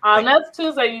 guys. That's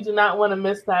Tuesday. You do not want to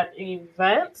miss that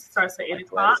event. Starts at 8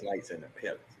 o'clock. Lights in the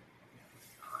pillars.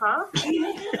 Huh?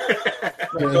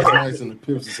 Lights in the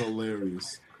Pips is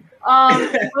hilarious.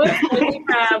 We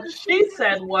have She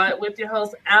Said What with your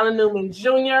host, Alan Newman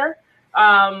Jr.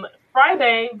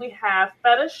 Friday, we have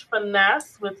Fetish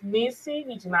Finesse with Nisi.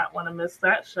 You do not want to miss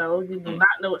that show. You do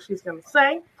not know what she's going to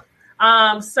say.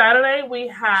 Saturday, we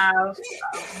have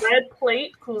Red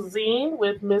Plate Cuisine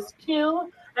with Miss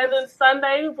Q. And then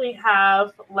Sunday, we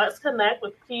have Let's Connect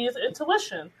with P's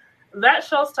Intuition. That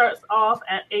show starts off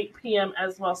at 8 p.m.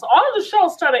 as well. So all of the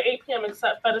shows start at 8 p.m.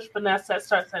 except Fetish Finesse that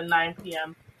starts at 9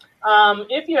 p.m.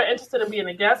 If you're interested in being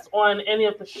a guest on any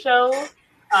of the shows,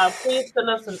 please send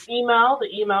us an email. The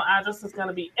email address is going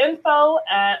to be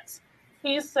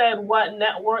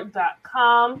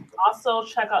info@hesaidwhatnetwork.com. Also,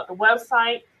 check out the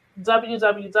website,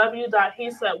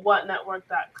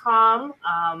 www.hesaidwhatnetwork.com.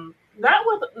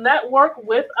 Network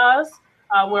with us.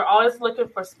 We're always looking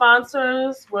for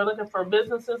sponsors. We're looking for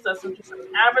businesses that's interested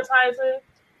in advertising.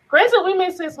 Granted, we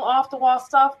may say some off-the-wall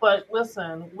stuff, but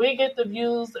listen, we get the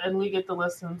views and we get the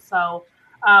listens. So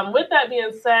with that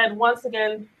being said, once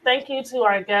again, thank you to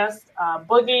our guest,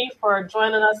 Boogie, for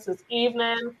joining us this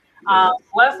evening.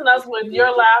 Blessing us with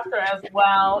your laughter as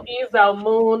well. Ezel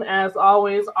Moon, as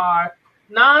always, our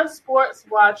non-sports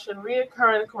watching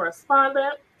reoccurring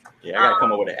correspondent. Yeah, I got to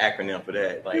come up with an acronym for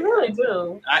that. Like, you really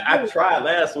do. I tried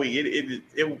last week. It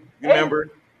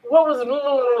remember? What was it?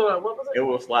 What was it? It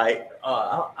was like,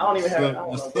 I don't even have it.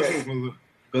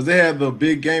 Because they had the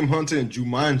Big Game Hunter and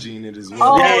Jumanji in it as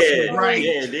well. Yeah, right.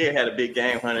 Yeah, they had a Big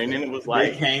Game Hunter. And then it was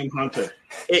like, Big Game Hunter.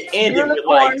 It ended with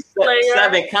like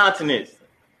 7 continents.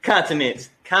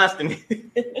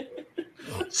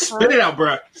 Spit it out,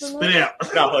 bro. Spit it out.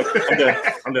 No,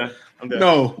 I'm done.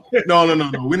 No.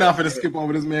 We're not going to skip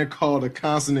over this man called a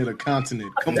consonant a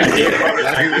continent. Come on. No.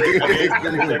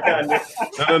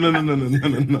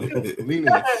 Lean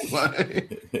in.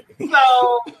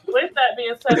 So, with that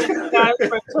being said, thank you guys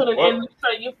for tuning in. Make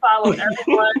sure you follow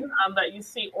everyone that you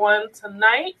see on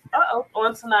tonight.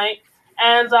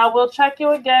 And we'll check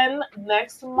you again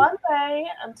next Monday.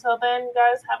 Until then, you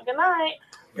guys have a good night.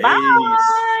 Bye.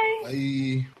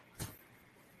 Bye.